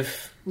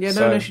initiative. Yeah,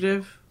 no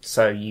initiative.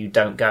 So you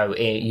don't go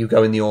in, you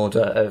go in the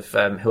order of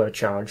who are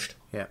charged.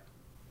 Yeah.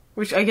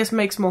 Which I guess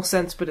makes more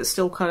sense, but it's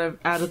still kind of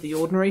out of the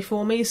ordinary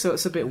for me, so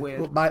it's a bit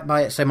weird.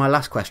 Well, so my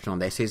last question on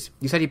this is,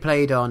 you said you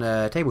played on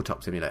a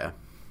Tabletop Simulator.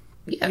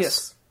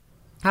 Yes.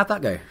 How'd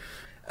that go?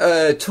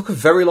 It took a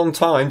very long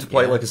time to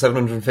play a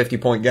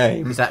 750-point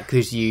game. Is that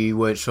because you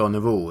weren't sure on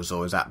the rules,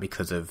 or is that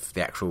because of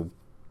the actual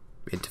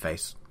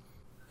interface?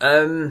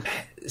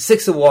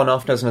 6 of one,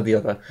 half dozen of the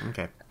other.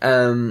 Okay.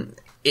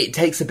 It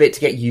takes a bit to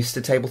get used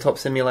to Tabletop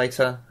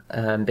Simulator,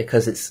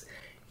 because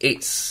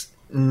it's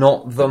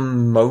not the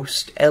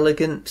most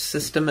elegant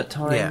system at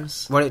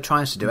times. Yeah. Well, it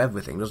tries to do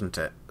everything, doesn't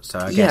it? So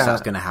I guess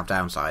that's going to have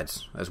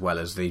downsides, as well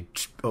as the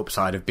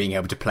upside of being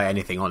able to play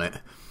anything on it.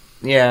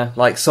 Yeah,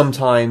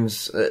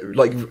 sometimes,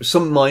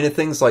 some minor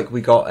things,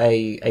 we got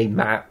a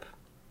map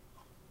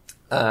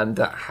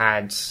that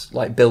had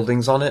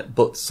buildings on it,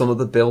 but some of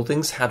the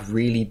buildings had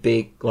really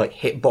big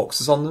hit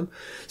boxes on them.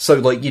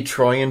 So you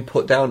try and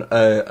put down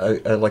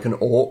an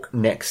orc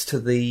next to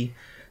the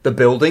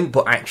building,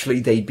 but actually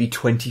they'd be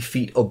 20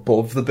 feet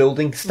above the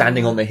building,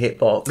 standing on the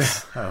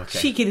hitbox. Okay.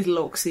 Cheeky little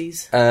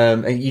orcsies.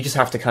 And you just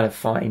have to kind of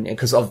find,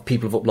 because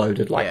people have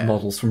uploaded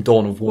models from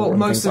Dawn of War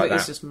and things like that. Most of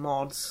it is just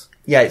mods.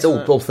 Yeah, it's all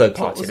third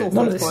party. It's all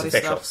third party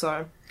stuff.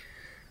 So.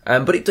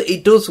 But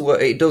it does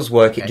work. It does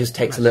work. Okay. It just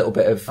takes a little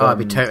bit of. I'd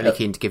be totally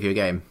keen to give you a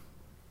game.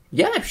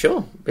 Yeah,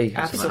 sure.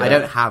 Absolutely. I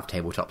don't have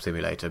Tabletop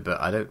Simulator,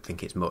 but I don't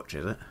think it's much,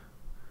 is it?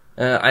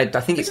 I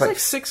think it's like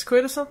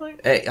 £6 or something.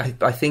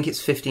 I think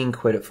it's 15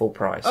 quid at full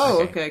price.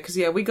 Oh, okay. Because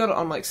we got it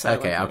on like sale.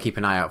 Okay, I'll keep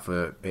an eye out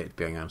for it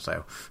being on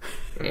sale.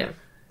 Yeah.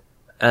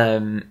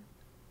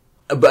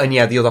 But the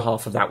other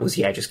half of that was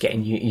just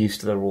getting used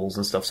to the rules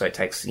and stuff. So it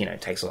takes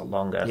a lot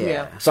longer.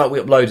 Yeah. So we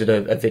uploaded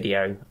a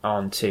video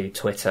onto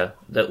Twitter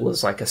that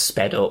was like a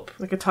sped up,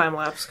 like a time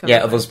lapse.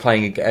 Of us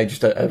playing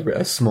just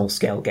a small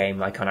scale game,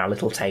 like on our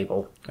little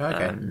table.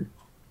 Okay.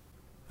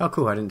 Oh,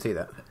 cool! I didn't see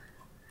that.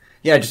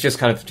 Yeah, just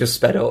sped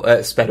up,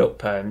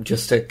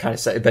 just to kind of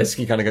say,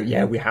 basically kind of go.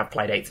 Yeah, we have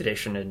played 8th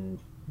edition, and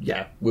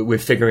we're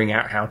figuring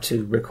out how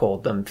to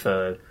record them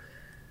for.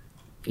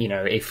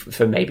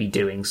 For maybe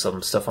doing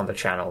some stuff on the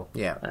channel,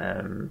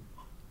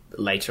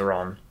 later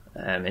on,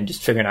 and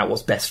just figuring out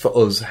what's best for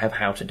us,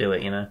 how to do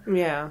it,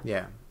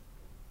 Yeah.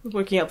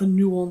 Working out the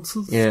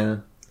nuances. Yeah.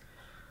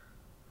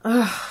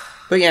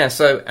 But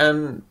so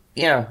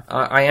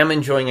I am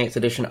enjoying 8th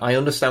edition. I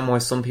understand why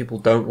some people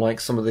don't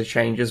like some of the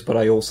changes, but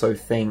I also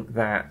think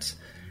that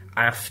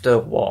after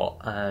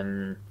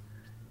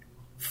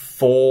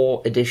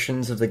 4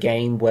 editions of the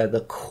game where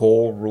the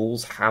core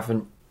rules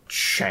haven't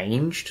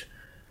changed.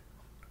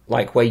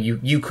 Like, where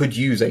you could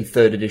use a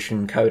 3rd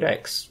edition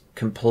codex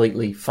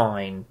completely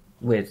fine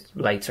with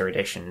later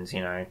editions,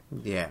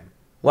 Yeah.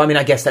 Well, I mean,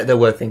 I guess that there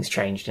were things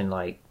changed in,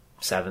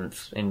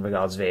 7th in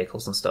regards to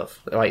vehicles and stuff.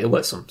 Like, there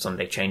were some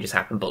big changes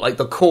happened, but,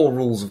 the core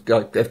rules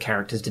of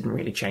characters didn't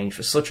really change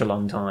for such a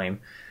long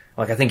time.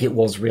 I think it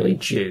was really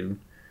due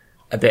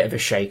a bit of a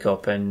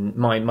shake-up, and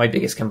my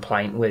biggest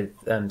complaint with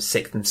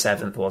 6th and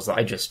 7th was that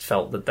I just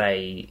felt that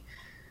they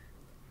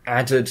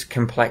added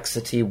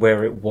complexity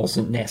where it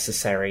wasn't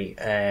necessary.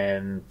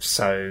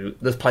 So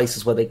there's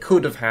places where they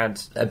could have had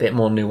a bit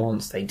more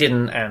nuance, they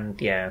didn't, and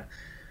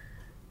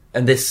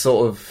this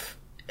sort of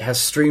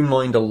has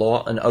streamlined a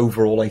lot, and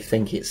overall I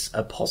think it's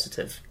a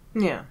positive.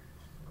 Yeah.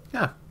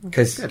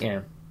 Because,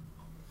 I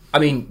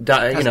mean,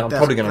 I'm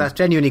probably going to... That's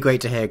genuinely great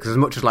to hear, because as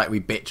much as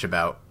we bitch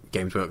about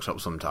Games Workshop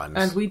sometimes...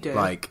 And we do.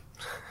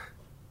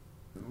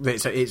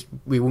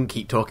 We wouldn't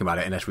keep talking about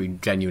it unless we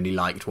genuinely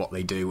liked what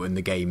they do and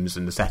the games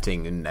and the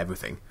setting and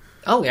everything.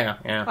 Oh, yeah.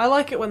 I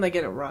like it when they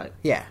get it right.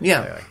 Yeah.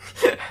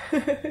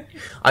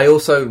 I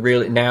also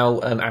really now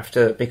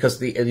because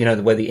the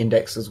the way the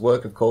indexes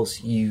work, of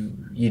course,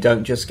 you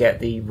don't just get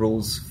the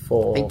rules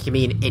for. I think you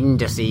mean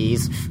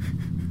indices.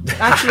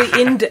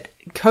 Actually,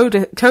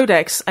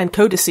 codex and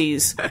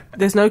codices.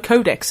 There's no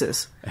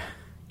codexes.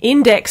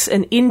 Index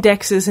and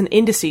indexes and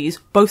indices.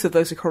 Both of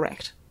those are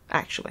correct.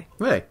 Actually.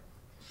 Really.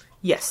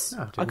 Yes,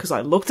 because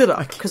I looked it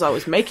up, because I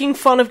was making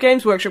fun of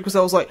Games Workshop, because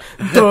I was like,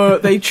 duh,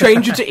 they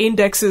changed it to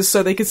indexes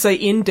so they could say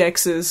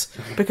indexes,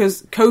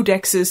 because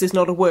codexes is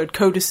not a word,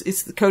 codices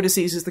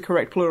is the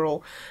correct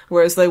plural,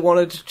 whereas they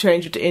wanted to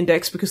change it to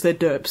index because they're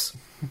derps.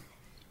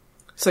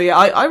 So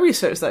I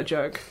researched that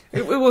joke.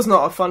 It was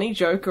not a funny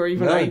joke, or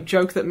even a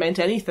joke that meant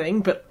anything,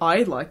 but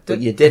I liked it.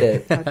 But you did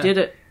it. I did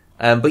it.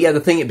 But the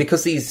thing,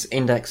 because these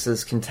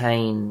indexes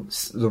contain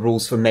the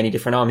rules for many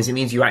different armies, it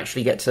means you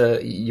actually get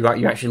to,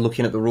 you're actually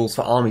looking at the rules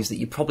for armies that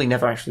you probably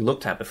never actually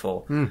looked at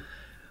before.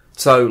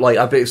 So,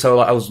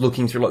 I was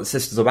looking through, the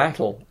Sisters of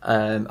Battle,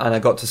 and I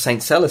got to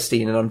Saint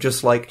Celestine, and I'm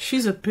just like...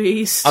 She's a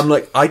beast. I'm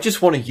like, I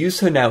just want to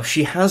use her now.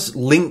 She has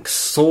Link's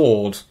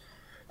sword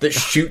that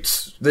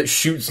shoots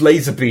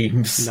laser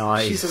beams.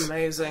 Nice. She's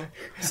amazing.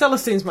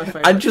 Celestine's my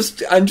favourite. And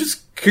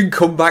just can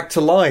come back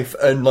to life,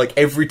 and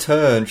every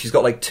turn she's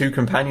got 2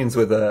 companions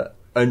with her,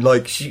 and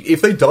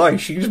if they die,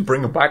 she can just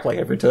bring them back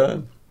every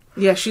turn.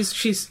 Yeah,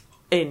 she's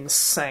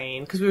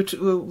insane, because we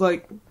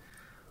were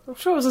I'm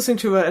sure I was listening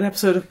to an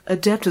episode of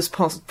Adeptus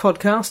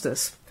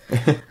Podcasters,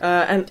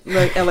 and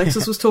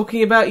Alexis was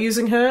talking about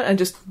using her, and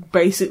just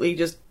basically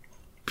just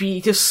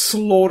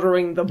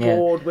slaughtering the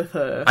board with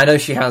her. I know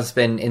she has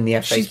been in the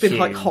FAQ. She's been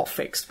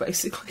hotfixed,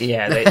 basically.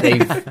 Yeah,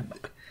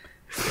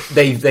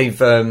 they've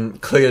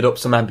cleared up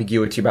some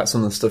ambiguity about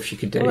some of the stuff she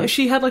could do. Well,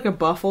 she had a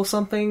buff or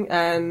something,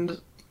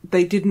 and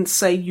they didn't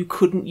say you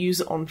couldn't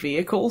use it on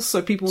vehicles,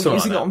 so people were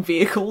using it on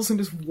vehicles and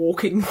just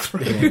walking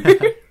through. Yeah.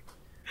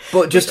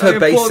 But just her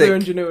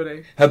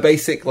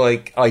basic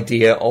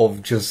idea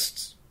of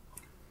just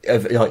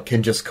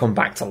can just come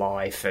back to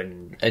life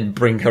and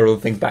bring her other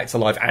things back to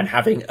life, and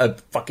having a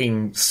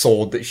fucking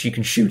sword that she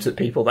can shoot at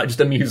people, that just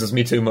amuses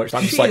me too much.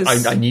 I'm just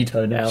I need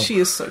her now. She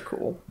is so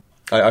cool.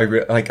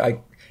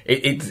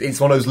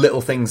 It's one of those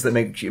little things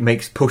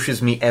that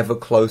pushes me ever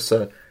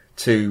closer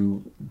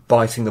to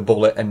biting the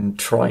bullet and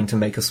trying to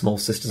make a small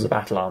Sisters of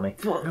Battle army.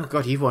 Oh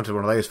god, you've wanted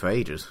one of those for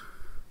ages.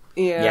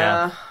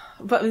 Yeah.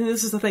 But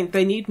this is the thing,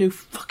 they need new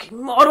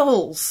fucking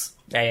models!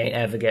 They ain't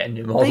ever getting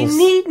new models. They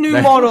need new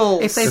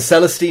models! The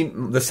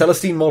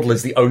Celestine model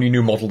is the only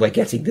new model they're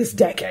getting this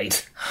decade.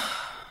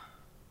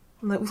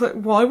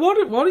 Why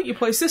don't you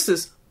play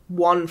Sisters?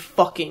 One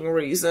fucking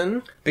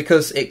reason.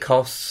 Because it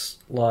costs,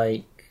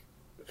 I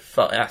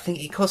think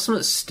it costs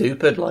something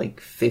stupid,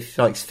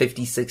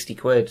 50, 60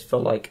 quid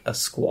for, a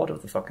squad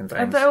of the fucking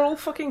things. And they're all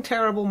fucking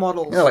terrible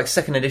models. Yeah,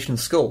 2nd edition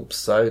sculpts,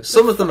 so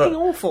some of them are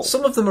awful.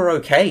 Some of them are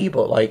okay,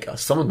 but,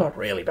 some of them are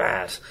really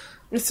bad.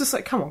 It's just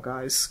like, come on,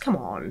 guys, come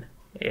on.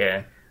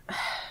 Yeah.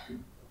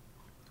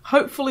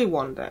 Hopefully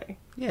one day.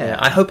 Yeah,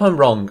 I hope I'm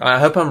wrong. And I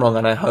hope,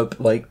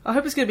 I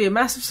hope it's going to be a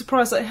massive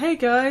surprise, like, hey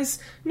guys,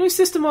 new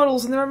system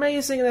models, and they're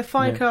amazing, and they're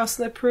fine cast,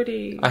 and they're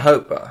pretty. I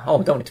hope... we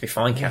don't want it to be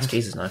fine cast,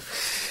 Jesus, no.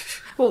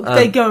 Well,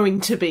 they're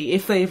going to be,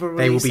 if they ever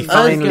release. They will be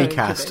finely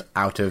cast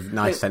out of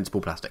nice, sensible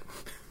plastic.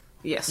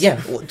 Yes.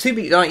 Yeah, well, to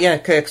be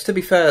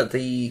fair,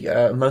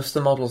 the most of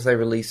the models they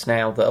release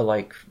now that are,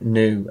 like,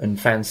 new and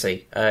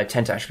fancy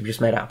tend to actually be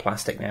just made out of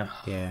plastic now.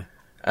 Yeah.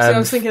 So I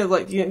was thinking of,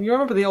 like, you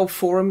remember the old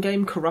forum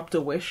game, Corrupt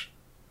a Wish?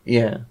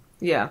 Yeah.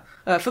 Yeah.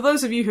 For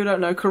those of you who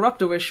don't know,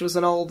 Corrupt a Wish was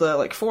an old,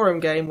 forum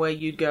game where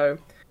you'd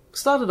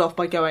started off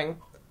by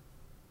going,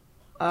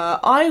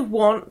 I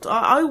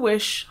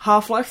wish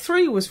Half-Life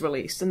 3 was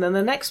released, and then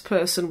the next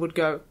person would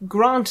go,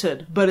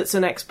 granted, but it's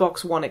an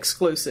Xbox One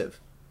exclusive.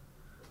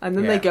 And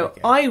then they go,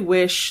 okay. I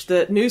wish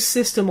that new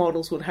system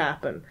models would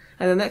happen.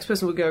 And the next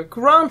person would go,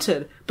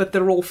 granted, but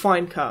they're all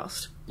fine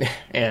cast.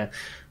 Yeah.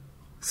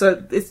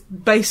 So it's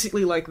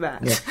basically like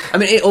that. Yeah. I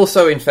mean, it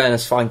also, in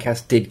fairness,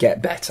 Finecast did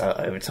get better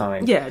over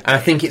time. Yeah. And I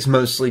think it's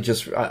mostly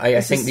just... I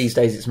think these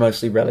days it's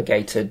mostly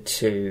relegated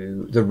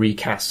to the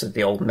recast of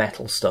the old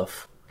metal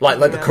stuff. Like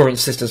the current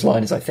Sisters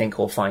line is, I think,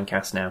 all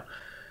Finecast now.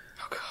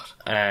 Oh,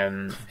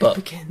 God. But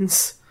it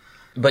begins...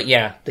 But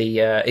yeah,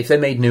 if they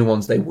made new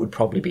ones, they would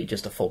probably be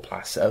just a full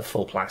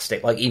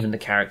plastic, like even the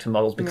character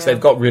models, because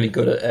they've got really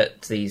good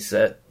at these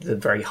the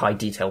very high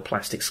detail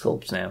plastic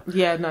sculpts now.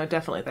 Yeah, no,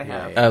 definitely they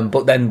have. Yeah.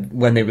 But then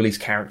when they release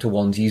character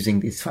ones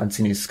using these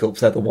fancy new sculpts,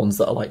 they're the ones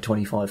that are like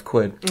 £25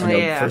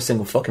 for a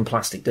single fucking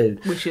plastic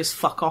dude. Which is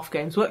fuck off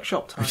Games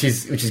Workshop time. Which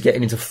is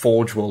getting into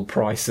Forge World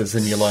prices,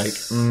 and you're like,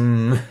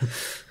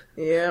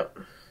 Yep.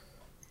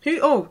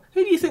 Who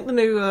do you think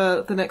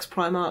the next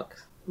Primarch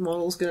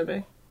model's going to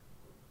be?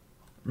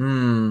 I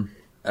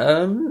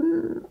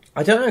don't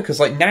know, because,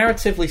 like,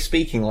 narratively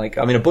speaking, like,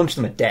 I mean, a bunch of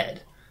them are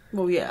dead.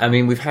 Well, yeah. I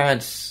mean, we've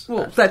had...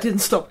 Well, that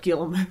didn't stop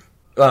Gilliman.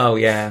 Oh,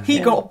 yeah. He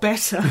got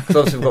better. So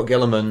obviously we've got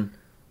Gilliman,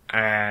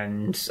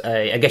 and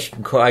I guess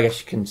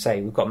you can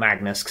say we've got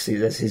Magnus, because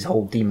there's his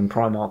whole Demon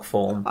Primarch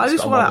form. I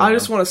just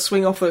want to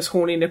swing off those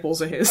horny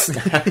nipples of his.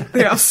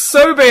 They are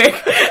so big!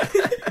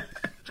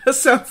 That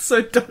sounds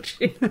so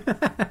dodgy.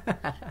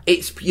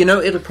 It's,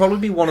 it'll probably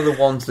be one of the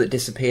ones that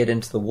disappeared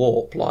into the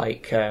warp,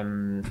 like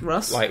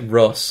Russ? Like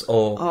Russ,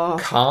 or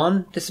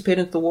Khan disappeared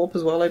into the warp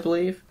as well, I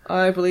believe.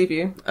 I believe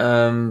you.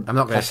 I'm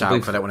not going to shout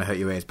because I don't want to hurt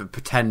your ears, but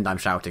pretend I'm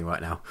shouting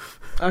right now.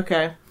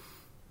 Okay.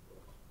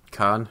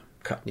 Khan?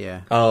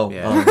 Yeah. Oh,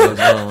 yeah.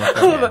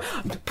 Yeah.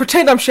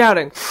 Pretend I'm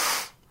shouting.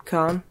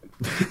 Khan.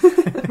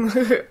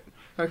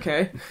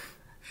 Okay.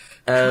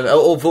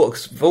 Or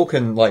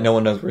Vulcan, like, no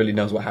one really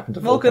knows what happened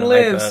to Vulcan.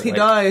 Vulcan lives, he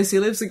dies, he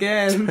lives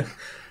again.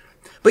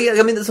 But yeah,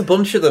 I mean, there's a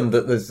bunch of them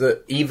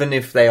that even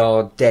if they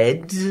are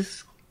dead,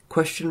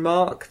 question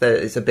mark,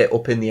 that it's a bit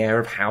up in the air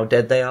of how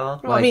dead they are.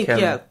 Well, like,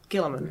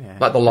 Gilliman. Yeah.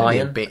 Like the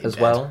lion as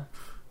well.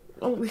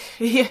 Oh,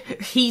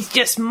 he's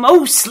just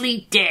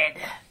mostly dead.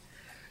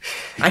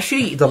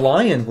 Actually, the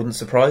lion wouldn't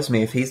surprise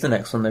me if he's the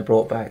next one they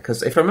brought back,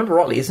 because if I remember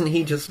rightly, isn't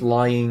he just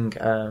lying...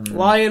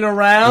 lying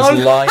around?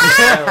 He's lying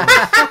around.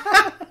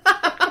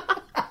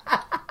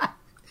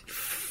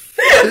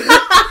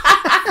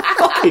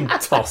 Fucking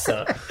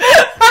tosser.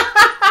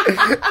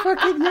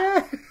 Fucking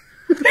yeah.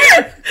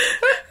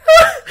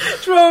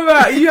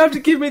 Drama, you have to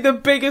give me the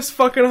biggest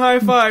fucking high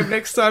five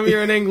next time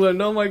you're in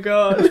England. Oh my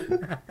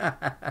god.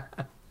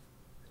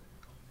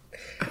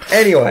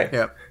 Anyway.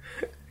 Yep.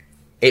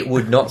 It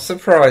would not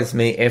surprise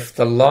me if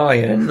the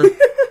lion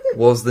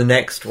was the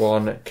next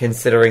one,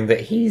 considering that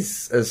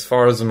he's, as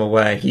far as I'm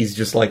aware, he's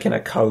just like in a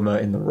coma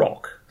in the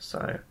rock.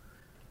 So,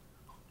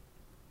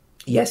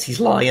 yes, he's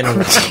lying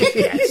around.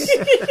 Yes.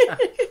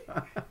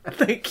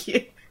 Thank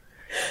you.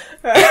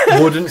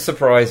 Wouldn't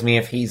surprise me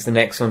if he's the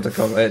next one to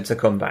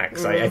come back.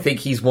 So I think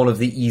he's one of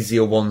the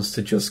easier ones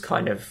to just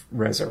kind of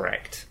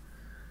resurrect.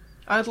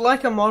 I'd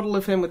like a model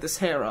of him with his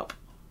hair up.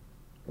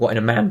 What, in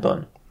a man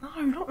bun?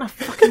 No, not in a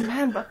fucking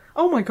man bun.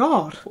 Oh my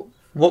god.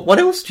 What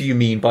else do you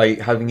mean by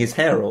having his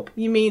hair up?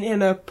 You mean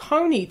in a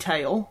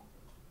ponytail?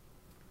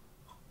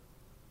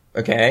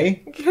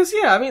 Okay. Because,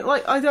 yeah, I mean,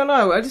 like, I don't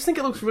know. I just think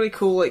it looks really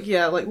cool. Like,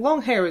 yeah, like,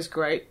 long hair is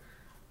great.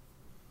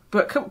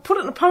 But put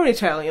it in a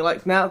ponytail and you're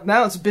like, now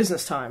it's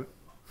business time.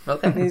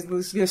 Okay. And he's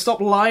going to stop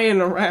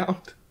lying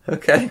around.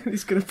 Okay.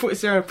 He's going to put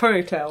his hair in a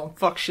ponytail and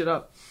fuck shit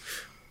up.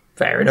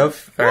 Fair enough.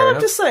 Fair enough.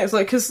 I'm just saying, it's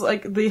like, because,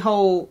 like, the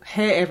whole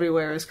hair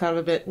everywhere is kind of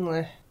a bit...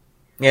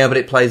 Yeah, but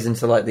it plays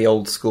into, like, the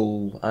old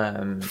school...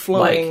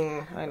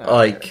 flowing, I know.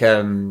 Like,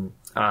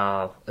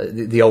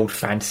 the old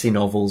fantasy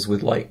novels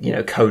with, like,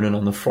 Conan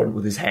on the front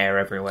with his hair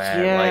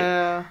everywhere.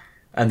 Yeah. Like,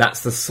 and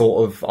that's the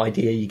sort of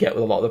idea you get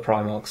with a lot of the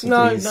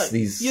Primarchs.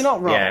 These you're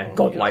not wrong. Yeah,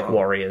 godlike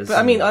warriors. But,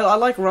 I mean, I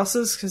like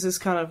Russ's, because it's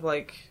kind of,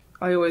 like...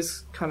 I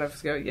always kind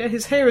of go, yeah,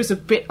 his hair is a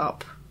bit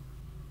up.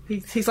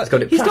 He's like...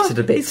 Got it plaited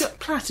a bit. He's got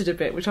plaited a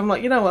bit, which I'm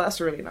like, you know what,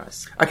 that's really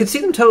nice. I could see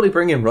them totally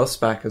bringing Russ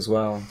back as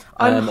well.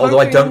 I'm although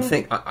I hoping... don't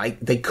think...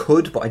 they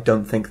could, but I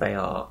don't think they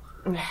are.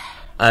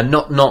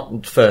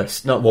 Not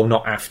first,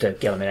 not after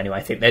Gilliman anyway.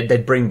 I think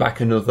they'd bring back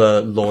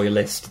another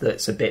loyalist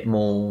that's a bit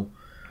more...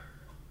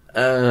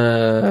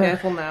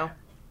 Careful now.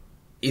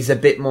 He's a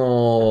bit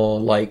more,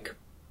 like,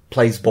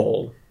 plays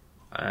ball.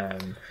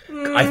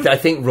 I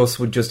think Russ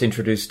would just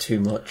introduce too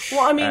much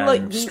Well, I mean,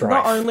 like, strife.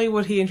 not only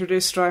would he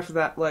introduce strife with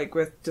that, like,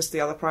 with just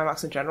the other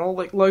Primarchs in general,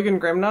 like, Logan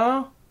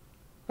Grimnar,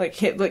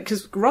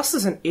 because Russ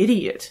is an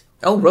idiot.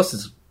 Oh, Russ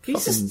is...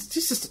 He's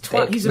just a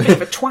twat. dick. He's a bit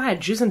of a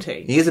twadge, isn't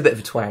he? He is a bit of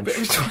a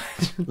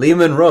twadge.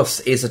 Lehman Russ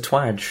is a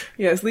twadge.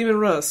 Yes, Lehman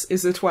Russ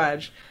is a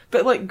twadge.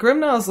 But, like,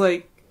 Grimnar's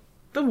like,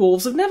 the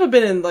wolves have never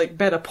been in, like,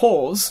 better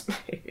paws,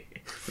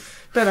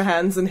 better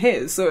hands than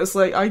his. So it's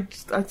like, I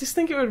just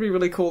think it would be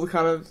really cool to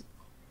kind of,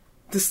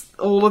 just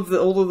all of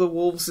the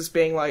wolves just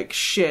being like,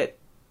 shit,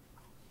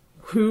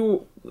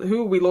 who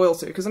are we loyal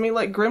to? Because, I mean,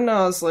 like,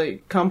 Grimnar's,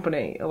 like,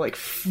 company are, like,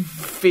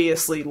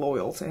 fiercely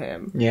loyal to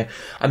him. Yeah.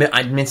 I mean,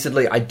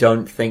 admittedly, I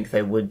don't think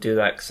they would do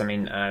that, because, I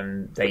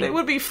mean, They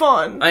would be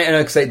fun. I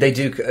know, because they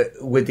do,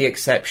 with the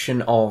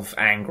exception of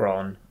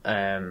Angron,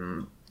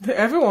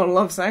 Everyone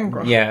loves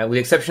Angron. yeah, with the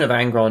exception of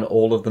Angron,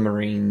 all of the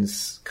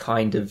Marines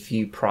kind of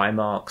view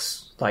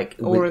Primarchs like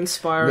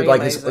Awe-inspiring,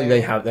 like this, amazing. they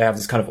have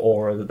this kind of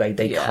aura that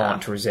they Yeah.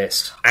 can't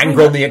resist.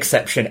 Angron, the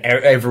exception.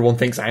 Everyone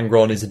thinks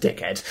Angron is a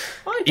dickhead.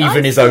 I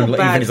Even his feel own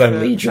bad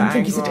legion for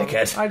think he's a Angron.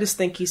 dickhead. I just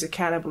think he's a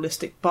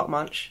cannibalistic butt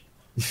munch.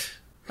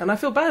 And I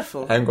feel bad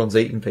for him. Angron's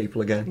eating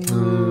people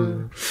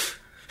again.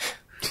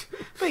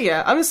 But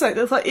yeah, I'm just saying,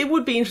 it's like, it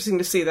would be interesting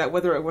to see that,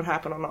 whether it would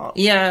happen or not.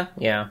 Yeah.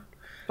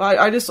 But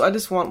I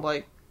just want,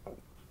 like,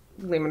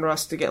 Lehman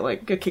Russ to get,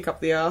 like, a kick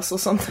up the ass or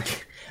something.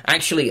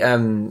 Actually,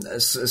 a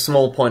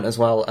small point as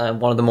well.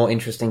 One of the more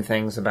interesting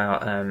things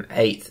about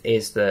 8th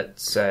is that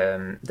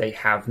they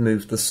have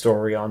moved the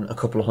story on a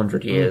couple of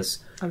 100 years.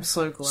 I'm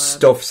so glad.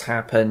 Stuff's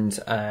happened.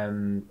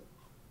 Some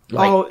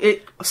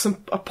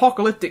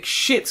apocalyptic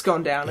shit's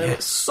gone down, and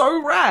it's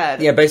so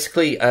rad. Yeah,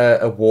 basically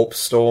a warp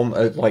storm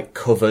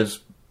covered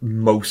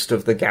most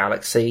of the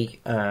galaxy,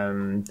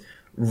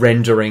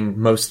 rendering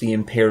most of the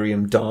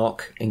Imperium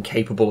dark,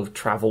 incapable of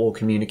travel or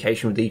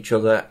communication with each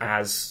other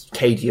as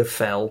Cadia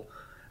fell,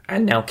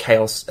 and now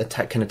Chaos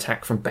can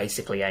attack from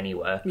basically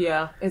anywhere.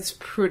 Yeah, it's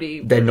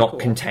pretty. They're not cool.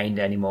 contained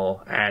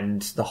anymore,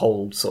 and the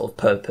whole sort of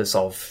purpose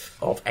of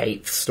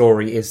 8th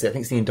story is, I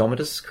think it's the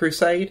Indomitus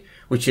Crusade,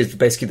 which is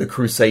basically the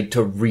crusade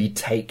to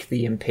retake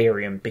the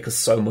Imperium, because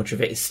so much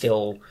of it is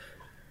still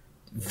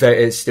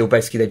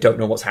basically they don't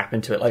know what's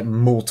happened to it. Like,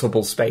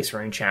 multiple Space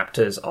Marine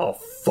chapters are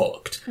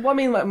fucked. Well, I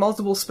mean, like,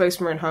 multiple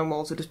Space Marine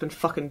homeworlds have just been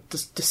fucking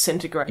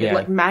disintegrated. Yeah.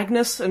 Like,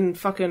 Magnus and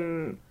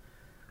fucking...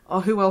 Oh,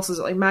 who else is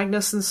it? Like,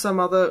 Magnus and some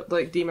other,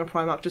 like, Demon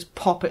Primarch just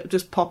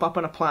pop up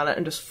on a planet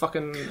and just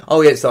fucking... Oh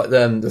yeah, it's like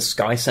the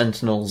Sky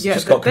Sentinels Yeah,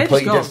 just got they're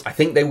completely... just gone. I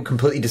think they were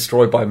completely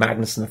destroyed by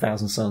Magnus and the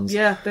Thousand Suns.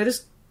 Yeah, they're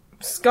just...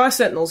 Sky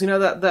Sentinels, you know,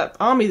 that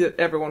army that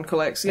everyone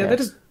collects. Yeah,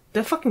 Yeah.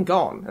 they're fucking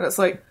gone. And it's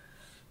like...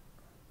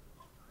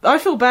 I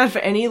feel bad for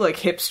any, like,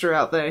 hipster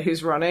out there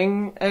who's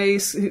running a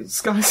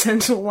Sky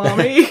Sentinel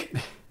army.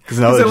 Because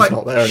no, they're they're just like,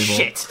 not there anymore.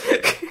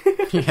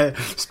 shit. Yeah,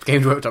 just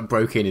Games Workshop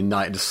broke in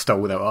night and just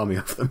stole their army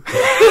off them.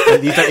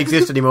 These don't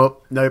exist anymore.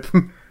 Nope.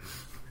 And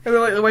they're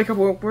like, they wake up,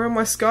 well, where are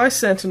my Sky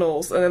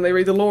Sentinels? And then they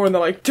read the lore and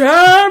they're like,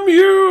 damn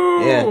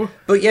you! Yeah,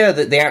 but yeah,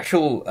 the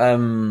actual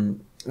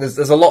there's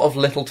a lot of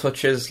little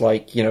touches,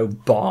 like, you know,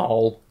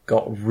 Baal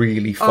got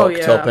really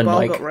fucked up, and Baal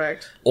like got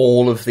wrecked.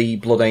 all of the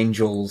Blood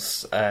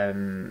Angels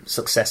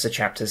successor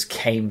chapters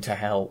came into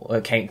help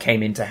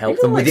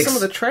Even them like with some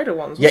of the traitor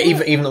ones. yeah,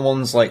 wasn't it? even the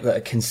ones like that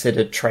are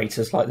considered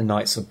traitors, like the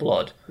Knights of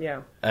Blood.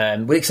 Yeah.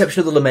 With the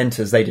exception of the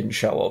Lamenters, they didn't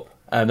show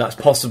up. That's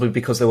possibly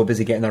because they were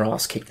busy getting their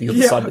ass kicked the other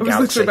Yeah, side of the I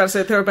was galaxy. literally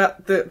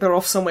about to say they're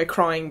off somewhere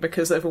crying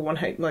because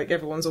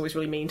everyone's always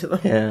really mean to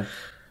them. Yeah.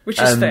 Which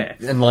is fair.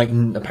 And like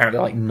apparently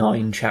like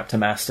 9 chapter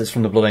masters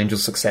from the Blood Angel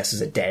successors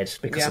are dead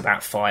because of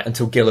that fight,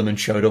 until Gilliman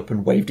showed up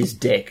and waved his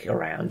dick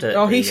around it.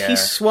 He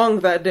swung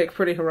that dick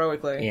pretty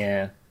heroically.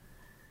 Yeah.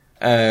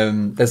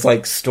 There's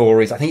like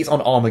stories, I think it's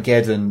on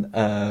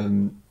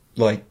Armageddon,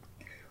 like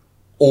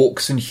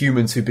orcs and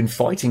humans who've been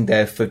fighting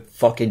there for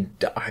fucking,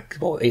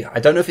 well,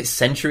 I don't know if it's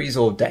centuries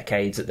or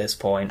decades at this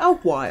point. A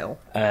while.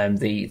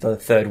 The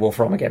third war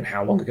for Armageddon,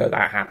 how long ago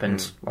that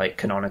happened, like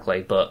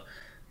canonically, but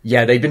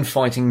yeah, they've been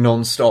fighting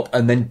non-stop,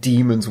 and then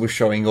demons were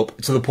showing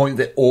up to the point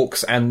that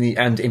orcs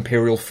and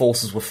Imperial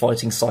forces were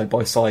fighting side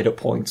by side at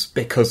points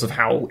because of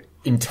how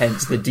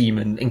intense the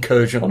demon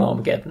incursion on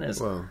Armageddon is.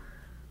 Whoa.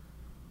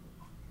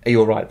 Are you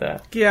alright there?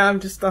 Yeah, I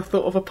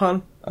thought of a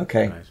pun.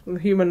 Okay. Right. The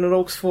human and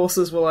orcs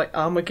forces were like,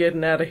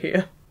 Armageddon out of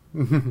here.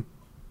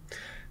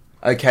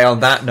 Okay, on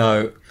that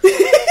note,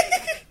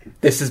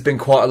 this has been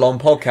quite a long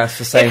podcast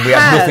for saying we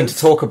have nothing to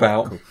talk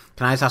about.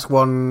 Can I just ask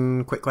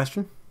one quick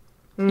question?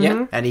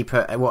 Yeah.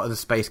 What are the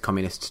space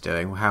communists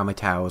doing? How are my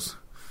towers?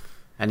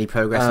 Any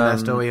progress in their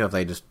story, or are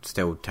they just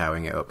still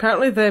towering it up?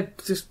 Apparently they're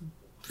just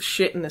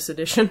shit in this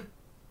edition.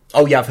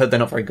 Oh yeah, I've heard they're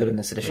not very good in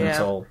this edition at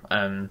Yeah. all.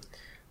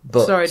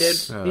 But Sorry,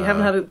 dude. You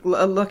haven't had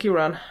a lucky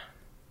run.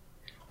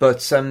 But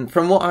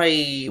from what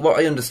I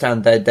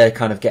understand, they're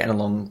kind of getting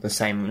along the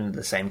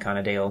same kind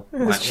of deal.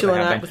 Just chilling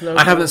out with no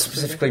I haven't jobs,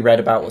 specifically read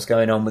about what's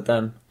going on with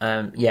them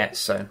yet.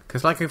 So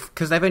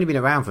Because they've only been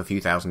around for a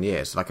few thousand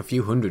years, so like a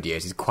few hundred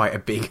years is quite a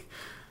big.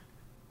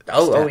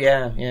 Oh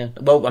yeah.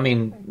 Well, I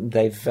mean,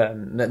 they've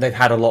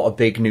had a lot of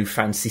big new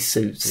fancy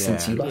suits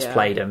since you last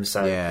played them.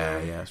 So Yeah,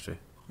 that's true.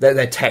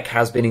 their tech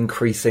has been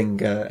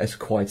increasing at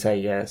quite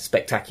a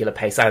spectacular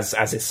pace,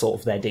 as is sort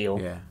of their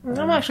deal. Yeah.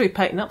 I'm actually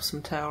painting up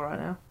some Tau right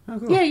now. Oh,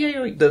 cool.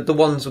 Yeah. The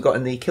ones we've got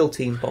in the Kill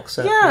Team box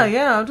set.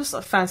 Yeah, I'm just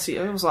like fancy.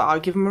 I was like, I'll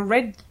give them a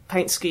red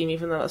paint scheme,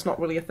 even though that's not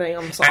really a thing.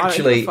 I'm just like,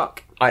 Actually, I don't give a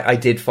fuck. I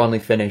did finally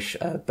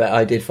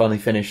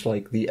finish,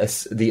 like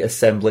the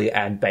assembly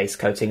and base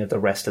coating of the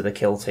rest of the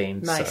Kill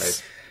Team.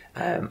 Nice.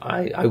 So,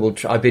 I will.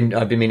 I've been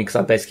meaning, because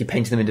I've basically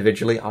painted them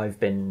individually. I've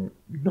been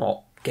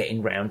not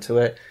getting round to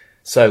it.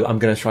 So I'm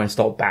going to try and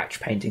start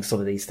batch painting some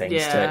of these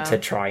things to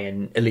try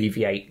and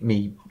alleviate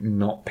me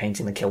not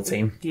painting the Kill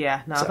Team.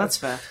 Yeah, no, that's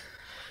fair.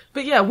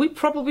 But yeah, we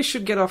probably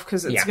should get off,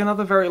 because it's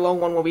another very long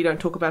one where we don't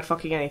talk about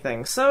fucking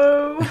anything.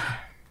 So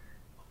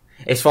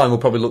It's fine, we'll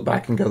probably look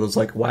back and go, there's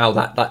like, wow,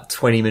 that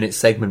 20-minute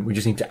segment, we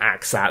just need to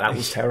axe that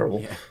was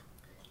terrible.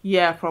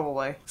 yeah,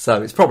 probably.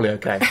 So it's probably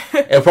okay.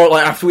 It'll probably,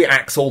 like, after we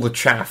axe all the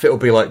chaff, it'll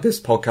be like, this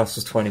podcast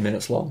was 20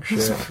 minutes long. Sure.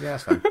 Yeah,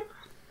 that's fine.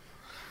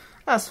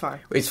 That's fine.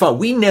 It's fine.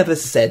 We never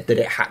said that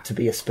it had to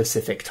be a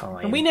specific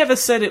time. And we never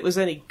said it was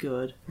any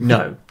good.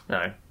 No.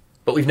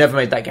 But we've never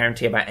made that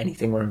guarantee about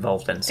anything we're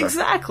involved in. So.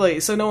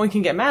 Exactly, so no one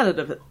can get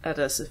mad at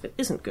us if it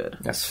isn't good.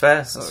 That's fair,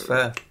 that's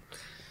fair.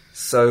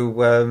 So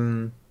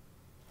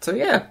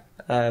yeah.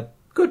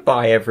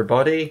 Goodbye,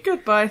 everybody.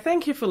 Goodbye,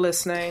 thank you for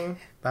listening.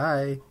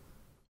 Bye.